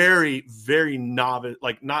very, very novice,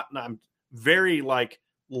 very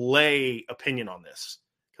lay opinion on this,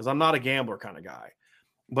 because I'm not a gambler kind of guy.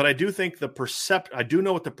 But I do think I do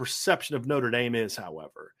know what the perception of Notre Dame is,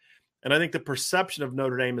 however. And I think the perception of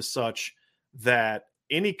Notre Dame is such that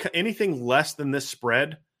anything less than this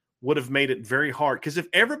spread would have made it very hard. Because if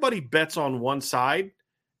everybody bets on one side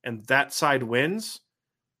and that side wins,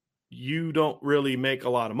 you don't really make a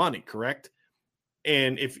lot of money, correct?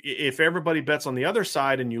 And if everybody bets on the other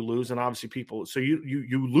side and you lose, and obviously people, so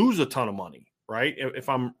you lose a ton of money, right? If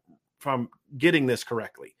I'm getting this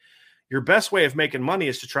correctly, your best way of making money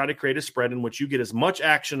is to try to create a spread in which you get as much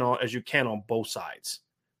action as you can on both sides.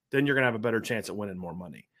 Then you're going to have a better chance at winning more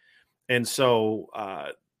money. And so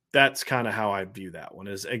that's kind of how I view that one.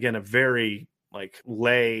 Is again a very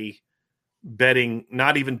lay betting,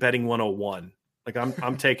 not even betting 101. Like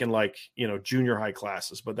I'm taking junior high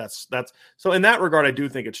classes, but that's so in that regard, I do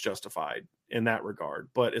think it's justified in that regard.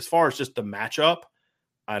 But as far as just the matchup,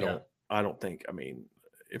 I don't think, I mean,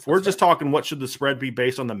 if we're just talking, what should the spread be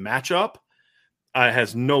based on the matchup? It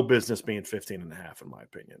has no business being 15.5, in my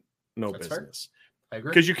opinion. No That's business. Fair. I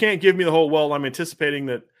agree. Because you can't give me the whole, well, I'm anticipating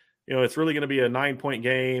that, it's really going to be a 9-point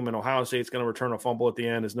game and Ohio State's going to return a fumble at the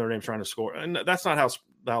end as Notre Dame's trying to score. And that's not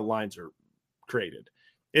how lines are created.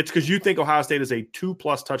 It's because you think Ohio State is a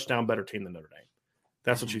 2+ touchdown better team than Notre Dame.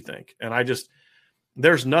 That's what you think. And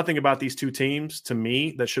there's nothing about these two teams to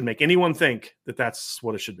me that should make anyone think that that's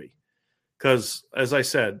what it should be. Because, as I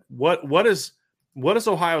said, what has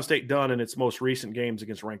Ohio State done in its most recent games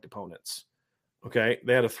against ranked opponents? Okay,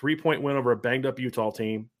 they had a 3-point win over a banged-up Utah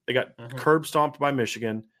team. They got curb stomped by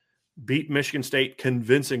Michigan, beat Michigan State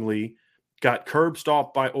convincingly, got curb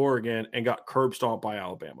stomped by Oregon, and got curb stomped by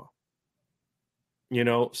Alabama.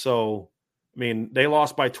 So, I mean, they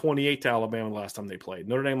lost by 28 to Alabama the last time they played.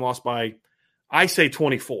 Notre Dame lost by, I say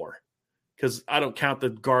 24, because I don't count the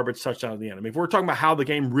garbage touchdown at the end. I mean, if we're talking about how the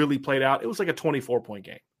game really played out, it was like a 24-point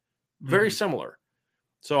game. Very similar.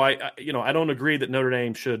 So, I don't agree that Notre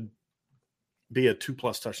Dame should be a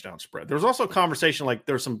 2+ touchdown spread. There's also a conversation, like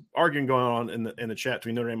there's some arguing going on in the chat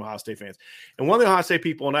between Notre Dame and Ohio State fans. And one of the Ohio State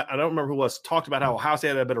people, and I don't remember who was, talked about how Ohio State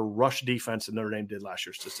had a better rush defense than Notre Dame did last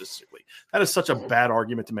year statistically. That is such a bad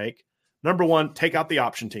argument to make. Number one, take out the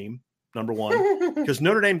option team, number one, because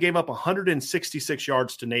Notre Dame gave up 166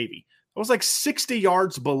 yards to Navy. That was like 60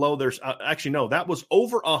 yards below their actually, no, that was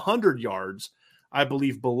over 100 yards, I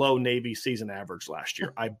believe, below Navy's season average last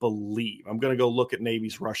year. I believe. I'm going to go look at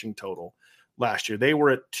Navy's rushing total. Last year, they were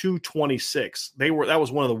at 226. That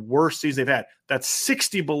was one of the worst seasons they've had. That's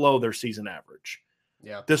 60 below their season average.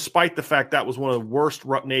 Yeah. Despite the fact that was one of the worst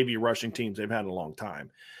Navy rushing teams they've had in a long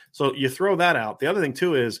time. So you throw that out. The other thing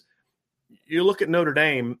too is you look at Notre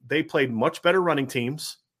Dame, they played much better running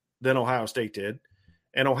teams than Ohio State did.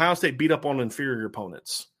 And Ohio State beat up on inferior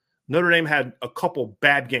opponents. Notre Dame had a couple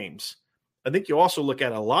bad games. I think you also look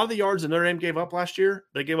at a lot of the yards that Notre Dame gave up last year,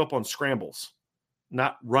 they gave up on scrambles,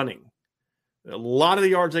 not running. A lot of the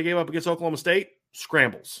yards they gave up against Oklahoma State,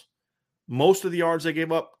 scrambles. Most of the yards they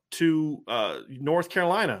gave up to North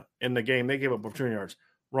Carolina in the game, they gave up 200 yards,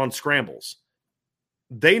 run scrambles.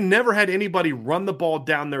 They never had anybody run the ball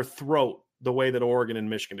down their throat the way that Oregon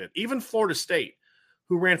and Michigan did. Even Florida State,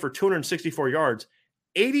 who ran for 264 yards,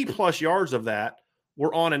 80-plus yards of that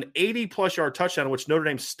were on an 80-plus yard touchdown, which Notre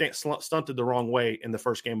Dame stunted the wrong way in the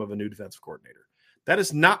first game of a new defensive coordinator. That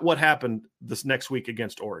is not what happened this next week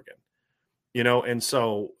against Oregon. And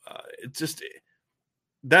so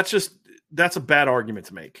that's a bad argument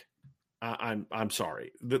to make. I'm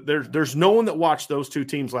sorry. There's no one that watched those two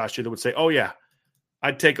teams last year that would say, oh yeah,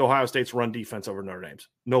 I'd take Ohio State's run defense over Notre Dame's.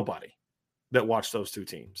 Nobody that watched those two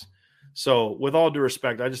teams. So with all due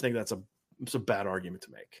respect, I just think it's a bad argument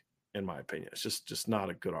to make, in my opinion. It's just not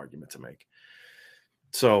a good argument to make.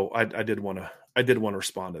 So I did want to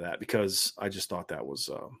respond to that because I just thought that was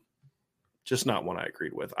just not one I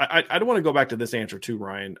agreed with. I don't want to go back to this answer too,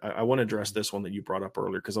 Ryan. I want to address this one that you brought up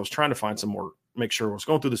earlier because I was trying to find some more, make sure I was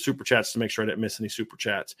going through the super chats to make sure I didn't miss any super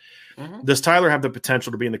chats. Does Tyler have the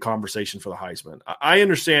potential to be in the conversation for the Heisman? I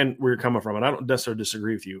understand where you're coming from, and I don't necessarily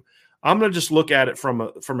disagree with you. I'm going to just look at it from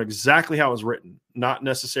exactly how it was written, not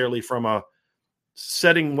necessarily from a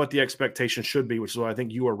setting what the expectation should be, which is what I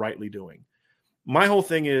think you are rightly doing. My whole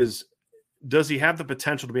thing is, does he have the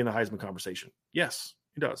potential to be in the Heisman conversation? Yes.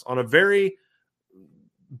 He does. On a very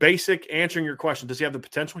basic answering your question, does he have the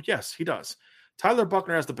potential? Yes, he does. Tyler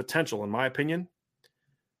Buchner has the potential, in my opinion,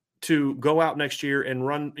 to go out next year and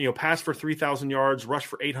run, pass for 3,000 yards, rush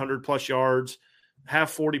for 800+ yards, have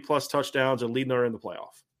 40+ touchdowns, and lead Notre Dame in the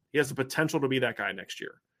playoff. He has the potential to be that guy next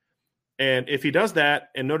year. And if he does that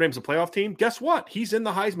and Notre Dame's a playoff team, guess what? He's in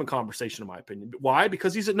the Heisman conversation, in my opinion. Why?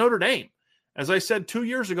 Because he's at Notre Dame. As I said 2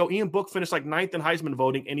 years ago, Ian Book finished like 9th in Heisman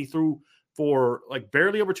voting, and he threw for like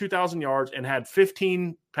barely over 2,000 yards and had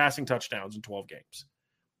 15 passing touchdowns in 12 games.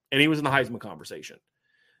 And he was in the Heisman conversation.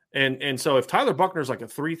 And so if Tyler Buchner is like a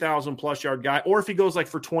 3,000+ yard guy, or if he goes like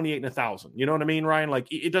for 28 and 1,000, you know what I mean, Ryan? Like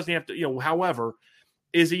it doesn't have to, however,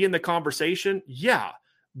 is he in the conversation? Yeah.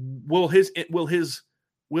 Will his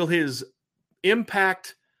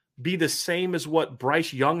impact be the same as what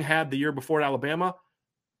Bryce Young had the year before at Alabama?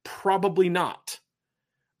 Probably not.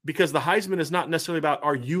 Because the Heisman is not necessarily about,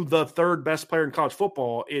 are you the third best player in college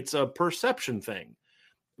football? It's a perception thing.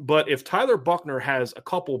 But if Tyler Buchner has a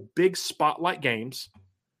couple big spotlight games,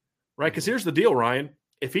 right? Because here's the deal, Ryan.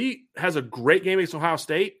 If he has a great game against Ohio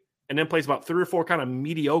State and then plays about 3 or 4 kind of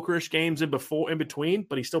mediocre-ish games in between,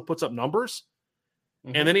 but he still puts up numbers,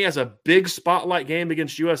 and then he has a big spotlight game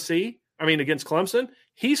against against Clemson,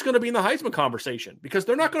 he's going to be in the Heisman conversation because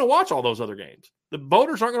they're not going to watch all those other games. The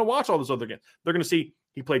voters aren't going to watch all those other games. They're going to see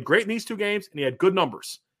he played great in these 2 games and he had good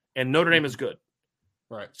numbers, and Notre Dame is good.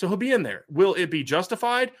 Right. So he'll be in there. Will it be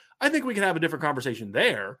justified? I think we can have a different conversation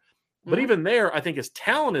there. But even there, I think his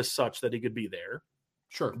talent is such that he could be there.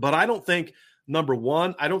 Sure. But I don't think, number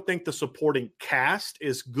one, I don't think the supporting cast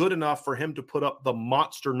is good enough for him to put up the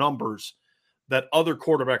monster numbers that other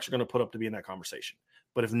quarterbacks are going to put up to be in that conversation.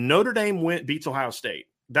 But if Notre Dame beats Ohio State,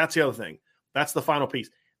 that's the other thing. That's the final piece.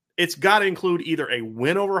 It's got to include either a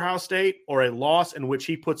win over Ohio State or a loss in which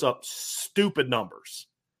he puts up stupid numbers.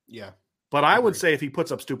 Yeah. But I would say if he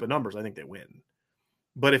puts up stupid numbers, I think they win.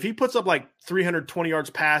 But if he puts up like 320 yards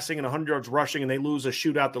passing and 100 yards rushing and they lose a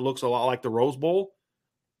shootout that looks a lot like the Rose Bowl,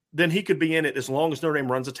 then he could be in it as long as Notre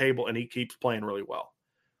Dame runs the table and he keeps playing really well.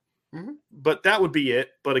 Mm-hmm. But that would be it.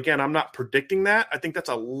 But again, I'm not predicting that. I think that's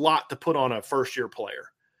a lot to put on a first-year player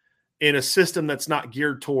in a system that's not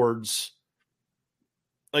geared towards –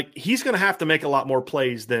 like he's going to have to make a lot more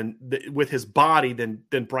plays with his body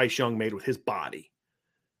than Bryce Young made with his body,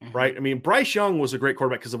 right? I mean, Bryce Young was a great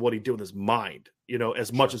quarterback because of what he did with his mind,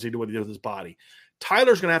 as much as he did what he did with his body.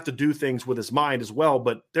 Tyler's going to have to do things with his mind as well,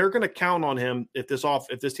 but they're going to count on him if this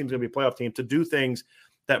team's going to be a playoff team to do things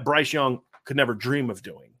that Bryce Young could never dream of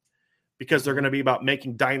doing because they're going to be about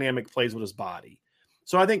making dynamic plays with his body.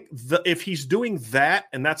 So I think if he's doing that,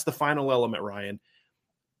 and that's the final element, Ryan,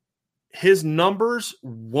 his numbers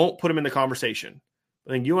won't put him in the conversation.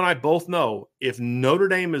 I think you and I both know if Notre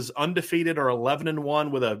Dame is undefeated or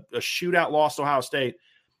 11-1 with a shootout loss to Ohio State,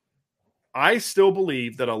 I still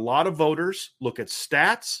believe that a lot of voters look at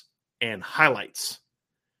stats and highlights.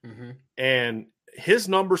 Mm-hmm. And his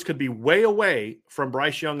numbers could be way away from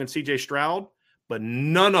Bryce Young and C.J. Stroud, but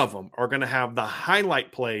none of them are going to have the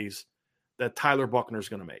highlight plays that Tyler Buchner is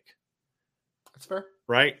going to make. That's fair.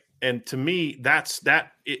 Right? And to me, that's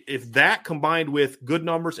that. If that combined with good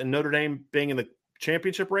numbers and Notre Dame being in the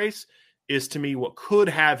championship race is to me what could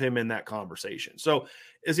have him in that conversation. So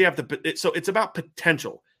so it's about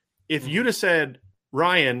potential. If you'd have said,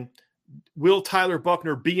 Ryan, will Tyler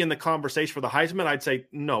Buchner be in the conversation for the Heisman? I'd say,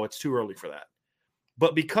 no, it's too early for that.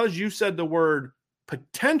 But because you said the word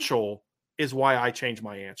potential is why I changed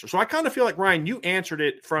my answer. So I kind of feel like, Ryan, you answered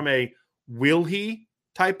it from a will he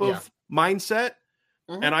type of mindset.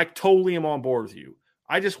 Mm-hmm. And I totally am on board with you.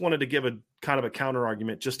 I just wanted to give a kind of a counter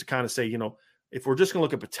argument just to kind of say, if we're just going to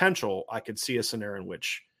look at potential, I could see a scenario in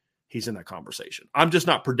which he's in that conversation. I'm just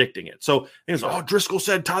not predicting it. So Driscoll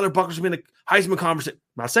said Tyler Buchner's going to be in the Heisman conversation.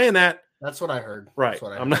 I'm not saying that. That's what I heard. Right.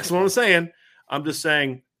 That's what I'm saying. I'm just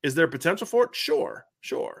saying, is there potential for it? Sure.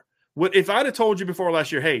 If I'd have told you before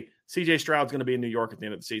last year, hey, C.J. Stroud's going to be in New York at the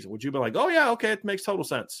end of the season, would you be like, oh, yeah, okay, it makes total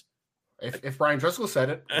sense? If Brian Driscoll said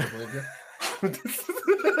it, I believe you.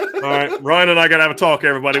 All right, Ryan and I got to have a talk,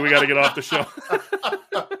 everybody. We got to get off the show.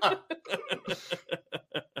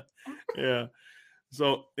 Yeah.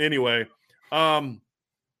 So anyway,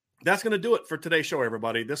 that's going to do it for today's show,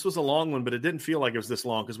 everybody. This was a long one, but it didn't feel like it was this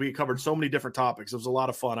long because we covered so many different topics. It was a lot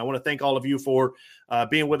of fun. I want to thank all of you for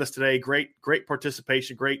being with us today. Great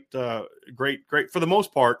participation. Great, for the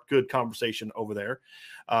most part, good conversation over there.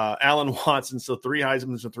 Alan Watson, so 3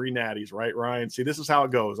 Heismans and 3 Natties, right, Ryan? See, this is how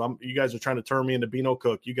it goes. You guys are trying to turn me into Beano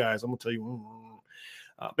Cook. You guys, I'm going to tell you.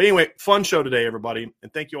 But anyway, fun show today, everybody.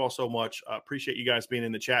 And thank you all so much. Appreciate you guys being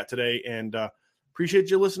in the chat today. And appreciate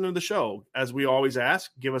you listening to the show. As we always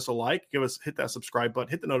ask, give us a like, hit that subscribe button,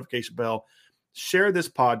 hit the notification bell, share this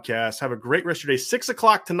podcast. Have a great rest of your day. 6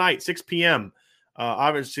 o'clock tonight, 6 p.m.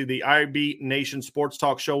 Obviously, the IB Nation Sports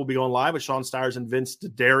Talk Show will be on live with Sean Stiers and Vince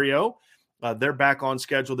D'Addario. They're back on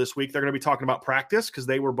schedule this week. They're going to be talking about practice because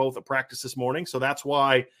they were both at practice this morning. So that's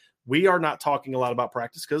why we are not talking a lot about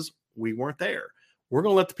practice because we weren't there. We're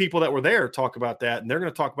going to let the people that were there talk about that, and they're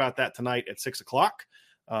going to talk about that tonight at 6 o'clock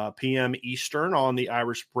p.m. Eastern on the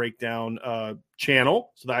Irish Breakdown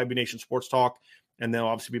channel, so the IB Nation Sports Talk, and they'll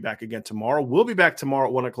obviously be back again tomorrow. We'll be back tomorrow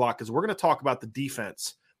at 1 o'clock because we're going to talk about the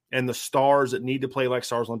defense and the stars that need to play like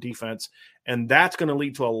stars on defense, and that's going to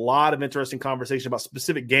lead to a lot of interesting conversation about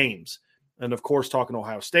specific games. And, of course, talking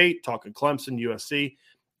Ohio State, talking Clemson, USC.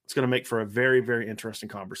 It's going to make for a very, very interesting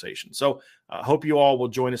conversation. So I hope you all will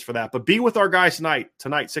join us for that. But be with our guys tonight,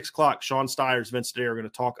 6 o'clock. Sean Stiers, Vince D'Addario are going to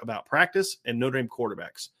talk about practice and Notre Dame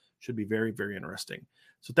quarterbacks. Should be very, very interesting.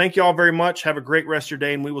 So thank you all very much. Have a great rest of your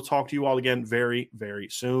day, and we will talk to you all again very, very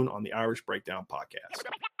soon on the Irish Breakdown Podcast.